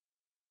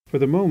 For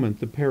the moment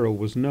the peril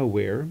was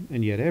nowhere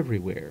and yet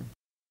everywhere.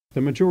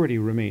 The majority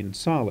remained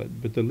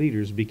solid, but the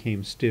leaders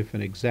became stiff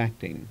and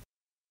exacting.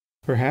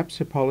 Perhaps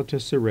Hippolyte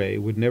Cérès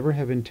would never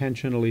have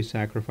intentionally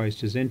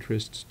sacrificed his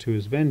interests to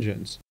his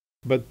vengeance,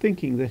 but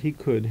thinking that he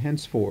could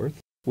henceforth,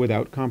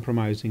 without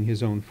compromising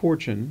his own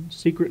fortune,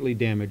 secretly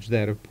damage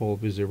that of Paul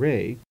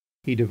Visire,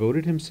 he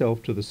devoted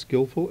himself to the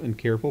skilful and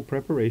careful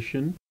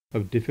preparation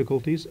of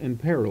difficulties and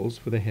perils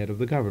for the head of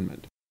the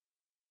government.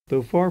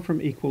 Though far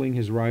from equalling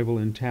his rival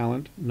in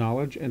talent,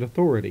 knowledge, and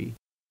authority,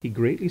 he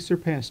greatly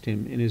surpassed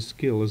him in his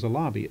skill as a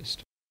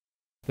lobbyist.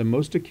 The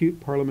most acute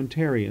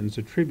parliamentarians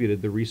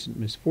attributed the recent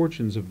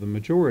misfortunes of the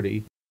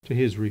majority to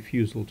his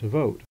refusal to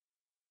vote.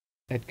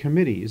 At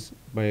committees,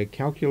 by a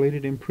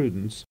calculated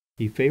imprudence,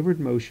 he favoured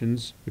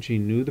motions which he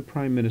knew the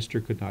Prime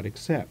Minister could not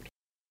accept.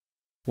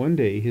 One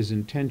day his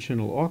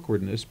intentional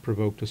awkwardness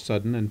provoked a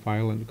sudden and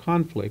violent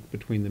conflict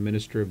between the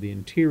Minister of the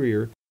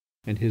Interior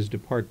and his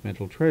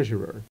departmental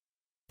treasurer.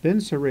 Then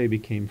Cérès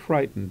became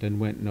frightened and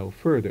went no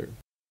further.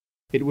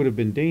 It would have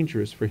been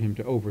dangerous for him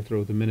to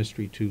overthrow the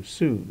ministry too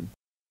soon.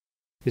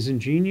 His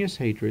ingenious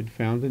hatred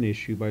found an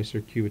issue by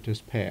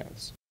circuitous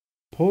paths.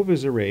 Paul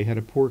Visire had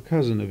a poor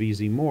cousin of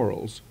easy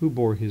morals, who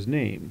bore his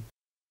name.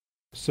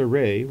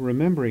 Cérès,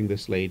 remembering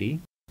this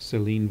lady,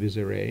 Céline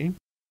Visire,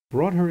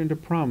 brought her into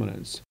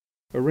prominence,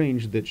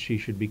 arranged that she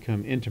should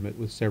become intimate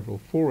with several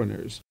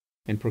foreigners,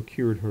 and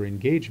procured her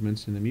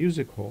engagements in the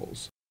music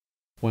halls.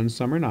 One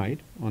summer night,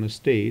 on a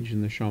stage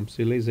in the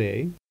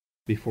Champs-Élysées,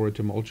 before a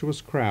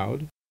tumultuous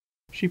crowd,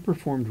 She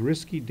performed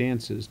risky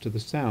dances to the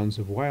sounds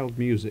of wild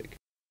music,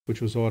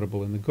 which was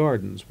audible in the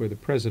gardens where the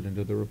President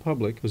of the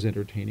Republic was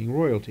entertaining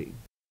royalty.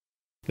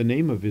 The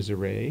name of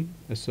Visire,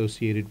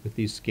 associated with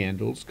these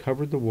scandals,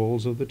 covered the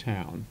walls of the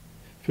town,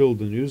 filled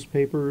the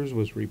newspapers,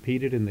 was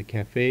repeated in the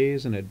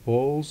cafés and at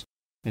balls,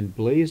 and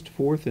blazed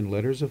forth in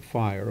letters of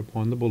fire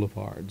upon the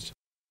boulevards.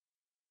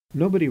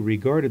 Nobody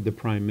regarded the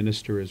Prime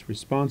Minister as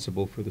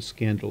responsible for the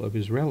scandal of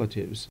his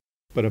relatives,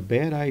 but a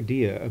bad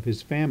idea of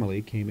his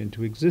family came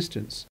into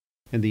existence,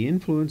 and the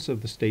influence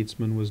of the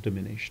statesman was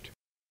diminished.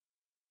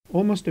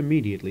 Almost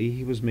immediately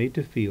he was made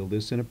to feel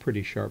this in a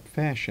pretty sharp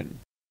fashion.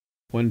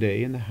 One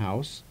day in the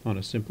House, on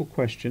a simple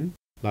question,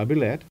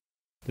 Labilette,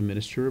 the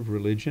Minister of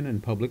Religion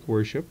and Public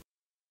Worship,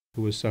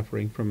 who was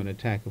suffering from an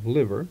attack of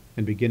liver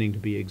and beginning to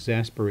be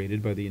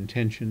exasperated by the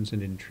intentions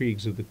and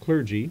intrigues of the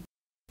clergy,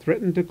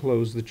 threatened to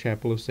close the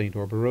chapel of St.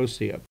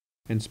 Orberosia,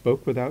 and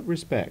spoke without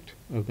respect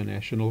of the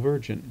National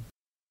Virgin.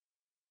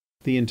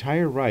 The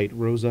entire right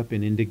rose up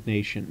in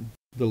indignation.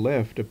 The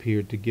left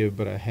appeared to give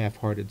but a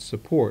half-hearted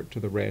support to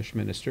the rash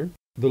minister.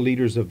 The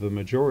leaders of the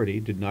majority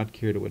did not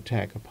care to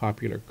attack a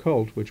popular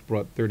cult which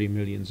brought 30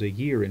 millions a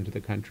year into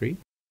the country.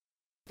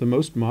 The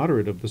most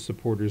moderate of the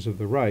supporters of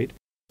the right,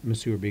 M.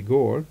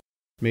 Bigourd,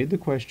 made the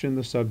question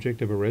the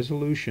subject of a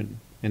resolution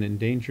and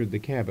endangered the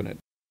cabinet.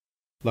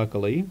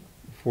 Luckily,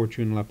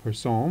 Fortuné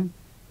Lapersonne,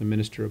 the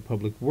Minister of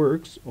Public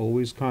Works,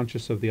 always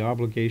conscious of the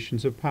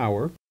obligations of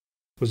power,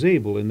 was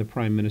able in the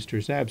Prime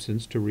Minister's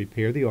absence to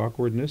repair the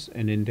awkwardness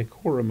and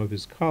indecorum of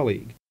his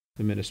colleague,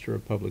 the Minister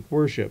of Public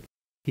Worship.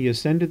 He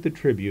ascended the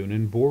tribune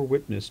and bore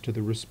witness to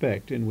the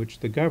respect in which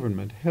the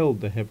government held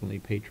the heavenly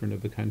patron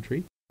of the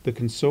country, the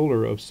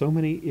consoler of so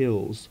many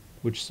ills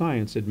which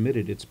science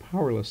admitted its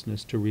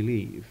powerlessness to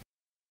relieve.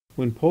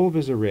 When Paul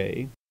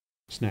Visire,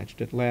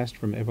 snatched at last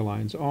from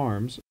Eveline's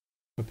arms,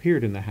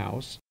 appeared in the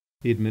House,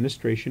 the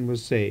administration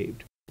was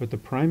saved, but the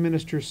Prime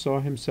Minister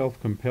saw himself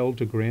compelled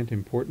to grant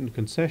important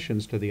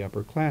concessions to the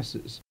upper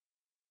classes.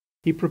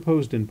 He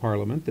proposed in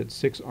Parliament that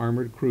 6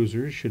 armoured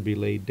cruisers should be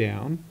laid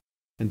down,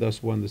 and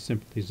thus won the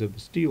sympathies of the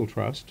Steel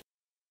Trust.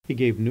 He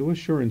gave new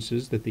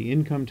assurances that the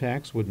income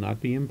tax would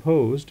not be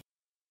imposed,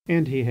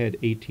 and he had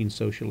 18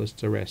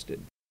 socialists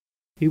arrested.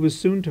 He was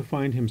soon to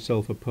find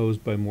himself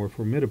opposed by more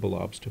formidable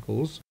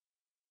obstacles.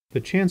 The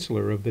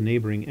Chancellor of the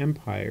neighbouring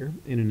empire,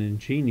 in an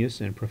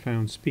ingenious and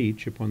profound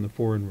speech upon the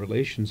foreign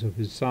relations of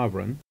his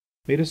sovereign,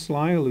 made a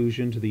sly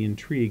allusion to the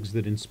intrigues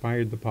that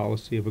inspired the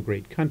policy of a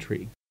great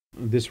country.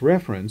 This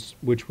reference,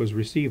 which was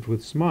received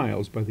with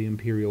smiles by the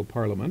imperial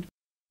parliament,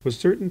 was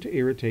certain to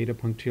irritate a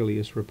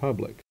punctilious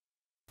republic.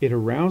 It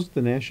aroused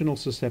the national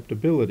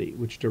susceptibility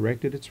which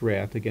directed its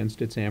wrath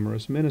against its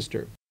amorous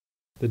minister.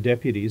 The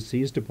deputies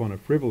seized upon a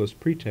frivolous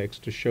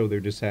pretext to show their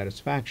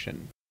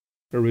dissatisfaction.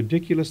 A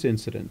ridiculous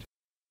incident,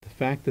 the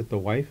fact that the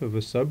wife of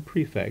a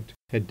sub-prefect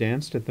had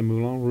danced at the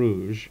Moulin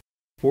Rouge,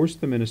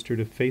 forced the minister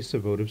to face a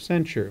vote of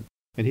censure,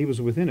 and he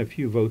was within a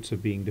few votes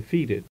of being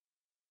defeated.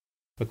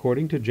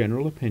 According to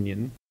general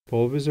opinion,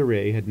 Paul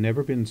Visire had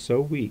never been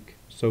so weak,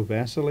 so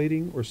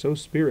vacillating, or so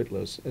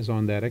spiritless as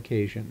on that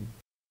occasion.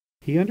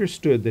 He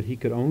understood that he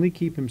could only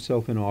keep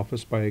himself in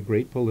office by a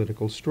great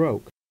political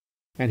stroke,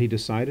 and he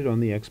decided on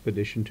the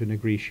expedition to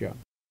Nigritia.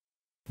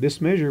 This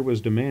measure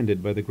was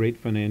demanded by the great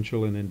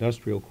financial and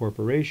industrial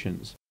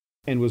corporations,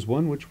 and was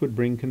one which would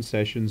bring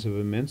concessions of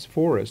immense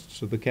forests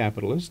to the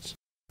capitalists,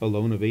 a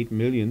loan of 8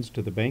 millions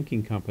to the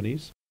banking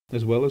companies,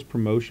 as well as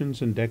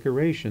promotions and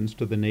decorations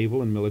to the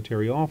naval and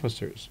military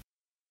officers.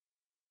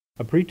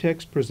 A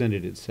pretext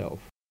presented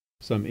itself.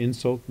 Some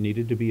insult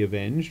needed to be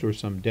avenged or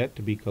some debt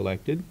to be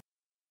collected.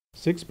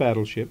 6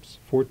 battleships,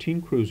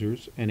 14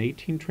 cruisers, and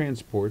 18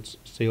 transports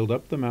sailed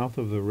up the mouth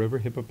of the river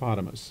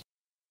Hippopotamus.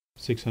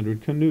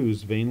 600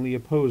 canoes vainly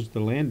opposed the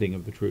landing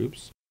of the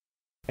troops.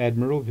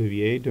 Admiral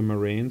Vivier de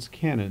Maraine's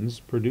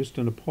cannons produced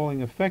an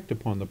appalling effect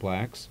upon the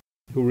blacks,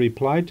 who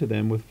replied to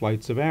them with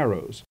flights of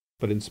arrows,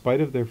 but in spite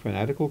of their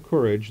fanatical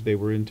courage they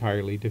were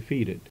entirely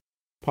defeated.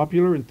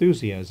 Popular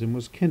enthusiasm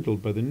was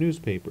kindled by the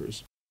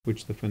newspapers,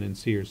 which the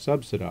financiers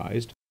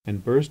subsidized,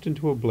 and burst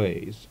into a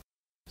blaze.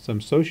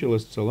 Some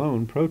socialists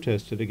alone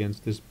protested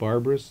against this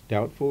barbarous,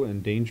 doubtful,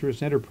 and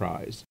dangerous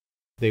enterprise.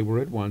 They were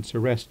at once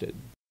arrested.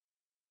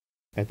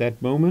 At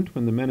that moment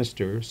when the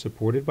minister,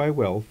 supported by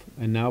wealth,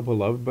 and now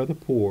beloved by the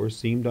poor,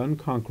 seemed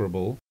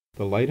unconquerable,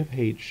 the light of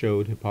hate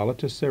showed Hippolyte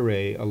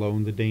Cérès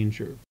alone the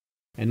danger,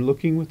 and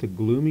looking with a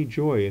gloomy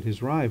joy at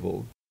his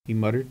rival, he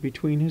muttered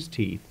between his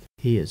teeth,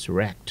 "He is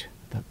wrecked,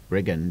 the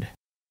brigand."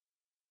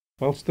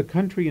 Whilst the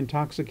country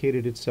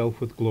intoxicated itself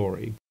with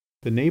glory,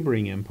 the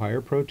neighbouring empire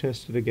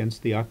protested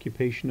against the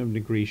occupation of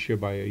Nigritia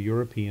by a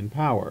European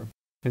power,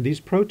 and these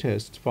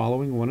protests,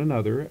 following one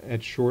another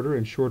at shorter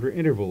and shorter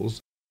intervals,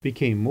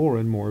 became more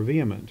and more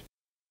vehement.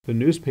 The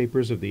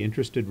newspapers of the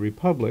interested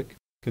republic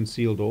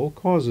concealed all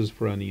causes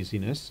for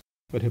uneasiness,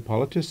 but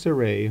Hippolyte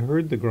Cérès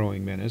heard the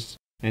growing menace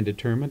and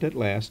determined at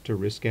last to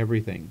risk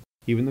everything,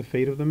 even the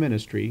fate of the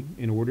ministry,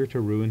 in order to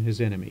ruin his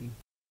enemy.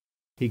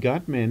 He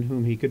got men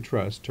whom he could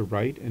trust to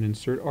write and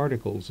insert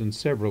articles in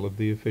several of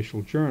the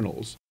official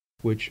journals,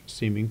 which,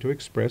 seeming to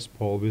express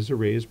Paul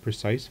Visire's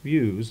precise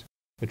views,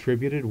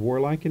 attributed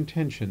warlike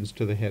intentions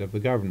to the head of the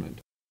government.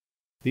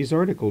 These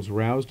articles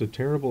roused a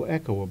terrible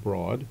echo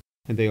abroad,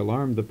 and they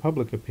alarmed the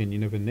public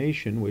opinion of a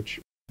nation which,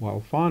 while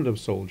fond of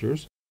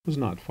soldiers, was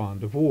not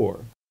fond of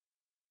war.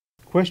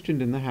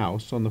 Questioned in the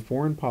House on the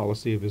foreign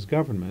policy of his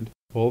government,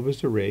 Paul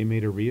Visire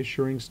made a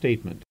reassuring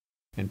statement,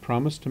 and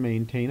promised to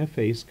maintain a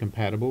face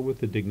compatible with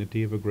the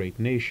dignity of a great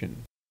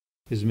nation.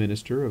 His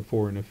Minister of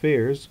Foreign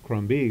Affairs,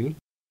 Crombile,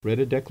 read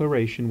a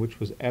declaration which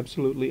was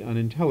absolutely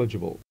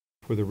unintelligible,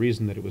 for the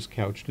reason that it was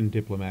couched in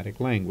diplomatic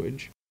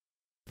language.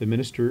 The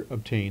minister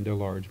obtained a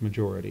large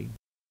majority.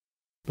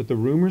 But the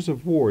rumours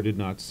of war did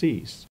not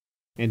cease,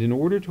 and in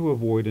order to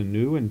avoid a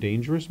new and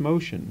dangerous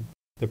motion,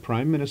 the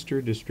Prime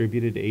Minister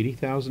distributed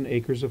 80,000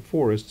 acres of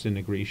forests in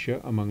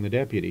Nigritia among the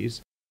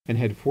deputies, and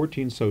had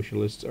 14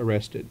 socialists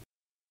arrested.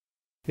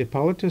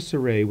 Hippolyte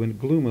Cérès went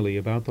gloomily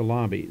about the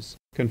lobbies,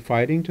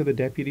 confiding to the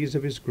deputies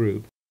of his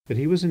group that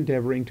he was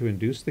endeavouring to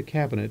induce the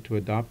cabinet to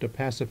adopt a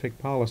pacific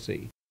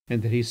policy,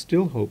 and that he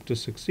still hoped to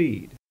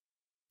succeed.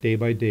 Day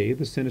by day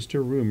the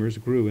sinister rumours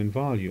grew in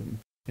volume,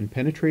 and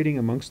penetrating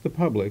amongst the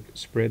public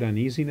spread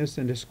uneasiness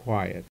and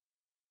disquiet.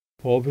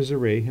 Paul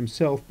Visire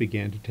himself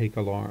began to take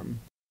alarm.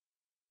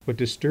 What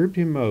disturbed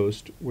him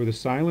most were the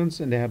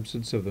silence and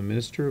absence of the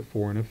Minister of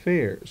Foreign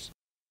Affairs.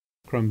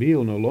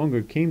 Crombile no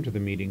longer came to the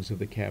meetings of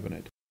the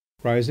cabinet.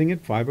 Rising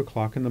at 5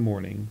 o'clock in the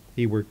morning,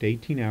 he worked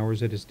 18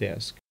 hours at his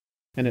desk,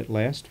 and at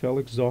last fell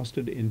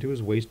exhausted into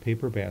his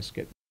waste-paper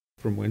basket,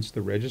 from whence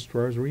the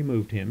registrars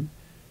removed him,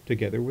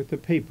 together with the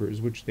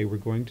papers which they were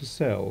going to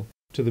sell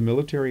to the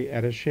military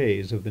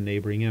attachés of the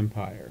neighbouring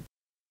empire.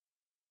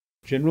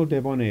 General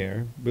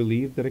Débonnaire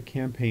believed that a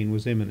campaign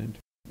was imminent,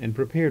 and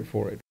prepared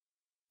for it.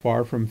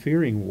 Far from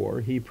fearing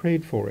war, he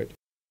prayed for it,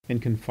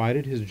 and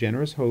confided his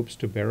generous hopes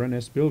to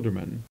Baroness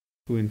Bildermann,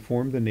 who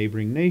informed the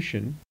neighbouring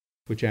nation,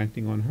 which,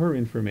 acting on her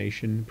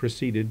information,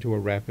 proceeded to a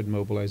rapid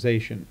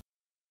mobilization.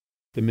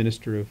 The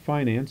Minister of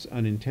Finance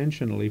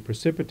unintentionally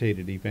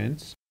precipitated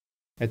events.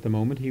 At the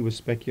moment he was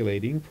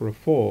speculating for a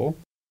fall,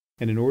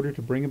 and in order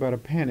to bring about a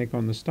panic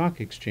on the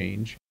stock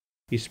exchange,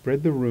 he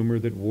spread the rumour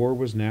that war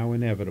was now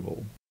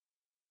inevitable.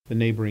 The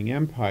neighbouring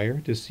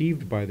empire,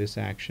 deceived by this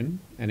action,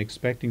 and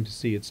expecting to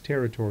see its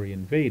territory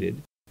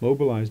invaded,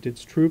 mobilized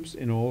its troops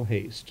in all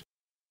haste.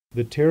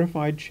 The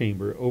terrified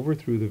Chamber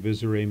overthrew the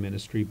Visire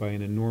ministry by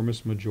an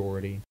enormous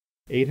majority,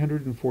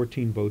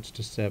 814 votes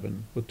to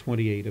 7, with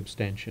 28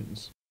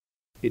 abstentions.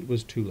 It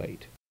was too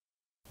late.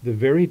 The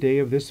very day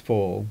of this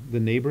fall, the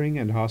neighbouring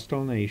and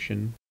hostile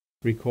nation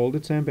recalled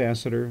its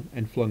ambassador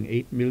and flung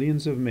 8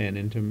 millions of men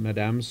into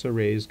Madame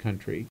Céré's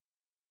country.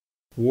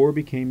 War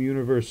became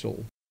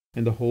universal,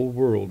 and the whole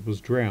world was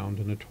drowned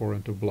in a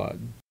torrent of blood.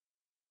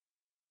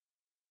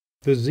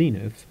 The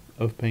zenith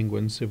of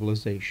Penguin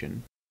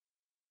civilization.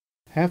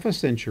 Half a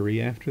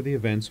century after the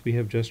events we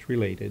have just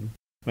related,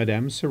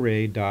 Madame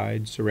Cérès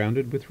died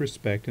surrounded with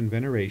respect and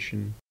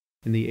veneration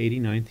in the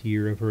 89th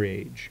year of her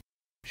age.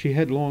 She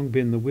had long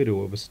been the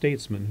widow of a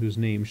statesman whose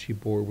name she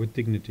bore with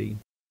dignity.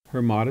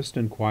 Her modest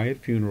and quiet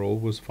funeral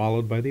was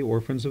followed by the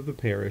orphans of the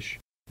parish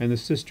and the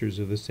Sisters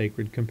of the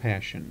Sacred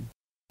Compassion.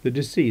 The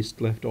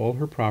deceased left all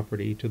her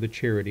property to the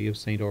charity of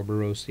St.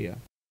 Orberosia.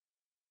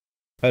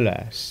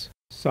 Alas,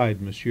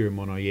 sighed Monsieur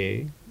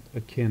Monnoyer,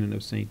 a canon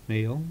of St.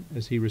 Maël,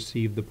 as he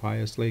received the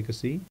pious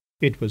legacy,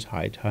 it was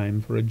high time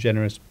for a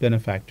generous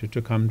benefactor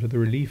to come to the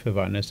relief of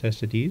our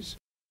necessities.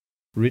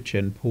 Rich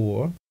and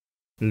poor,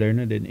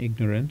 learned and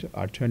ignorant,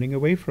 are turning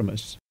away from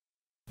us,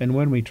 and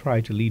when we try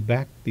to lead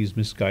back these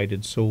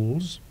misguided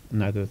souls,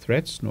 neither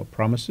threats nor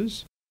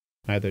promises,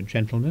 neither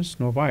gentleness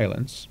nor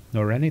violence,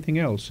 nor anything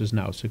else is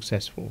now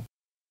successful.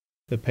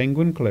 The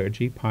Penguin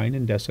clergy pine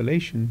in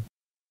desolation.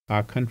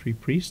 Our country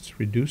priests,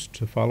 reduced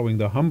to following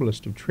the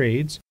humblest of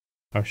trades,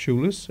 are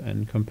shoeless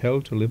and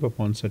compelled to live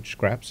upon such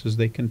scraps as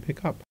they can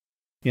pick up.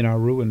 In our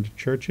ruined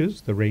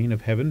churches the rain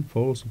of heaven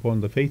falls upon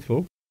the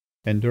faithful,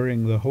 and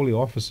during the holy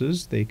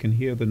offices they can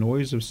hear the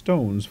noise of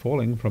stones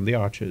falling from the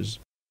arches.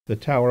 The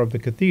tower of the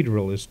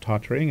cathedral is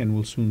tottering and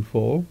will soon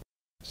fall.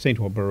 St.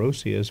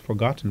 Orberosia is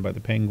forgotten by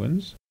the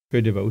Penguins, her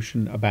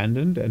devotion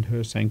abandoned and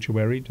her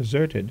sanctuary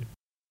deserted.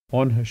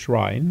 On her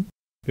shrine,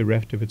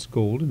 bereft of its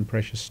gold and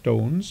precious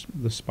stones,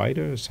 the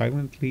spider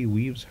silently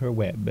weaves her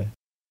web.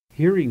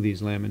 Hearing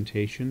these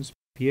lamentations,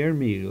 Pierre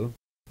Mille,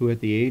 who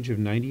at the age of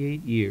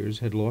 98 years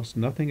had lost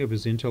nothing of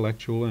his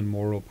intellectual and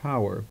moral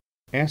power,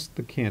 asked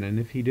the canon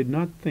if he did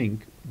not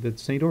think that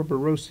St.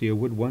 Orberosia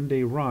would one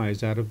day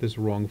rise out of this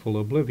wrongful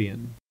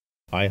oblivion.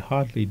 "I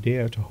hardly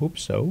dare to hope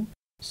so,"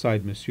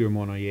 sighed Monsieur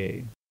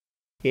Monnoyer.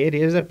 "It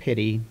is a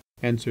pity,"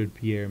 answered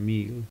Pierre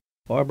Mille.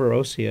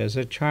 "Orberosia is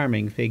a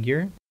charming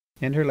figure,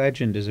 and her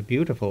legend is a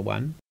beautiful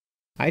one.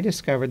 I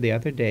discovered the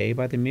other day,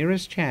 by the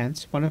merest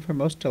chance, one of her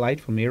most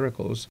delightful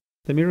miracles,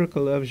 the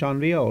miracle of Jean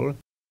Viol.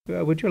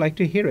 Would you like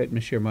to hear it,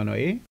 Monsieur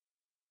Monnoyer?"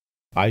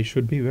 "I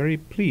should be very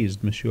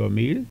pleased, Monsieur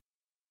Mille."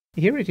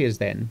 "Here it is,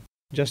 then,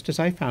 just as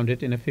I found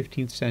it in a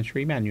 15th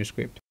century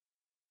manuscript.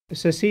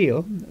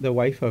 Cécile, the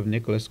wife of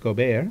Nicolas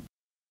Gobert,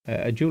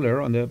 a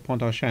jeweller on the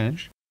Pont au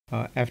Change,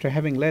 after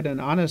having led an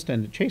honest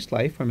and chaste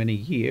life for many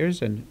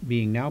years, and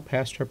being now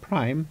past her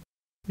prime,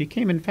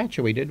 became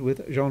infatuated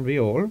with Jean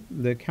Viole,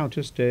 the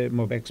Countess de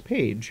Maubec's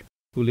page,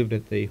 who lived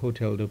at the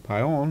Hôtel de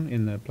Paon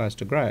in the Place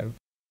de Grève.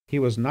 He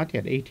was not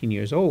yet 18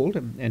 years old,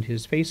 and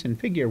his face and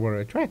figure were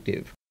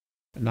attractive.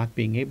 Not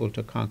being able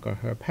to conquer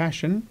her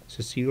passion,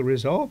 Cécile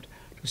resolved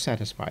to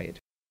satisfy it.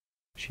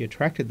 She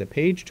attracted the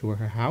page to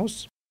her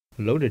house,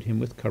 loaded him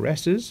with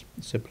caresses,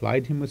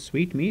 supplied him with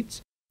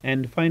sweetmeats,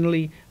 and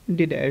finally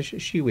did as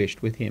she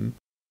wished with him.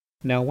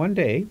 Now one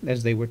day,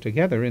 as they were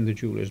together in the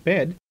jeweller's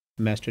bed,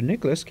 Master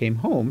Nicholas came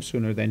home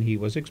sooner than he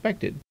was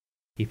expected.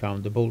 He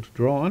found the bolt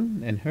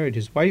drawn, and heard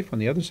his wife on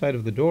the other side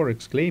of the door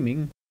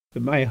exclaiming,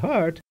 "My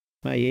heart,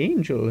 my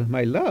angel,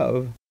 my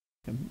love!"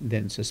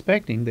 Then,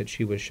 suspecting that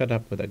she was shut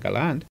up with a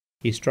gallant,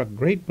 he struck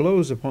great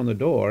blows upon the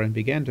door and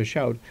began to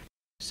shout,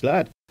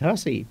 "Slut,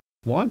 hussy,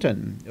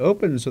 wanton,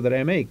 open so that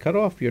I may cut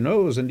off your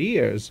nose and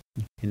ears."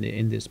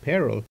 In this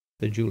peril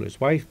the jeweller's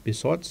wife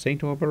besought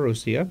Saint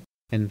Orberosia,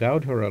 and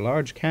vowed her a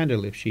large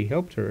candle if she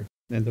helped her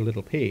and the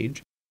little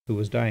page, who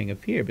was dying of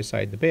fear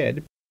beside the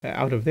bed,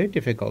 out of their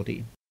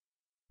difficulty.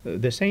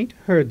 The saint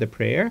heard the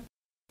prayer.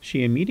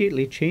 She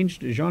immediately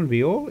changed Jean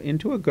Viole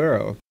into a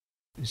girl.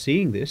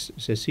 Seeing this,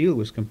 Cécile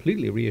was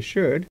completely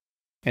reassured,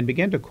 and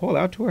began to call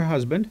out to her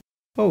husband,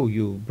 "Oh,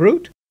 you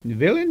brute,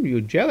 villain, you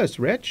jealous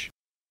wretch!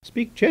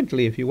 Speak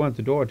gently if you want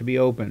the door to be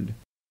opened."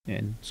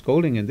 And,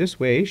 scolding in this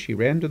way, she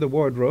ran to the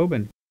wardrobe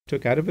and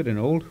took out of it an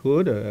old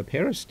hood, a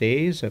pair of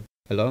stays, a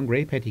long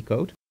grey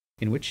petticoat,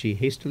 in which she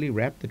hastily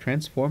wrapped the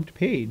transformed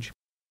page.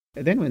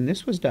 Then, when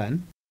this was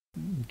done,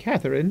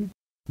 "Catherine,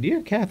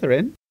 dear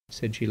Catherine,"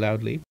 said she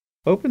loudly,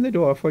 "open the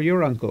door for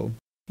your uncle.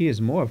 He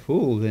is more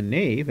fool than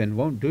knave, and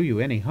won't do you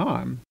any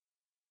harm."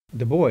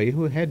 The boy,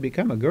 who had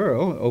become a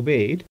girl,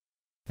 obeyed.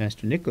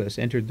 Master Nicholas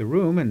entered the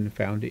room and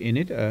found in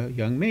it a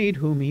young maid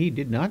whom he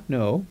did not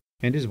know,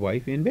 and his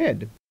wife in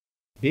bed.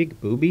 "Big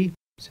booby,"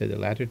 said the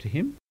latter to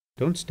him,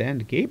 "don't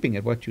stand gaping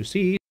at what you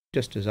see.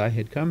 Just as I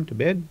had come to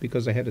bed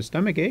because I had a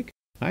stomach ache,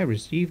 I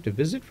received a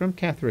visit from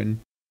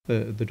Catherine,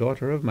 the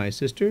daughter of my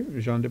sister,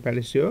 Jean de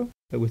Palaiseau,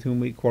 with whom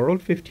we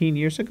quarrelled 15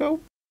 years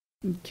ago.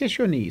 Kiss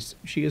your niece.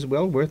 She is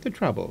well worth the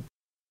trouble."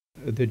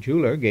 The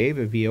jeweller gave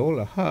Viole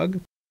a hug,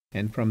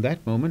 and from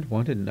that moment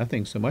wanted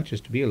nothing so much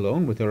as to be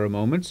alone with her a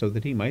moment, so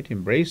that he might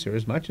embrace her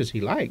as much as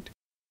he liked.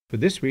 For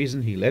this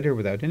reason he led her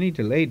without any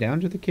delay down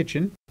to the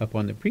kitchen,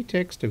 upon the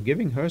pretext of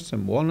giving her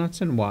some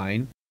walnuts and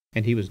wine,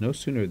 and he was no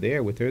sooner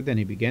there with her than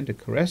he began to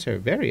caress her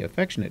very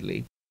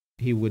affectionately.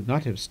 He would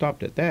not have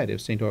stopped at that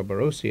if Saint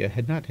Orberosia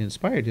had not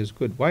inspired his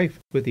good wife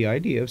with the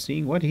idea of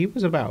seeing what he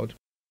was about.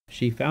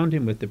 She found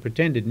him with the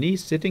pretended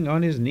niece sitting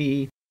on his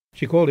knee.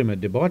 She called him a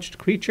debauched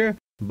creature,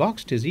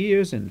 boxed his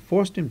ears, and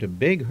forced him to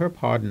beg her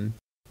pardon.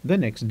 The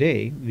next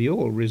day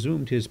Viole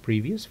resumed his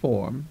previous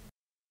form.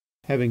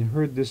 Having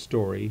heard this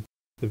story,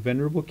 the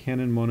venerable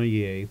Canon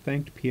Monnoyer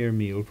thanked Pierre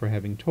Mille for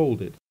having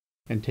told it,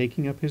 and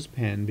taking up his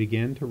pen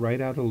began to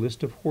write out a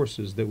list of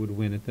horses that would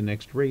win at the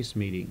next race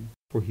meeting,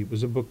 for he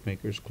was a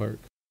bookmaker's clerk.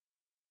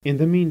 In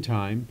the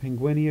meantime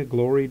Penguinia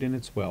gloried in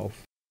its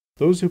wealth.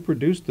 Those who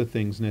produced the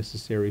things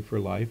necessary for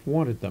life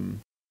wanted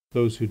them.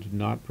 Those who did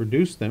not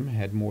produce them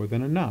had more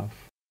than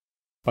enough.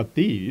 "But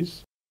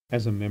these,"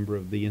 as a member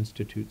of the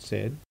Institute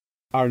said,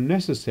 "are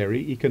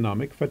necessary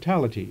economic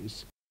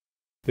fatalities."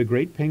 The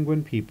great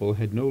Penguin people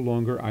had no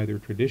longer either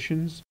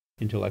traditions,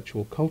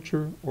 intellectual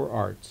culture, or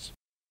arts.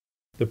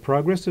 The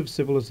progress of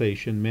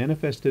civilization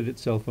manifested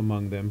itself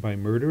among them by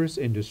murderous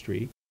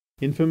industry,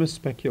 infamous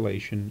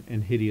speculation,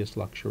 and hideous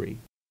luxury.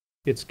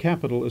 Its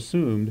capital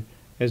assumed,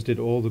 as did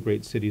all the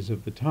great cities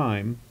of the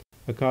time,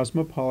 a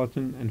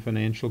cosmopolitan and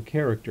financial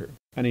character.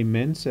 An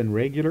immense and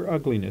regular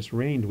ugliness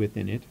reigned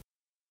within it.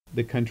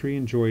 The country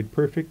enjoyed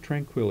perfect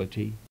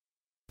tranquillity.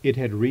 It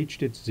had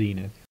reached its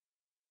zenith.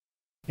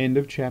 End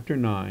of chapter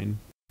 9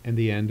 and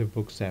the end of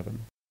book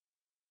 7.